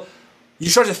call and go, you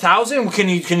charge $1,000?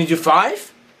 Can you do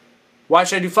 5? Why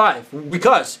should I do 5?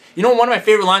 Because, you know, one of my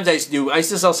favorite lines I used to do, I used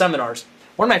to sell seminars.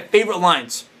 One of my favorite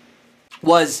lines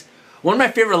was,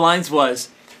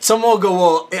 someone will go,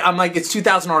 well, I'm like, it's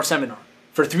 $2,000 seminar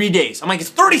for 3 days. I'm like, it's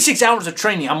 36 hours of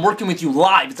training. I'm working with you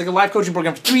live. It's like a live coaching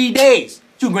program for 3 days.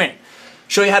 $2,000.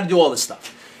 Show you how to do all this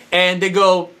stuff. And they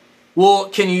go, well,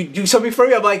 can you do something for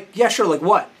me? I'm like, yeah, sure, like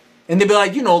what? And they'd be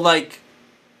like,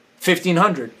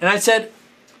 $1,500. And I said,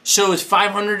 so is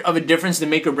 500 of a difference to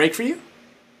make or break for you?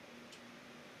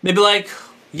 They'd be like,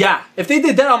 yeah. If they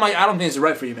did that, I'm like, I don't think it's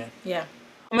right for you, man. Yeah.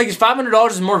 I'm like, is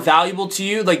 $500 more valuable to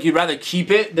you? Like, you'd rather keep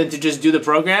it than to just do the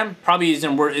program? Probably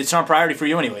isn't. It's not a priority for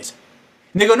you anyways.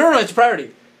 And they go, no, it's a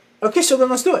priority. Okay, so then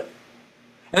let's do it.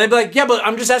 And they'd be like, yeah, but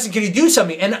I'm just asking, can you do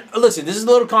something? And listen, this is a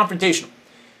little confrontational.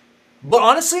 But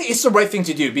honestly, it's the right thing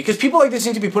to do because people like this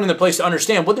need to be put in their place to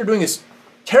understand what they're doing is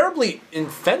terribly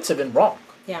offensive and wrong.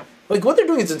 Yeah. Like, what they're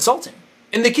doing is insulting.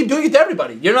 And they keep doing it to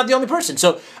everybody. You're not the only person.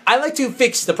 So I like to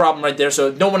fix the problem right there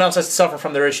so no one else has to suffer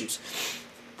from their issues.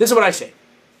 This is what I say.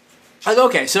 I go,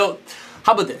 okay, so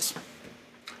how about this?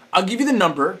 I'll give you the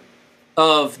numbers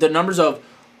of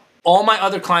all my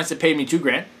other clients that paid me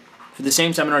 $2,000 for the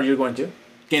same seminar you're going to,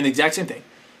 getting the exact same thing.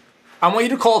 I want you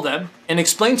to call them and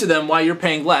explain to them why you're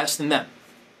paying less than them.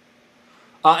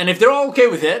 And if they're all okay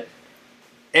with it,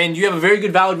 and you have a very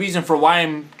good valid reason for why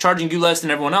I'm charging you less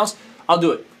than everyone else, I'll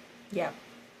do it. Yeah.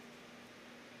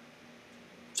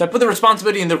 So I put the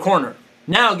responsibility in their corner.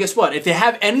 Now, guess what? If they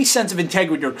have any sense of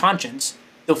integrity or conscience,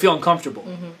 they'll feel uncomfortable.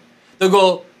 Mm-hmm. They'll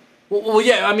go, well,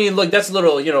 yeah, I mean, that's a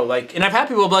little, and I've had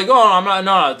people be like, oh, I'm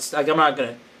not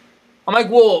gonna. I'm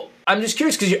like, well, I'm just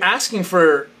curious because you're asking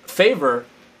for a favor.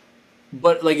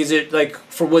 But, is it,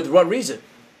 with what reason?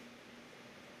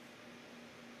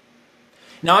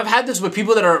 Now, I've had this with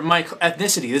people that are my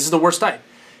ethnicity. This is the worst type.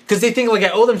 Because they think, I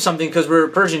owe them something because we're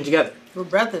Persian together. We're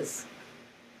brothers.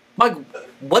 Like,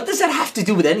 what does that have to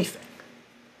do with anything?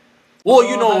 Well,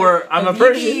 I'm a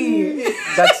Persian.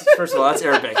 First of all, that's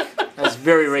Arabic. That's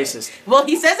very racist. Well,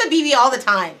 he says a BB all the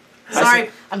time.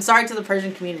 I'm sorry to the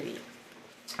Persian community.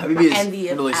 Habibi is And the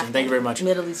Middle Eastern. Thank you very much.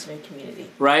 Middle Eastern community.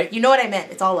 Right? You know what I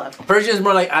meant. It's all love. Persian is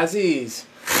more like Aziz.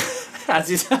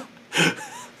 Aziz.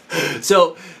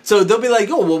 So they'll be like,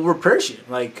 oh, well, we're Persian.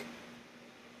 Like,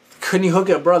 couldn't you hook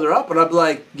a brother up? And I'd be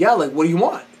like, yeah, like, what do you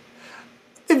want?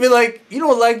 They'd be like, you know,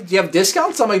 like, do you have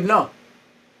discounts? I'm like, no.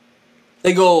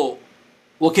 They go,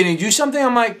 well, can you do something?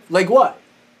 I'm like what?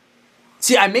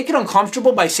 See, I make it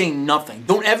uncomfortable by saying nothing.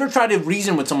 Don't ever try to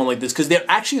reason with someone like this because they're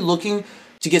actually looking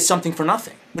to get something for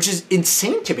nothing, which is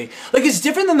insane to me. Like, it's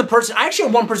different than the person. I actually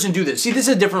had one person do this. See, this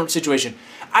is a different situation.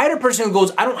 I had a person who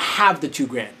goes, I don't have the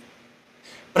 $2,000,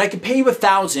 but I can pay you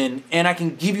 $1,000 and I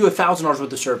can give you $1,000 worth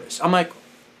of service. I'm like,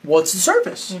 what's the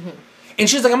service? Mm-hmm. And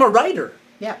she's like, I'm a writer.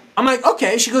 Yeah. I'm like,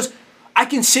 okay. She goes, I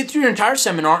can sit through your entire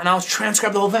seminar and I'll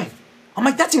transcribe the whole thing. I'm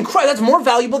like, that's incredible. That's more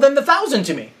valuable than the $1,000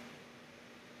 to me.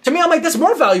 To me, I'm like, that's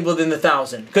more valuable than the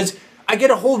 $1,000 because I get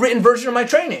a whole written version of my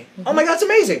training. Mm-hmm. I'm like, that's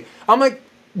amazing. I'm like,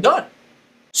 done.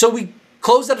 So we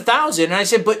closed at $1,000 and I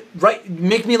said, but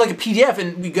make me like a PDF,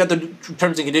 and we got the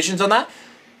terms and conditions on that.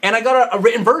 And I got a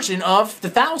written version of the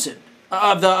 $1,000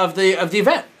 of the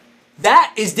event.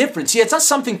 That is different. See, it's not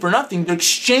something for nothing. They're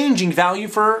exchanging value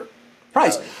for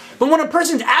price. But when a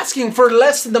person's asking for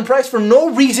less than the price for no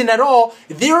reason at all,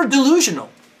 they're delusional.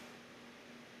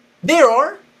 They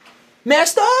are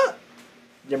messed up.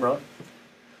 Yeah, bro.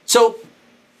 So,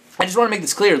 I just want to make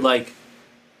this clear, like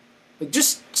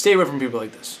just stay away from people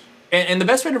like this. And the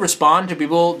best way to respond to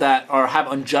people that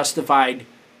have unjustified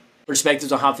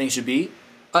perspectives on how things should be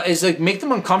is like make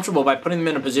them uncomfortable by putting them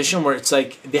in a position where it's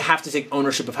like they have to take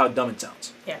ownership of how dumb it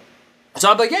sounds. Yeah. So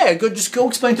I'm like, yeah, just go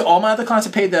explain to all my other clients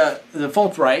to pay the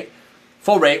full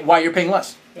rate why you're paying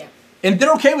less. Yeah. And if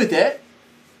they're okay with it,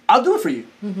 I'll do it for you.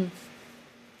 Mm-hmm.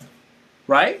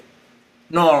 Right?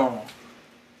 No.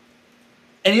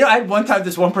 And you know, I had one time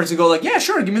this one person go like, yeah,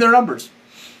 sure, give me their numbers.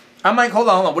 I'm like, hold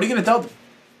on. What are you going to tell them?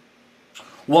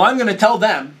 Well, I'm going to tell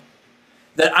them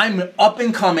that I'm an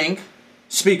up-and-coming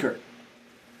speaker.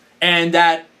 And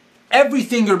that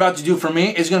everything you're about to do for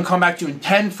me is going to come back to you in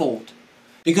tenfold.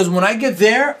 Because when I get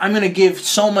there, I'm going to give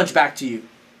so much back to you.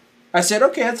 I said,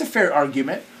 okay, that's a fair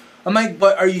argument. I'm like,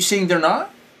 but are you saying they're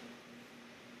not?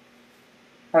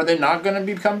 Are they not going to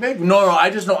become big? No,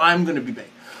 I just know I'm going to be big.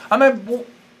 I'm like, well,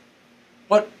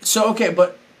 but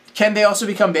can they also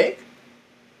become big?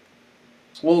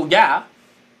 Well, yeah.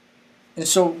 And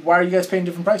so why are you guys paying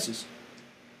different prices?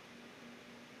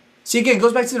 See, again, it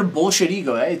goes back to their bullshit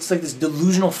ego. Eh? It's like this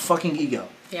delusional fucking ego.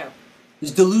 Yeah.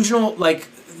 This delusional, like,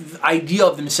 idea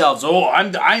of themselves. Oh,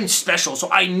 I'm special,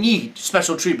 so I need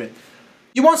special treatment.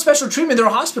 You want special treatment? There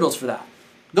are hospitals for that.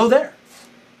 Go there.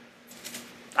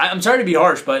 I'm sorry to be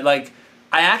harsh, but, like,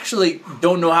 I actually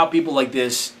don't know how people like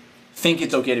this think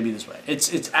it's okay to be this way.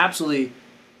 It's absolutely...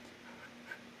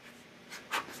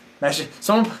 Actually,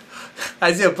 someone...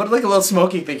 Isaiah, put like a little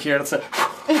smoky thing here. It's like...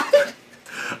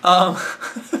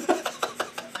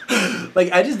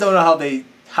 like, I just don't know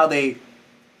how they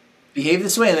behave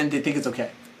this way and then they think it's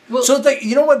okay. Well, so it's like,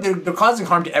 you know what? They're causing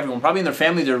harm to everyone. Probably in their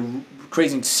family, they're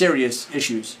creating serious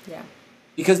issues. Yeah.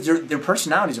 Because their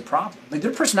personality is a problem. Like,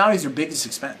 their personality is their biggest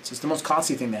expense. It's the most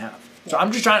costly thing they have. Yeah. So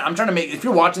I'm trying to make, if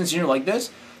you're watching this and you're like this,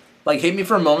 like, hate me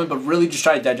for a moment, but really just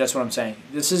try to digest what I'm saying.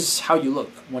 This is how you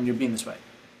look when you're being this way.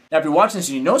 Now, if you're watching this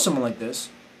and you know someone like this,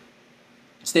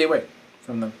 stay away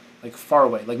from them. Like, far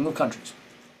away. Like, move countries.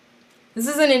 This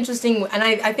is an interesting, and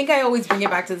I think I always bring it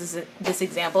back to this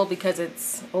example because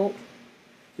it's, oh.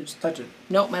 Just touch it.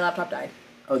 Nope, my laptop died.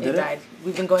 Oh, did it? It died.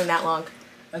 We've been going that long.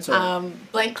 That's all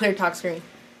right. Blank clear talk screen.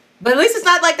 But at least it's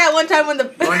not like that one time when the...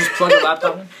 You want to just plug your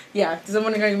laptop in? Yeah. Does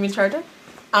someone give me a charger?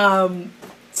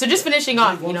 So just finishing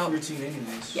off, you know.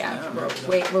 Anyways. Yeah,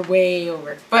 we're way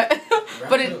over. But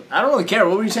I don't really care.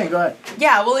 What were you saying? Go ahead.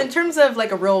 Yeah, well, in terms of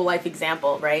like a real life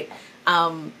example, right?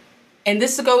 And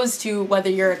this goes to whether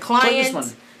you're a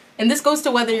client. And this goes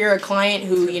to whether you're a client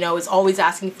who, you know, is always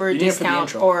asking for a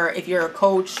discount, or if you're a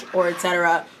coach or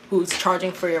etc. who's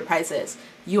charging for your prices.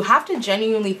 You have to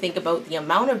genuinely think about the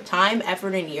amount of time,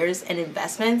 effort, and years and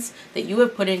investments that you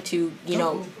have put into, you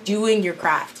know, doing your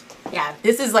craft. Yeah,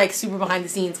 this is like super behind the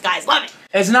scenes. Guys, love it.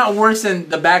 It's not worse than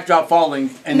the backdrop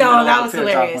falling. And no, that was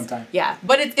hilarious. One time. Yeah,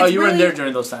 but it's you really, weren't there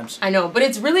during those times. I know, but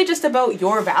it's really just about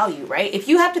your value, right? If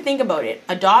you have to think about it,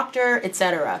 a doctor,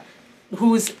 etc.,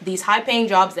 who's these high-paying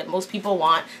jobs that most people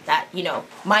want, that, you know,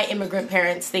 my immigrant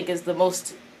parents think is the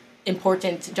most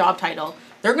important job title,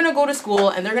 they're going to go to school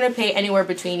and they're going to pay anywhere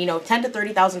between, you know, $10,000 to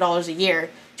 $30,000 a year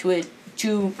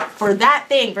for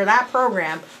that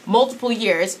program, multiple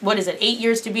years. What is it? 8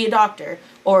 years to be a doctor,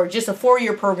 or just a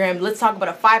 4-year program. Let's talk about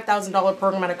a $5,000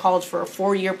 program out of college for a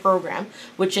 4-year program,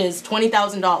 which is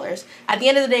 $20,000. At the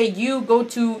end of the day, you go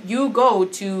to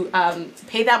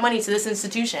pay that money to this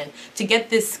institution to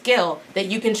get this skill that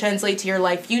you can translate to your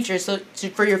life future.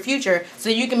 For your future, so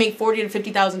you can make $40,000 to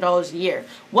 $50,000 a year.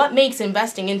 What makes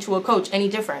investing into a coach any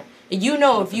different? You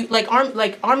know, if you like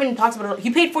Armin talks about, he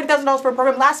paid $40,000 for a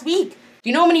program last week. Do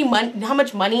you know how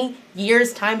much money,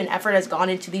 years, time, and effort has gone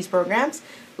into these programs?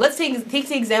 Let's take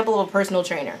the example of a personal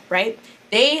trainer, right?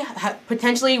 They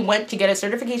potentially went to get a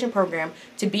certification program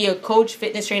to be a coach,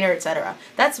 fitness trainer, etc.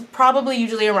 That's probably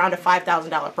usually around a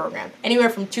 $5,000 program, anywhere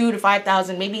from $2,000 to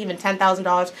 $5,000, maybe even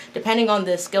 $10,000, depending on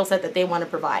the skill set that they want to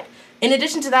provide. In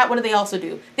addition to that, what do they also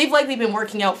do? They've likely been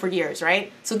working out for years,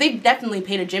 right? So they've definitely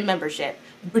paid a gym membership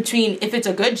between, if it's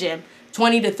a good gym,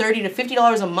 $20 to $30 to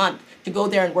 $50 a month to go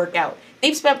there and work out.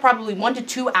 They've spent probably 1 to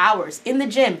 2 hours in the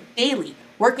gym daily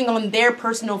working on their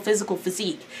personal physical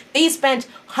physique. They spent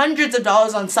hundreds of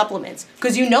dollars on supplements,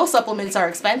 because you know supplements are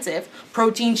expensive.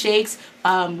 Protein shakes,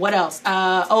 what else?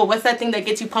 What's that thing that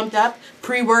gets you pumped up?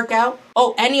 Pre-workout.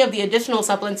 Oh, any of the additional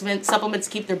supplements to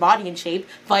keep their body in shape,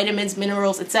 vitamins,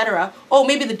 minerals, etc. Oh,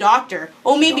 maybe the doctor.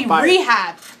 Oh, maybe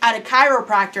rehab at a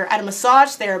chiropractor, at a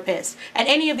massage therapist, at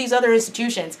any of these other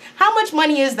institutions. How much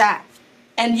money is that?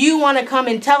 And you want to come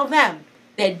and tell them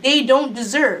that they don't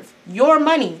deserve your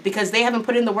money because they haven't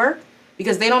put in the work,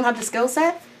 because they don't have the skill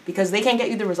set, because they can't get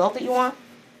you the result that you want?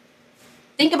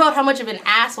 Think about how much of an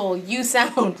asshole you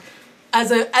sound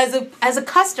as a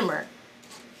customer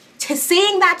to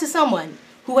saying that to someone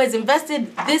who has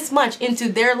invested this much into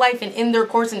their life and in their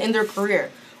course and in their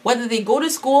career, whether they go to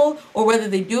school or whether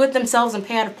they do it themselves and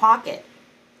pay out of pocket.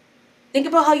 Think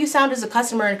about how you sound as a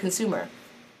customer and consumer.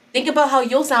 Think about how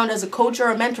you'll sound as a coach or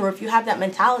a mentor if you have that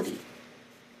mentality.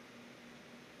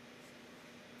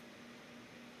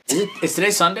 Is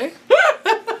today Sunday?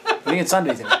 I think it's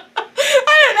Sunday today.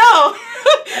 I don't know.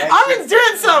 Armin's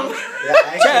doing some.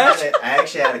 Yeah, I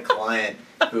actually had a client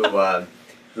who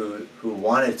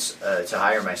wanted to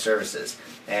hire my services,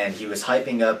 and he was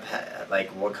hyping up like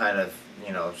what kind of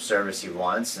service he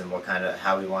wants and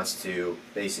how he wants to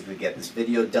basically get this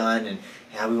video done and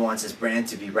how he wants his brand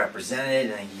to be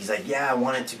represented. And he's like, yeah, I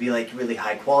want it to be like really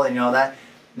high quality and all that.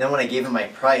 And then when I gave him my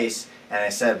price and I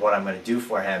said what I'm going to do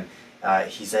for him,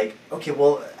 he's like, okay,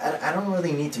 well, I don't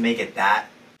really need to make it that.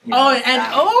 Yeah,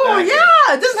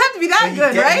 it doesn't have to be that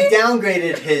good, right? He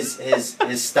downgraded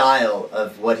his style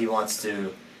of what he wants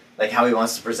to, like how he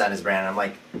wants to present his brand. I'm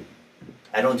like,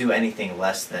 I don't do anything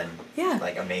less than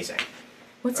like amazing.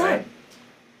 What's up?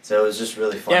 So it was just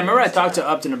really fun. Yeah, I remember I talked to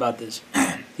Upton about this.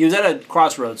 He was at a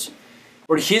crossroads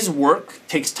where his work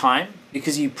takes time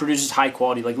because he produces high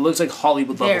quality, like it looks like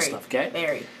Hollywood level stuff, okay?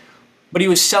 Very. But he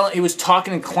was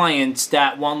talking to clients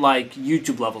that want like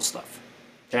YouTube level stuff.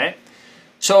 Okay?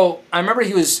 So I remember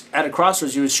he was at a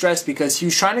crossroads, he was stressed because he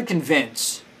was trying to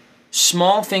convince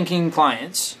small thinking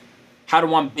clients how to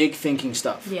want big thinking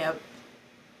stuff. Yep.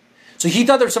 So he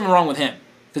thought there was something wrong with him.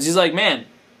 Because he's like, man,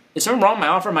 is something wrong with my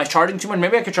offer? Am I charging too much?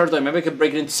 Maybe I could charge maybe I could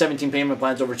break it into 17 payment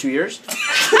plans over 2 years.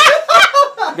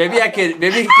 maybe I could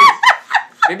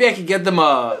get them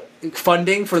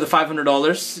funding for the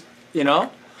 $500,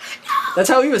 That's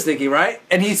how he was thinking, right?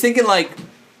 And he's thinking like,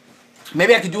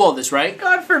 maybe I could do all this, right?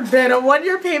 God forbid, a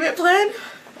 1-year payment plan?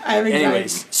 I have anxiety.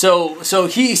 Anyways, so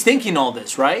he's thinking all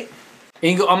this, right?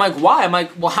 And I'm like, why? I'm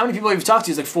like, well, how many people have you talked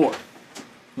to? He's like, 4.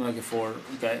 I'm like, 4,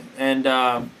 okay. And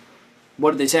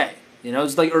what did they say?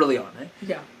 It's like early on, right?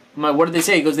 Yeah. I'm like, what did they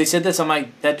say? He goes, they said this. I'm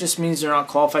like, that just means they're not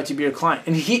qualified to be your client.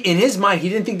 And he, in his mind, he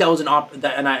didn't think that was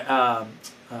a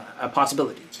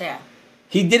possibility. Yeah.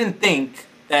 He didn't think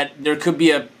that there could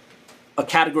be a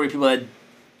category of people that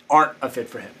aren't a fit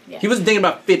for him. Yeah. He wasn't thinking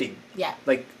about fitting. Yeah.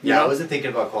 Like, I wasn't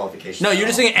thinking about qualifications. No, you're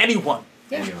just thinking anyone.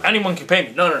 Yeah. Anyone can pay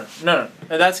me. No. If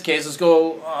that's the case, let's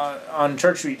go on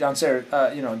Church Street downstairs,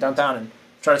 downtown and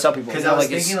try to tell people. Because I was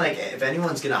thinking like if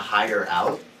anyone's gonna hire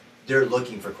out, they're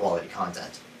looking for quality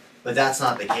content. But that's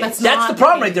not the case. That's the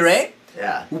problem right there, eh?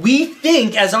 Yeah. We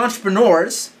think as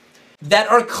entrepreneurs that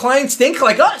our clients think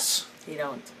like us. They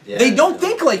don't. Yeah, they don't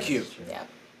think like you. Yeah.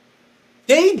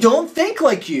 They don't think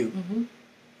like you. Mm-hmm.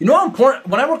 You know how important,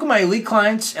 when I work with my elite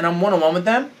clients and I'm one-on-one with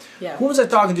them, who was I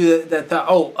talking to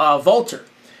Volter.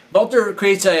 Volter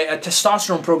creates a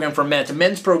testosterone program for men. It's a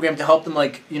men's program to help them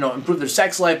improve their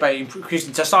sex life by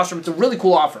increasing testosterone. It's a really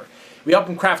cool offer. We help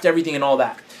them craft everything and all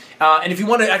that. And if you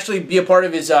want to actually be a part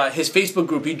of his Facebook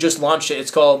group, he just launched it.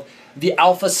 It's called the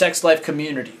Alpha Sex Life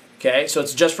Community. Okay, so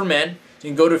it's just for men. So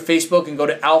you can go to Facebook and go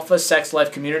to Alpha Sex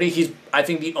Life Community. He's, I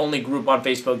think, the only group on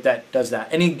Facebook that does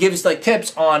that. And he gives like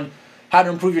tips on how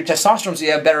to improve your testosterone so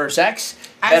you have better sex,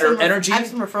 better energy. I have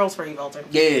some referrals for you, Walter.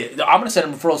 Yeah, I'm going to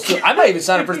send him referrals too. I might even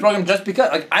sign up for his program just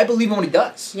because like I believe in what he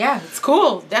does. Yeah, it's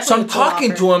cool. Definitely. So I'm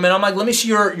talking to him and I'm like, let me see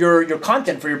your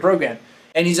content for your program.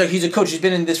 And he's a coach. He's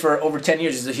been in this for over 10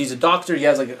 years. He's a doctor. He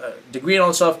has like a degree and all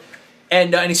that stuff.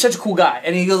 And he's such a cool guy.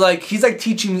 And he goes like, he's like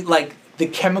teaching me like the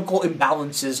chemical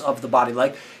imbalances of the body.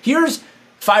 Like here's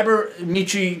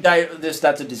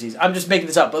that's a disease. I'm just making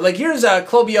this up. But like here's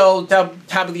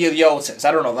clobeotabuliosis.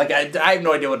 I don't know. Like I have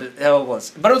no idea what the hell it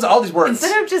was. But it was all these words.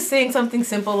 Instead of just saying something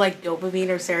simple like dopamine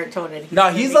or serotonin.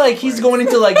 No, he's going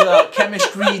into like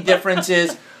chemistry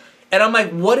differences. And I'm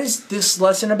like, what is this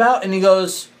lesson about? And he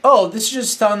goes, oh, this is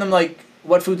just telling them like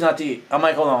what foods not to eat. I'm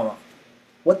like, hold on.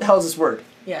 What the hell is this word?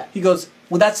 Yeah. He goes,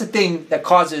 well, that's the thing that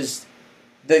causes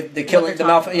the killing, the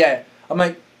malfunction. Yeah. I'm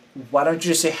like, why don't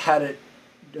you just say how to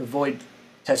avoid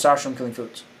testosterone killing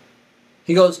foods?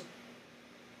 He goes,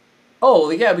 oh,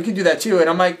 yeah, we could do that too. And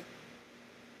I'm like,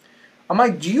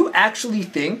 do you actually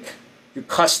think your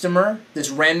customer, this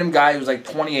random guy who's like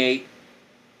 28,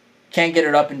 can't get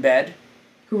it up in bed?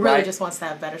 Who really just wants to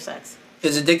have better sex.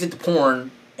 Is addicted to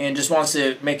porn and just wants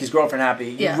to make his girlfriend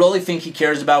happy. Yeah. You really think he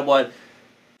cares about what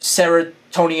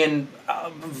serotonin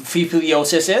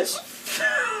fifiliosis is?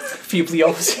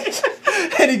 Fifiliosis.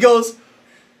 And he goes,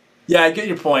 yeah, I get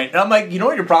your point. And I'm like, you know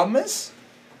what your problem is?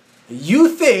 You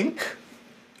think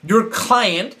your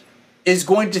client is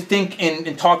going to think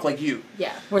and talk like you.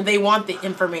 Yeah, where they want the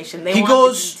information. They he want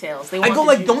goes, the details. I go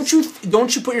like, don't you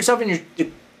put yourself in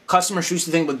the customer shoes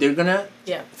to think what they're gonna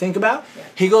think about? Yeah.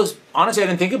 He goes, honestly, I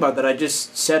didn't think about that. I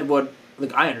just said what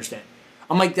like I understand.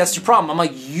 I'm like, that's your problem. I'm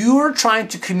like, you're trying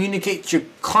to communicate to your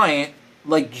client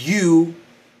like you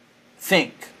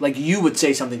think, like you would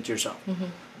say something to yourself. Mm-hmm.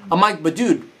 I'm like, but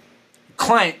dude,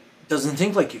 client doesn't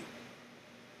think like you.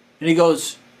 And he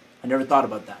goes, I never thought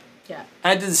about that. Yeah.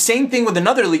 And I did the same thing with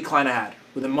another elite client I had,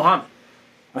 with Mohammed.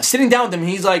 I was sitting down with him and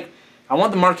he's like, I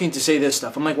want the marketing to say this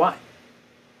stuff. I'm like, why?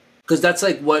 Because that's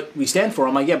like what we stand for.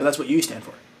 I'm like, yeah, but that's what you stand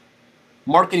for.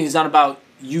 Marketing is not about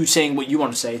you saying what you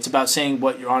want to say. It's about saying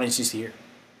what your audience needs to hear.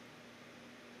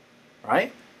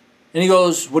 Right? And he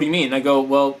goes, what do you mean? And I go,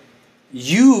 well,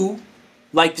 you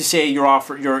like to say your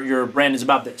offer, your brand is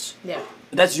about this. Yeah.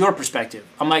 But that's your perspective.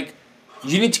 I'm like,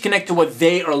 you need to connect to what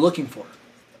they are looking for.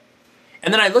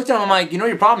 And then I looked at him, I'm like, you know what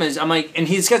your problem is? I'm like, and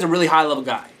this guy's a really high level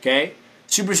guy, okay?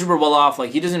 Super, super well off.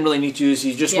 Like, he doesn't really need to use,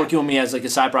 he's just working with me as like a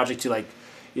side project to like,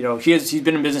 you know, he's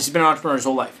been in business, he's been an entrepreneur his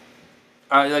whole life.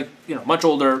 Like, you know, much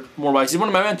older, more wise. He's one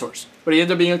of my mentors. But he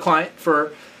ended up being a client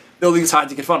for building his high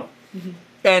ticket funnel. Mm-hmm.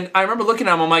 And I remember looking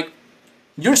at him, I'm like,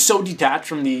 you're so detached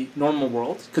from the normal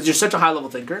world because you're such a high level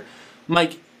thinker. I'm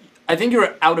like, I think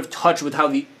you're out of touch with how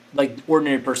the like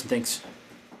ordinary person thinks.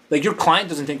 Like your client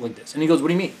doesn't think like this. And he goes, what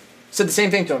do you mean? I said the same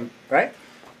thing to him, right?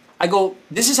 I go,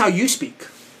 this is how you speak.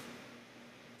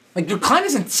 Like your client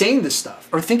isn't saying this stuff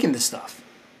or thinking this stuff.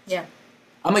 Yeah.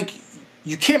 I'm like,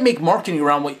 you can't make marketing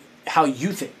around how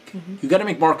you think. Mm-hmm. You got to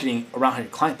make marketing around how your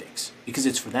client thinks because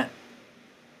it's for them.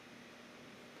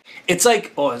 It's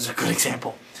like, oh, that's a good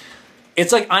example.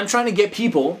 It's like I'm trying to get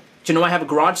people to know I have a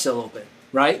garage sale open,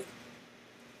 right?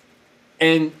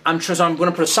 And so I'm going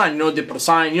to put a sign. You know, they put a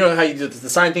sign. You know how you do the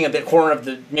sign thing at the corner of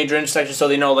the major intersection so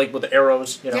they know, like, with the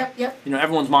arrows, you know? Yep, yep. You know,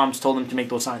 everyone's moms told them to make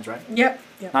those signs, right? Yep.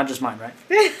 Not just mine, right?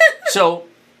 So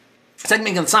it's like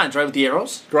making signs, right, with the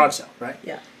arrows? Garage sale, right?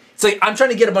 Yeah. It's like I'm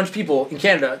trying to get a bunch of people in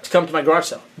Canada to come to my garage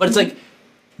sale. But it's like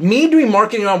me doing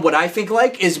marketing on what I think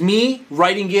like is me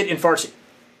writing it in Farsi.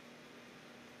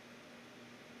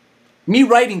 Me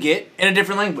writing it in a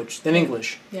different language than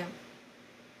English. Yeah.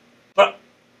 But,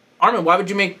 Armin, why would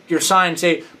you make your sign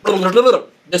say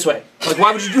this way? Like,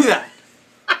 why would you do that?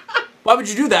 Why would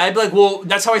you do that? I'd be like, well,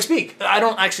 that's how I speak. I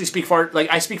don't actually speak Farsi.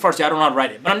 Like, I speak Farsi. I don't know how to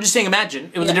write it. But I'm just saying,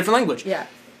 imagine it was a different language. Yeah.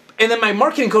 And then my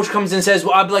marketing coach comes in and says,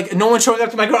 well, I'd be like, no one's showing up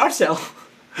to my garage sale.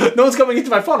 No one's coming into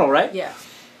my funnel, right? Yeah.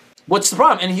 What's the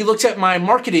problem? And he looks at my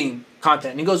marketing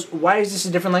content and he goes, why is this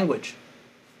a different language?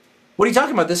 What are you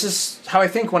talking about? This is how I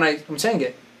think when I'm saying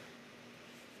it.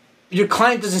 Your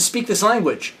client doesn't speak this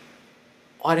language.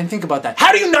 Oh, I didn't think about that.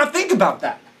 How do you not think about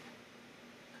that?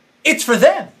 It's for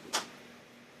them.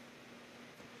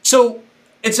 So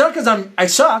it's not because I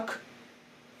suck.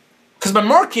 Because my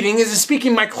marketing isn't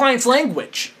speaking my client's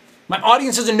language. My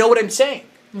audience doesn't know what I'm saying.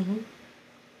 Mm-hmm.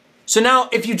 So now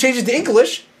if you change it to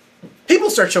English,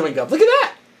 people start showing up. Look at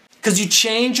that. Because you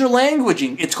change your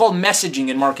languaging. It's called messaging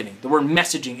in marketing. The word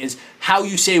messaging is how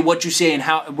you say what you say and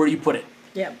where you put it.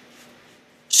 Yeah.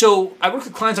 So I work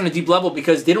with clients on a deep level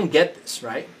because they don't get this,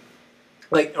 right?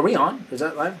 Like, are we on? Is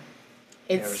that live?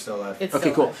 It's, Yeah, we're still live. It's Okay,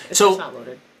 still cool. live. It's So- just not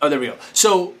loaded. Oh, there we go.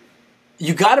 So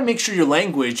you got to make sure your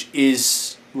language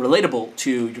is relatable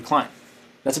to your client.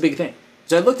 That's a big thing.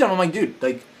 So I looked at him, I'm like, dude,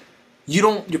 like,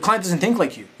 your client doesn't think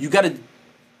like you. You got to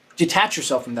detach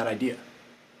yourself from that idea.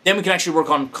 Then we can actually work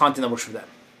on content that works for them.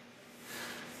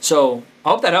 So I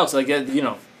hope that helps. Like,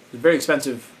 very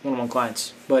expensive one-on-one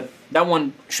clients, but that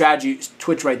one strategy,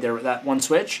 Twitch right there, that one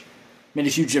switch, made a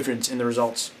huge difference in the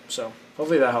results. So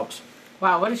hopefully that helps.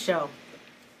 Wow, what a show.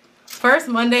 First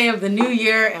Monday of the new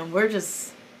year, and we're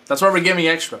just... That's why we're giving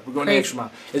extra. We're going the Crazy. extra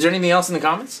mile. Is there anything else in the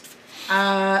comments?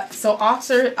 So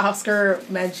Oscar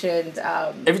mentioned...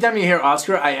 Every time you hear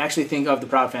Oscar, I actually think of the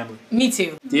Proud Family. me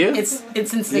too. Do you? It's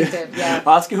instinctive, yeah.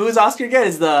 Oscar, who is Oscar again?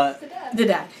 Is the The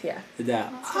dad, yeah.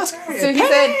 dad. Oscar. So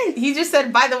he just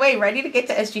said, by the way, ready to get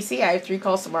to SGC. I have 3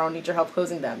 calls tomorrow. Need your help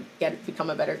closing them. Get to become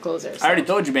a better closer. So, I already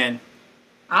told you, man.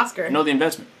 Oscar. I know the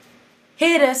investment.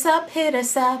 Hit us up, hit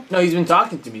us up. No, he's been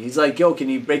talking to me. He's like, yo, can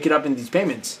you break it up in these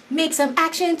payments? Make some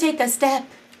action, take a step.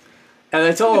 And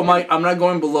I told him, I'm not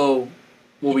going below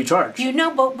what we charge. You know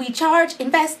what we charge.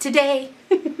 Invest today.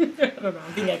 I don't know.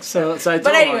 I'm being extra. So I told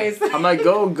But him, anyways. I'm like,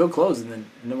 go close, and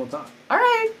then we'll talk. All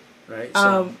right. Right?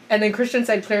 So. And then Christian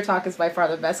said Clear Talk is by far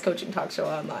the best coaching talk show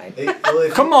online.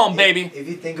 Come on, baby. If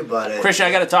you think about it, Christian,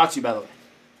 I got to talk to you, by the way.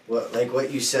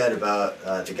 what you said about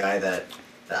the guy that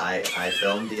I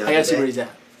filmed the other I got to see day. where he's at.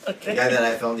 The guy that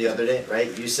I filmed the other day,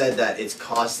 right? You said that it's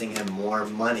costing him more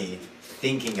money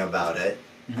thinking about it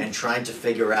and trying to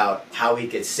figure out how he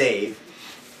could save,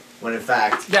 when in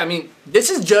fact, Yeah, I mean, this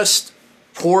is just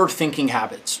poor thinking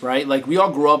habits, right? Like, we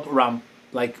all grew up around,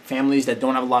 like, families that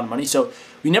don't have a lot of money, so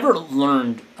we never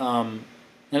learned, and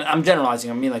I'm generalizing,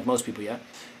 I mean, like, most people, yeah?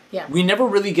 Yeah. We never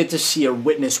really get to see or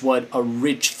witness what a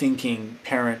rich thinking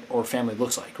parent or family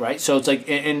looks like, right? So it's like,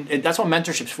 and that's what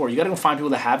mentorship's for. You got to go find people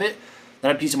that have it, that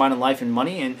have peace of mind in life and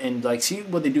money, and like, see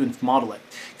what they do and model it.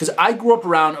 Because I grew up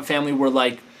around a family where,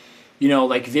 like,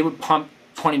 they would pump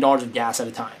 $20 of gas at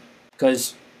a time.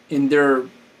 Because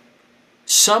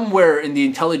somewhere in the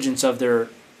intelligence of their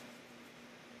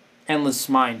endless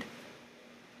mind,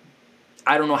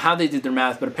 I don't know how they did their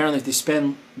math, but apparently if they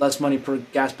spend less money per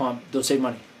gas pump, they'll save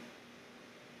money.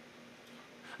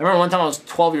 I remember one time I was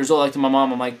 12 years old, I looked at my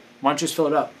mom, I'm like, why don't you just fill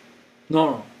it up?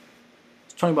 No,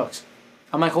 it's $20.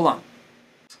 I'm like, hold on.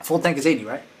 Full tank is 80,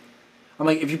 right? I'm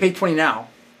like, if you pay 20 now,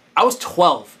 I was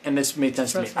 12, and this made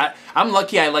sense to me. I'm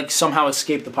lucky I, like, somehow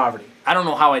escaped the poverty. I don't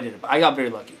know how I did it, but I got very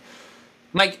lucky.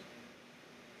 I'm like,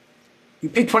 you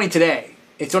pay 20 today,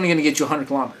 it's only going to get you 100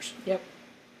 kilometers. Yep.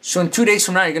 So in 2 days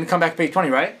from now, you're going to come back and pay 20,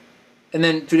 right? And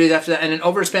then 2 days after that, and then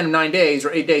over a span of 9 days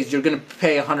or 8 days, you're going to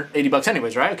pay $180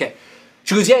 anyways, right? Okay.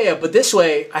 She goes, yeah, but this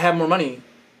way, I have more money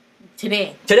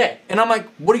Today. And I'm like,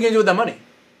 what are you going to do with that money?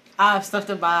 I have stuff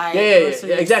to buy. Yeah,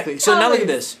 groceries. exactly. So now look at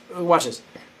Always. this. Watch this.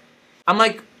 I'm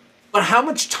like, but how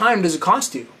much time does it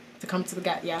cost you To come to the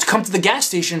gas, yeah. to come to the gas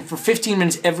station for 15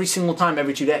 minutes every single time,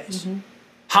 every 2 days?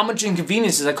 How much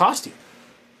inconvenience does that cost you?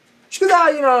 She goes,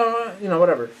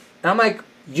 whatever. And I'm like,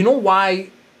 you know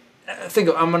why?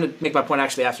 I'm going to make my point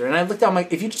actually after. And I looked at, I'm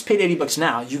like, if you just paid $80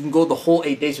 now, you can go the whole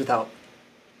 8 days without,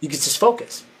 you can just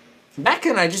focus. Back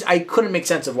then, I couldn't make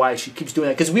sense of why she keeps doing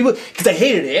that. Because I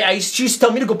hated it. She used to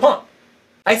tell me to go pump.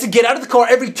 I used to get out of the car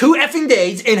every 2 effing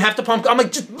days and have to pump. I'm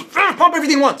like, just pump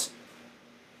everything once.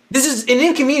 This is an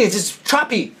inconvenience. It's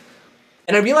choppy.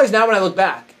 And I realize now when I look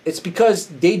back, it's because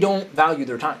they don't value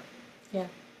their time. Yeah.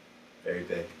 very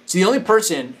big. So the only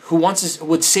person who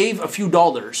would save a few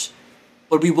dollars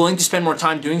or be willing to spend more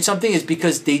time doing something is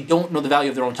because they don't know the value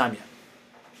of their own time yet.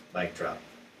 Mic drop.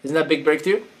 Isn't that a big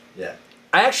breakthrough? Yeah.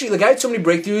 I had so many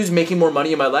breakthroughs making more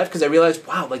money in my life because I realized,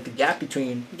 wow, like the gap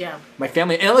between my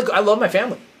family, and I love my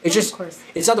family. It's just, of course.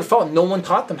 it's not their fault. No one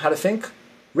taught them how to think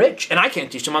rich, and I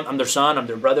can't teach them. I'm their son, I'm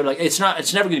their brother. Like it's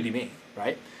never going to be me,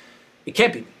 right? It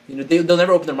can't be me. They'll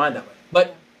never open their mind that way.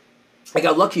 But I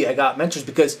got lucky. I got mentors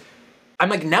because I'm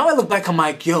like, now I look back, I'm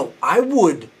like, yo,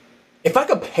 if I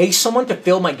could pay someone to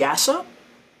fill my gas up,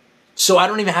 so I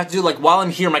don't even have to do, like, while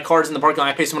I'm here, my car's in the parking lot,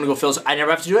 I pay someone to go fill, so I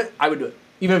never have to do it, I would do it.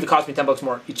 Even if it cost me $10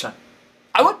 more each time.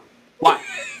 I would. Why?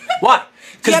 Why?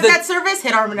 You have that service,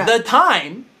 hit Armin up. The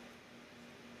time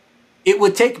it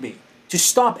would take me to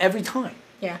stop every time.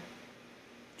 Yeah.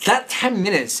 That 10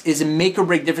 minutes is a make or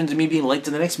break difference in me being late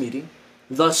to the next meeting,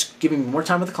 thus giving me more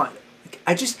time with the client.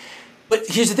 But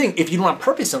here's the thing, if you don't have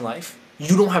purpose in life,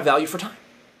 you don't have value for time.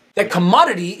 That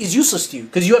commodity is useless to you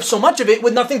because you have so much of it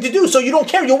with nothing to do, so you don't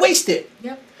care, you'll waste it.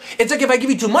 Yep. It's like if I give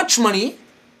you too much money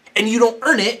and you don't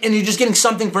earn it, and you're just getting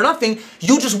something for nothing,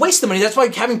 you'll just waste the money. That's why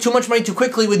having too much money too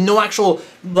quickly with no actual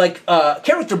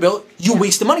character built, you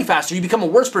waste the money faster. You become a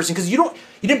worse person because you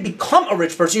didn't become a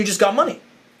rich person. You just got money.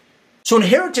 So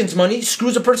inheritance money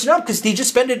screws a person up because they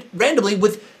just spend it randomly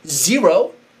with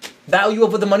zero value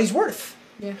of what the money's worth.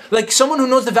 Yeah. Like someone who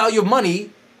knows the value of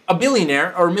money, a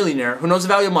billionaire or a millionaire who knows the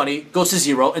value of money, goes to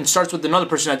zero and starts with another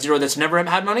person at zero that's never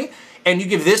had money, and you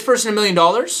give this person $1 million,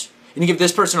 and you give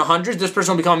this person 100, this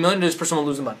person will become a millionaire, this person will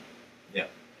lose the money. Yeah.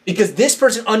 Because this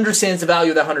person understands the value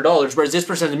of that $100, whereas this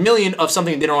person has $1 million of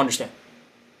something they don't understand.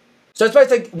 So that's why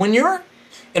it's like when you're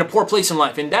in a poor place in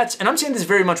life, and I'm saying this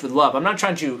very much with love. I'm not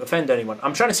trying to offend anyone.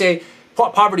 I'm trying to say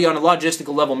poverty on a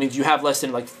logistical level means you have less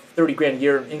than like 30 grand a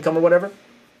year in income or whatever.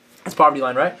 That's poverty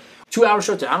line, right? 2 hour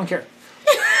show I don't care.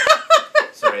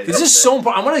 Sorry, this is so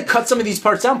important. I want to cut some of these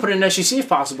parts down, put it in SGC if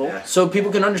possible, so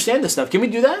people can understand this stuff. Can we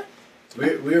do that?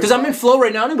 Because I'm in flow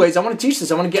right now anyways. I want to teach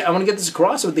this. I want to get this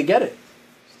across so they get it.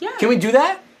 Yeah. Can we do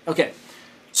that? Okay.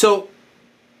 So,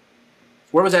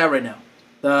 where was I at right now?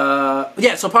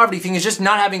 So poverty thing is just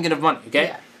not having enough money, okay?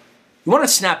 Yeah. You want to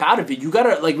snap out of it. You got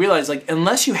to realize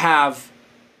unless you have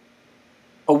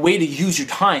a way to use your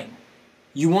time,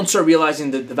 you won't start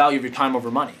realizing the value of your time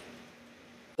over money.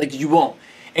 You won't.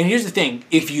 And here's the thing.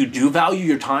 If you do value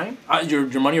your time,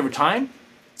 your money over time,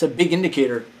 it's a big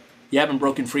indicator you haven't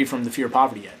broken free from the fear of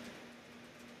poverty yet.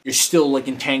 You're still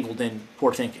entangled in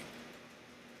poor thinking.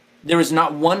 There is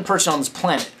not one person on this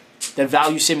planet that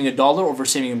values saving $1 over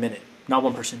saving a minute. Not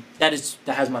one person. That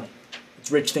has money.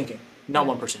 It's rich thinking. Not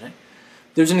one person, eh?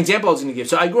 There's an example I was going to give.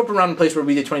 So I grew up around a place where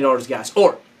we did $20 gas.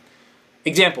 Or,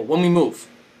 example, when you move.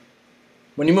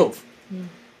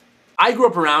 I grew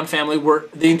up around family where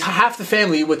half the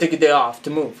family would take a day off to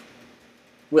move.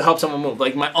 Would help someone move.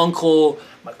 Like my uncle,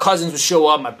 my cousins would show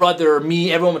up, my brother,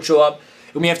 me, everyone would show up.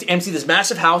 And we have to empty this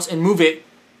massive house and move it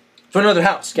to another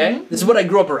house, okay? Mm-hmm. This is what I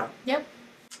grew up around. Yep.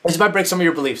 This might break some of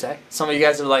your beliefs, eh? Some of you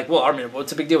guys are like, well, Armin, what's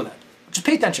the big deal with that? Just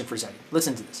pay attention for a second.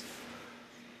 Listen to this.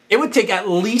 It would take at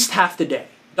least half the day.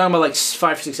 You're talking about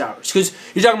 5 or 6 hours. Because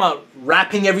you're talking about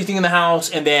wrapping everything in the house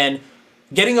and then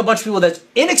getting a bunch of people that's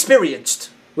inexperienced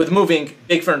with moving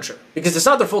big furniture. Because it's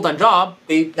not their full-time job.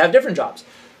 They have different jobs.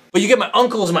 But you get my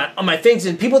uncles, my things,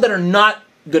 and people that are not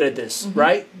good at this,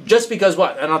 right? Just because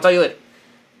what? And I'll tell you later.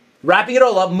 Wrapping it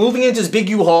all up, moving into this big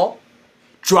U-Haul,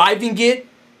 driving it,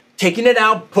 taking it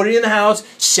out, putting it in the house,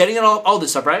 setting it all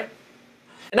this stuff, right?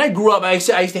 And I grew up, I used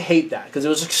to hate that because it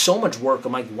was so much work.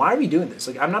 I'm like, why are we doing this?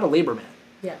 I'm not a labor man.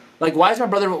 Yeah. Why is my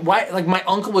brother, my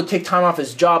uncle would take time off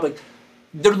his job.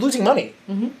 They're losing money.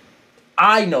 Mm-hmm.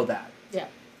 I know that. Yeah.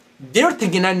 They're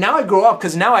thinking, and now I grow up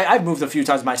because now I've moved a few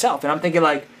times myself. And I'm thinking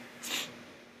I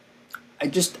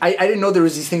didn't know there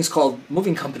was these things called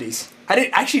moving companies. I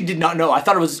actually did not know. I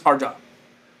thought it was our job.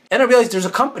 And I realized there's a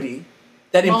company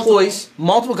that employs,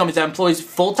 multiple companies that employs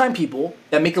full-time people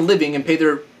that make a living and pay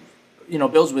their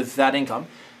bills with that income,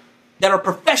 that are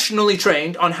professionally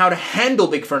trained on how to handle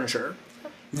big furniture.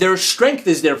 Their strength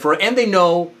is there for it, and they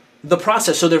know the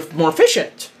process, so they're more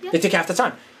efficient. Yeah. They take half the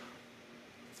time.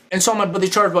 And so but they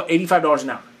charge about $85 an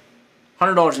hour,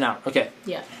 $100 an hour. Okay.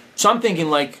 Yeah. So I'm thinking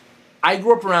I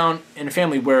grew up around in a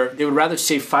family where they would rather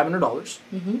save $500,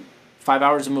 5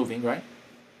 hours of moving, right?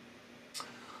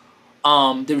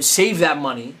 They would save that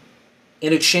money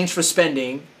in exchange for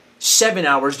spending 7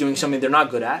 hours doing something they're not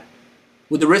good at,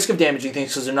 with the risk of damaging things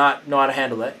because they're not know how to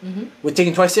handle it, with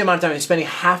taking twice the amount of time and spending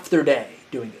half their day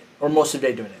doing it, or most of the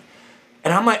day doing it.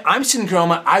 And I'm sitting here,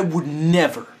 I would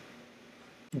never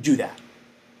do that.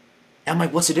 And I'm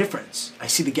like, what's the difference? I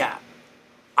see the gap.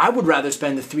 I would rather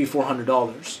spend the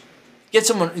 $300-400,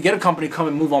 get a company to come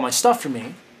and move all my stuff for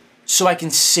me, so I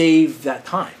can save that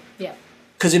time. Yeah.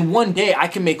 Because in one day, I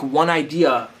can make one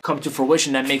idea come to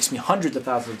fruition that makes me hundreds of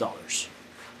thousands of dollars.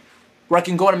 Where I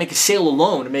can go out and make a sale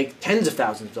alone and make tens of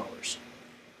thousands of dollars.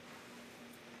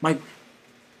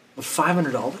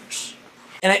 $500?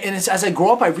 And it's, as I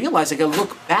grow up, I realize, I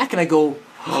look back and I go,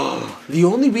 oh, the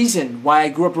only reason why I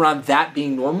grew up around that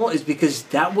being normal is because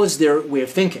that was their way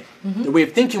of thinking. Their way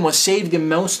of thinking was save the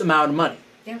most amount of money.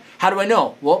 Yeah. How do I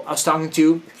know? Well, I was talking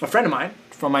to a friend of mine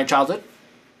from my childhood,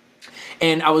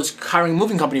 and I was hiring a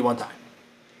moving company one time.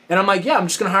 And I'm like, yeah, I'm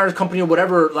just going to hire a company or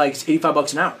whatever, it's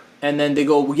 $85 an hour. And then they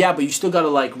go, well, yeah, but you still got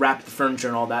to wrap the furniture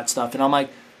and all that stuff. And I'm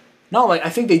like, no, I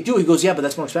think they do. He goes, yeah, but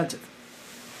that's more expensive.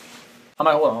 I'm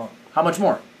like, well, how much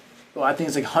more? Well, I think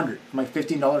it's $100. I'm like,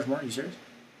 $15 more? Are you serious?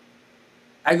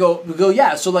 We go,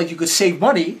 yeah, so you could save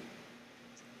money.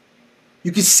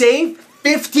 You could save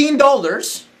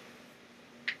 $15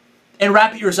 and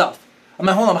wrap it yourself. I'm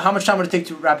like, hold on, how much time would it take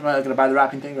to wrap it? I got to buy the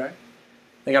wrapping thing, right?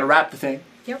 I got to wrap the thing.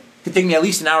 Yep. Could take me at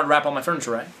least an hour to wrap all my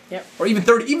furniture, right? Yep. Or even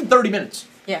 30 minutes.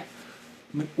 Yeah.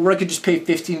 Or I could just pay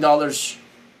 $15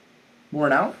 more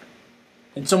an hour.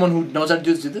 And someone who knows how to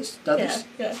do this, does this.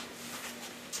 Yeah.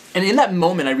 And in that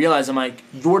moment, I realized, I'm like,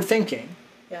 your thinking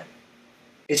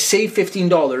is save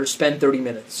 $15, spend 30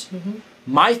 minutes. Mm-hmm.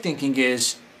 My thinking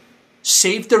is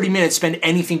save 30 minutes, spend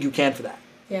anything you can for that.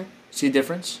 Yeah. See the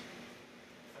difference?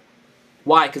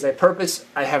 Why? Because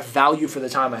I have value for the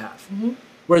time I have. Mm-hmm.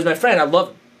 Whereas my friend, I love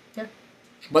him. Yeah.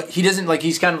 But he doesn't, like,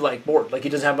 he's kind of like bored. Like, he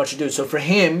doesn't have much to do. So for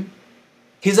him,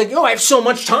 he's like, oh, I have so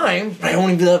much time, but I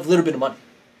only have a little bit of money.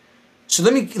 So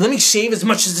let me save as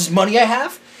much as this money I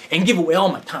have and give away all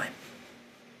my time.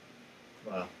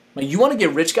 Wow. Like, you want to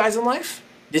get rich, guys, in life?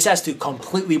 This has to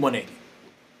completely 180.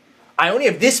 I only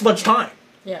have this much time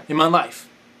in my life.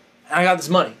 And I got this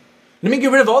money. Let me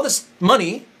get rid of all this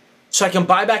money so I can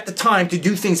buy back the time to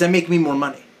do things that make me more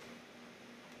money.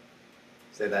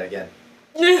 Say that again.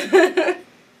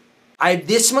 I have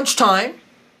this much time,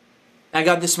 and I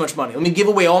got this much money. Let me give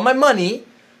away all my money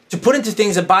to put into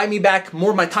things that buy me back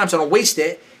more of my time so I don't waste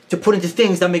it, to put into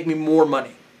things that make me more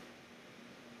money.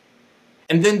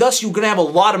 And then thus you're going to have a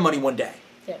lot of money one day.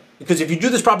 Yeah. Because if you do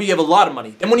this properly, you have a lot of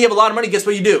money. Then when you have a lot of money, guess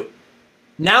what you do?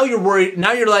 Now you're worried.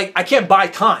 Now you're like, I can't buy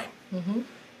time. Mm-hmm.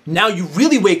 Now you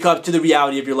really wake up to the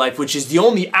reality of your life, which is the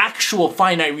only actual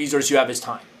finite resource you have is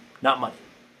time, not money.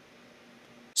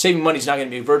 Saving money is not going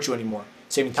to be a virtue anymore.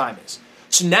 Saving time is.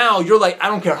 So now you're like, I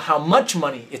don't care how much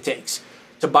money it takes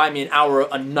to buy me an hour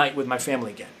a night with my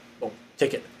family again. Boom,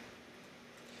 ticket.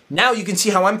 Now you can see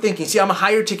how I'm thinking. See, I'm a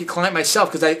higher ticket client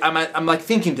myself because I'm like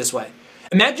thinking this way.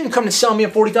 Imagine coming to sell me a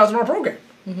 $40,000 program.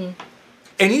 Mm-hmm.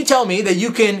 And you tell me that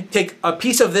you can take a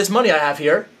piece of this money I have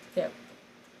here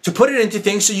to put it into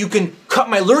things so you can cut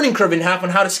my learning curve in half on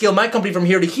how to scale my company from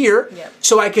here to here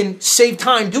so I can save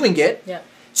time doing it.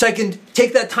 So I can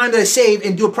take that time that I save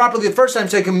and do it properly the first time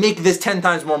so I can make this 10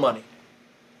 times more money.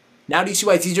 Now do you see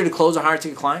why it's easier to close a higher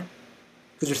ticket client?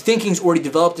 Because their thinking's already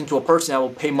developed into a person that will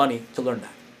pay money to learn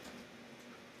that.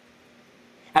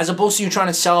 As opposed to you trying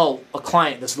to sell a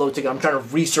client that's low ticket. I'm trying to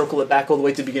recircle it back all the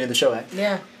way to the beginning of the show. Eh?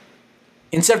 Yeah.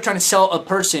 Instead of trying to sell a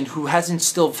person who hasn't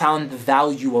still found the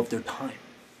value of their time.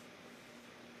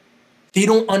 They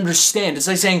don't understand. It's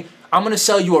like saying, I'm going to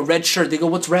sell you a red shirt. They go,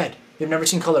 what's red? They've never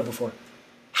seen color before.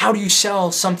 How do you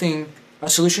sell something, a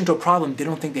solution to a problem they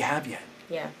don't think they have yet?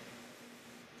 Yeah.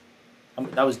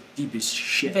 That was deep as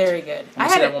shit. Very good. I'm going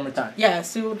to say that one more time. Yeah,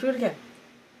 so we'll do it again.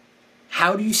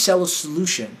 How do you sell a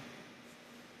solution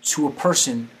to a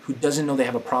person who doesn't know they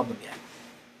have a problem yet?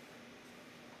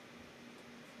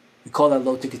 We call that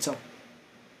low ticket selling.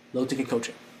 Low ticket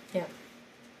coaching. Yeah.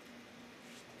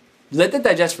 Let that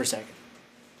digest for a second.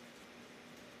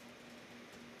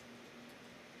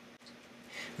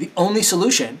 The only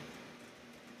solution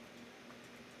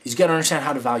is you got to understand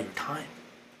how to value your time.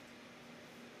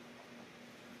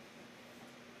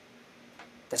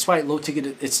 That's why low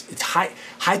ticket, it's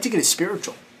high ticket is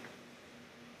spiritual.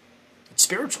 It's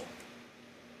spiritual.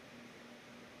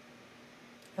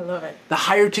 I love it. The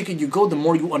higher ticket you go, the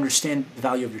more you understand the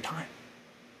value of your time.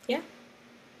 Yeah.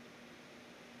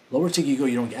 Lower ticket you go,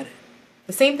 you don't get it.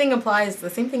 The same thing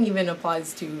even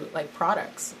applies to like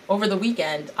products. Over the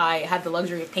weekend, I had the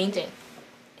luxury of painting.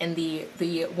 And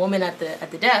the woman at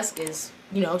the desk is,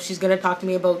 she's going to talk to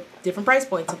me about different price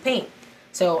points of paint.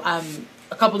 So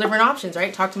a couple different options,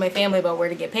 right? Talk to my family about where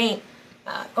to get paint.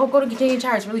 Go to Canadian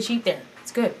Tire. It's really cheap there.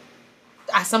 It's good.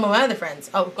 Ask some of my other friends.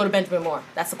 Oh, go to Benjamin Moore.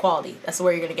 That's the quality. That's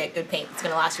where you're going to get good paint. It's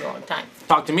going to last you a long time.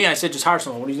 Talk to me. I said just hire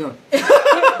someone. What are you doing?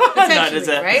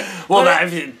 Essentially, right? Well,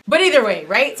 but either way,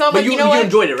 right? So I'm like, you know what? You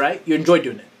enjoyed it, right? You enjoyed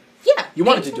doing it. Yeah. You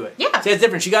wanted to do it. Yeah. See, it's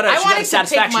different. She got a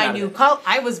satisfaction out of it.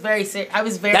 I was very.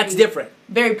 That's different.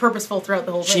 Very purposeful throughout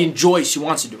the whole thing. She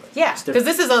wants to do it. Yeah, because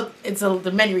this is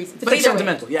the many reasons. But it's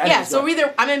sentimental. Way, yeah. So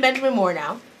either I'm in Benjamin Moore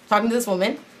now, talking to this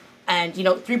woman, and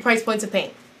 3 price points of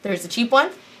paint. There's the cheap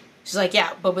one. She's like,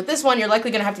 yeah, but with this one, you're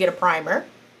likely gonna have to get a primer.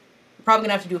 You're probably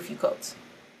gonna have to do a few coats,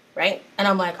 right? And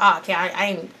I'm like, okay,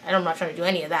 I'm not trying to do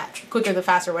any of that. Quicker the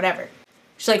faster, whatever.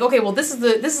 She's like, okay, well, this is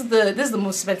the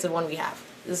most expensive one we have.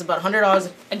 This is about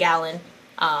 $100 a gallon.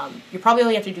 You probably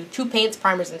only have to do 2 paints,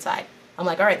 primers inside. I'm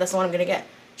like, all right, that's the one I'm gonna get.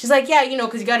 She's like, yeah,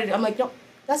 because you got to. I'm like, no,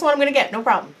 that's the one I'm gonna get. No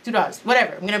problem. $2,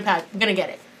 whatever. I'm gonna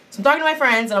get it. So I'm talking to my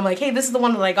friends, and I'm like, hey, this is the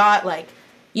one that I got. Like,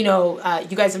 you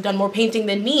guys have done more painting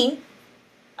than me.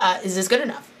 Is this good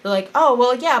enough? They're like, oh,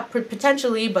 well, yeah,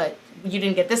 potentially, but you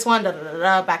didn't get this one,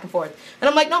 back and forth. And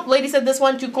I'm like, nope, lady said this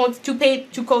one, 2 coats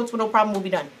with no problem will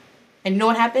be done. And you know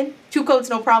what happened? 2 coats,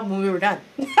 no problem when we were done.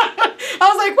 I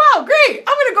was like, wow, great.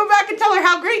 I'm going to go back and tell her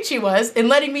how great she was and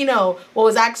letting me know what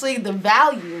was actually the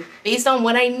value based on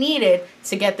what I needed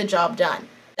to get the job done.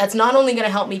 That's not only going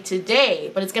to help me today,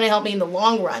 but it's going to help me in the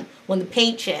long run when the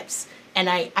paint chips and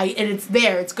and it's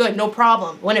there, it's good, no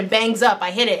problem. When it bangs up,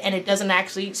 I hit it and it doesn't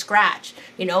actually scratch.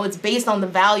 You know, it's based on the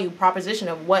value proposition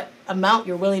of what amount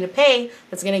you're willing to pay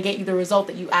that's going to get you the result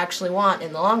that you actually want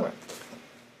in the long run.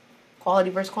 Quality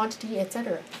versus quantity,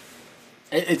 etc.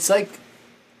 It's like,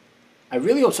 I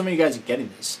really hope some of you guys are getting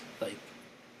this. Like,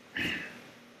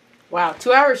 wow,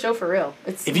 2-hour show for real.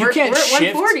 It's if you can't we're at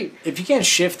shift, 140. if you can't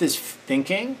shift this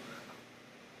thinking,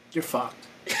 you're fucked.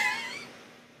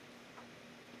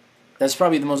 That's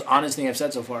probably the most honest thing I've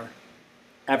said so far,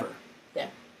 ever. Yeah.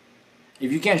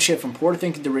 If you can't shift from poor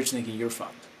thinking to rich thinking, you're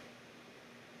fucked.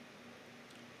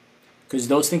 Because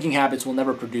those thinking habits will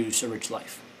never produce a rich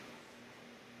life.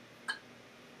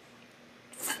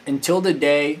 Until the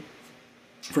day,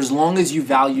 for as long as you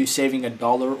value saving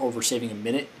 $1 over saving a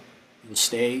minute, you'll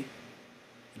stay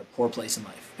in a poor place in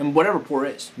life. And whatever poor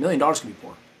is, $1 million can be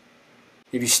poor.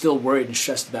 If you're still worried and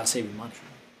stressed about saving money.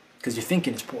 Because your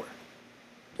thinking is poor.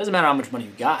 Doesn't matter how much money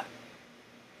you got.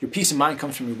 Your peace of mind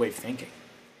comes from your way of thinking.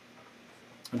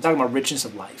 I'm talking about richness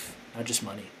of life, not just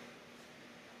money.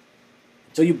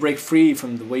 Until you break free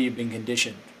from the way you've been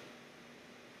conditioned,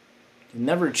 you'll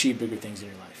never achieve bigger things in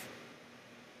your life.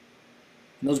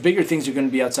 And those bigger things are going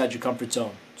to be outside your comfort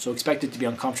zone. So expect it to be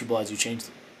uncomfortable as you change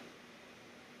them.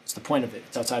 It's the point of it.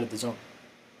 It's outside of the zone.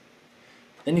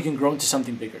 Then you can grow into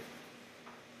something bigger.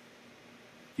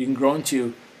 You can grow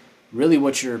into really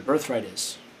what your birthright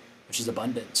is, which is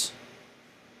abundance,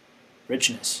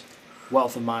 richness,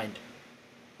 wealth of mind,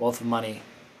 wealth of money,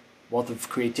 wealth of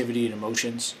creativity and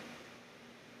emotions.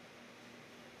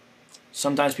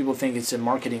 Sometimes people think it's a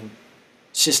marketing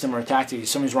system or a tactic.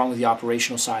 Something's wrong with the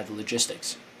operational side, the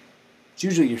logistics. It's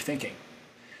usually your thinking.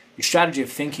 Your strategy of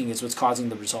thinking is what's causing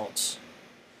the results.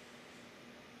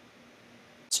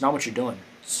 It's not what you're doing.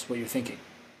 It's what you're thinking.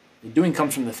 The doing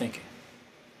comes from the thinking.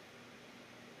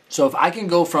 So if I can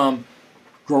go from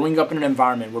growing up in an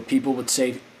environment where people would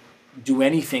say, do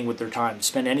anything with their time,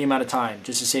 spend any amount of time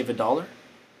just to save $1,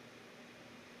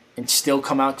 and still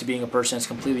come out to being a person that's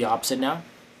completely opposite now,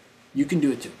 you can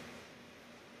do it too.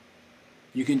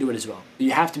 You can do it as well. But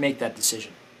you have to make that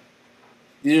decision.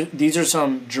 These are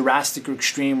some drastic or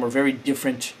extreme or very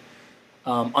different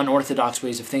unorthodox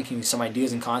ways of thinking, some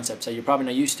ideas and concepts that you're probably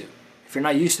not used to. If you're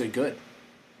not used to it, good.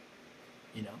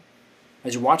 You know?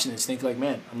 As you're watching this, think like,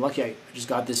 man, I'm lucky I just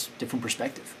got this different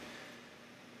perspective.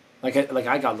 Like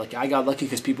I got lucky. I got lucky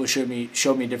because people showed me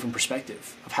a different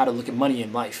perspective of how to look at money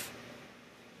in life.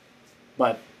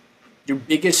 But your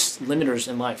biggest limiters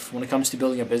in life when it comes to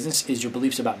building a business is your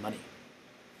beliefs about money.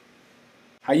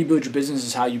 How you build your business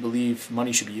is how you believe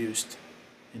money should be used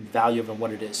and the value of it and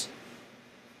what it is.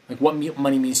 Like what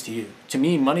money means to you. To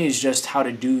me, money is just how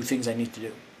to do things I need to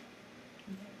do.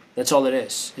 That's all it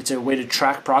is. It's a way to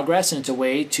track progress, and it's a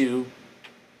way to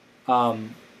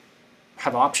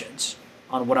have options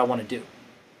on what I want to do.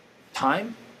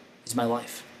 Time is my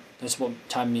life. That's what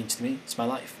time means to me. It's my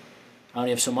life. I only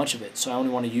have so much of it, so I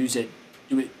only want to use it,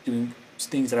 doing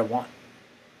things that I want.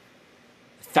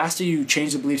 The faster you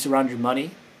change the beliefs around your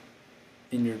money,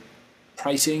 in your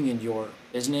pricing, in your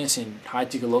business, in high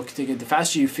ticket, low ticket, the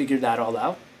faster you figure that all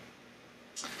out,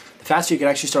 the faster you can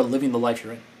actually start living the life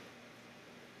you're in.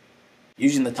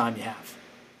 Using the time you have.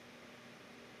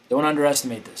 Don't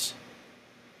underestimate this.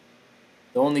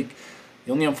 The only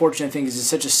unfortunate thing is it's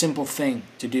such a simple thing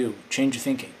to do. Change your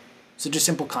thinking. Such a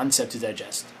simple concept to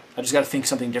digest. I just got to think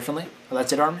something differently. Oh,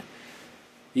 that's it, Armin?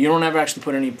 You don't ever actually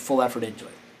put any full effort into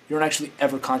it. You don't actually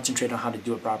ever concentrate on how to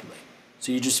do it properly.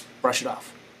 So you just brush it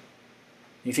off.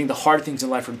 You think the hard things in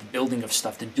life are the building of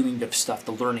stuff, the doing of stuff,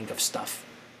 the learning of stuff,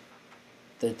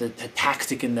 the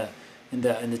tactic and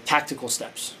the tactical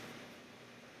steps.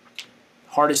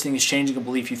 Hardest thing is changing a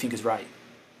belief you think is right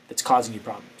that's causing you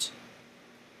problems.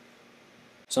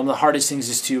 Some of the hardest things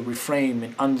is to reframe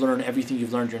and unlearn everything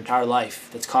you've learned your entire life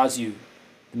that's caused you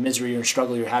the misery or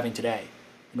struggle you're having today,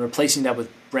 and replacing that with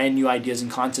brand new ideas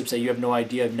and concepts that you have no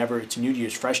idea, it's new to you,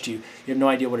 it's fresh to you, you have no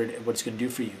idea what it's going to do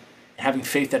for you, and having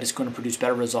faith that it's going to produce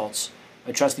better results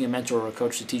by trusting a mentor or a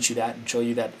coach to teach you that and show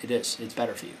you that it's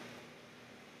better for you.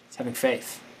 It's having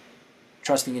faith,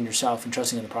 trusting in yourself and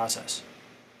trusting in the process.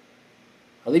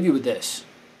 I'll leave you with this.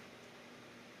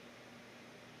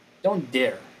 Don't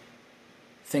dare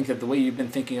think that the way you've been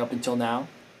thinking up until now,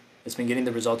 that's been getting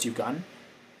the results you've gotten,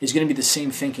 is going to be the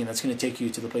same thinking that's going to take you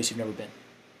to the place you've never been.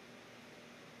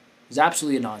 It's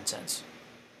absolutely a nonsense.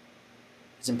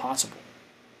 It's impossible.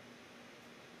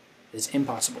 It's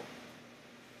impossible.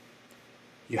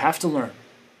 You have to learn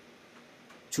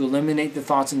to eliminate the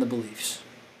thoughts and the beliefs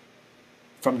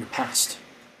from your past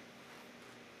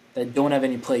that don't have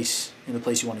any place in the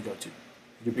place you want to go to,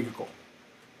 your bigger goal.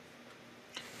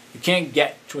 You can't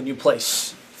get to a new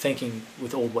place thinking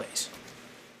with old ways.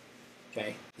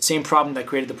 Okay? The same problem that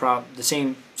created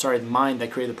the mind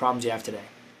that created the problems you have today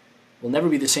will never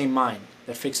be the same mind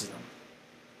that fixes them.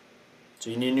 So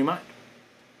you need a new mind.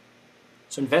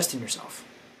 So invest in yourself.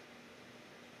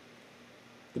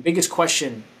 The biggest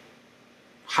question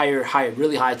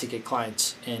really high ticket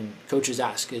clients and coaches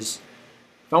ask is,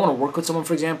 if I want to work with someone,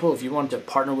 for example, if you want to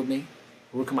partner with me,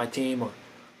 work with my team, or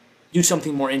do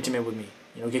something more intimate with me,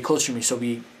 get closer to me so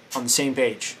we on the same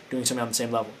page, doing something on the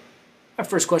same level. My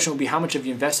first question would be, how much have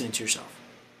you invested into yourself?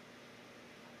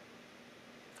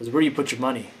 Because where you put your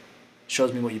money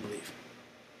shows me what you believe.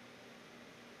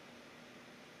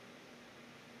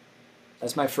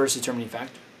 That's my first determining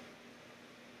factor.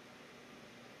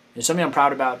 There's something I'm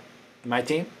proud about in my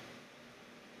team.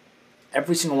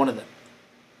 Every single one of them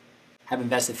have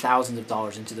invested thousands of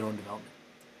dollars into their own development.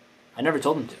 I never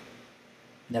told them to.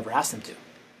 Never asked them to.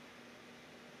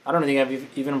 I don't think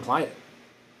I've even implied it.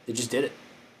 They just did it.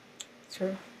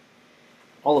 True.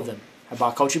 All of them have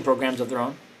bought coaching programs of their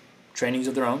own, trainings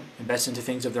of their own, invested into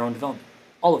things of their own development.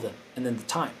 All of them. And then the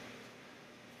time.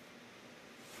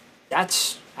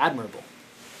 That's admirable.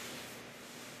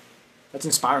 That's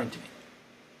inspiring to me.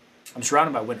 I'm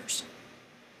surrounded by winners.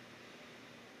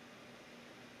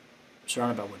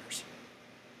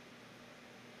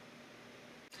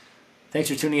 Thanks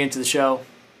for tuning into the show.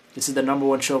 This is the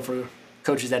 #1 show for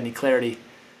coaches that need clarity,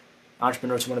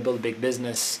 entrepreneurs who want to build a big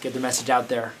business, get the message out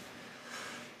there.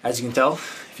 As you can tell,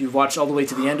 if you've watched all the way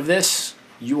to the end of this,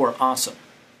 you are awesome.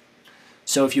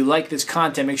 So if you like this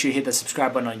content, make sure you hit that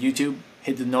subscribe button on YouTube,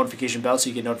 hit the notification bell so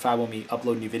you get notified when we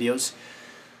upload new videos.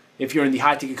 If you're in the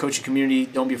high ticket coaching community,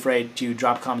 don't be afraid to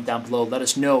drop a comment down below. Let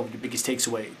us know your biggest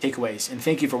takeaways. And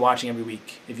thank you for watching every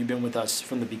week if you've been with us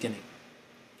from the beginning.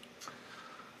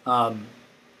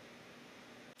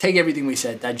 Take everything we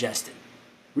said, digest it.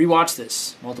 Rewatch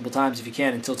this multiple times if you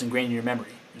can until it's ingrained in your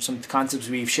memory. There's some concepts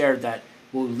we've shared that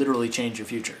will literally change your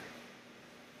future.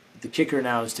 The kicker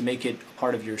now is to make it a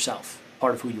part of yourself,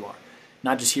 part of who you are.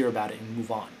 Not just hear about it and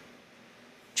move on.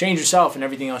 Change yourself and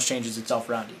everything else changes itself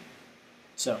around you.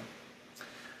 So,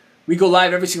 we go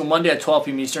live every single Monday at 12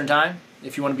 p.m. Eastern Time.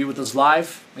 If you want to be with us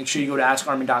live, make sure you go to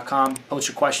AskArmin.com, post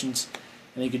your questions,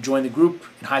 and you can join the group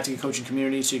in High Ticket Coaching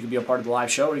Community so you can be a part of the live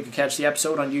show, or you can catch the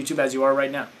episode on YouTube as you are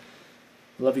right now.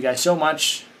 I love you guys so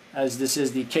much, as this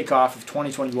is the kickoff of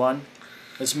 2021.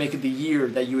 Let's make it the year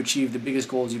that you achieve the biggest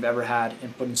goals you've ever had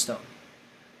and put in stone.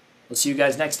 We'll see you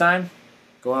guys next time.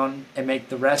 Go on and make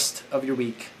the rest of your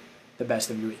week the best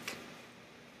of your week.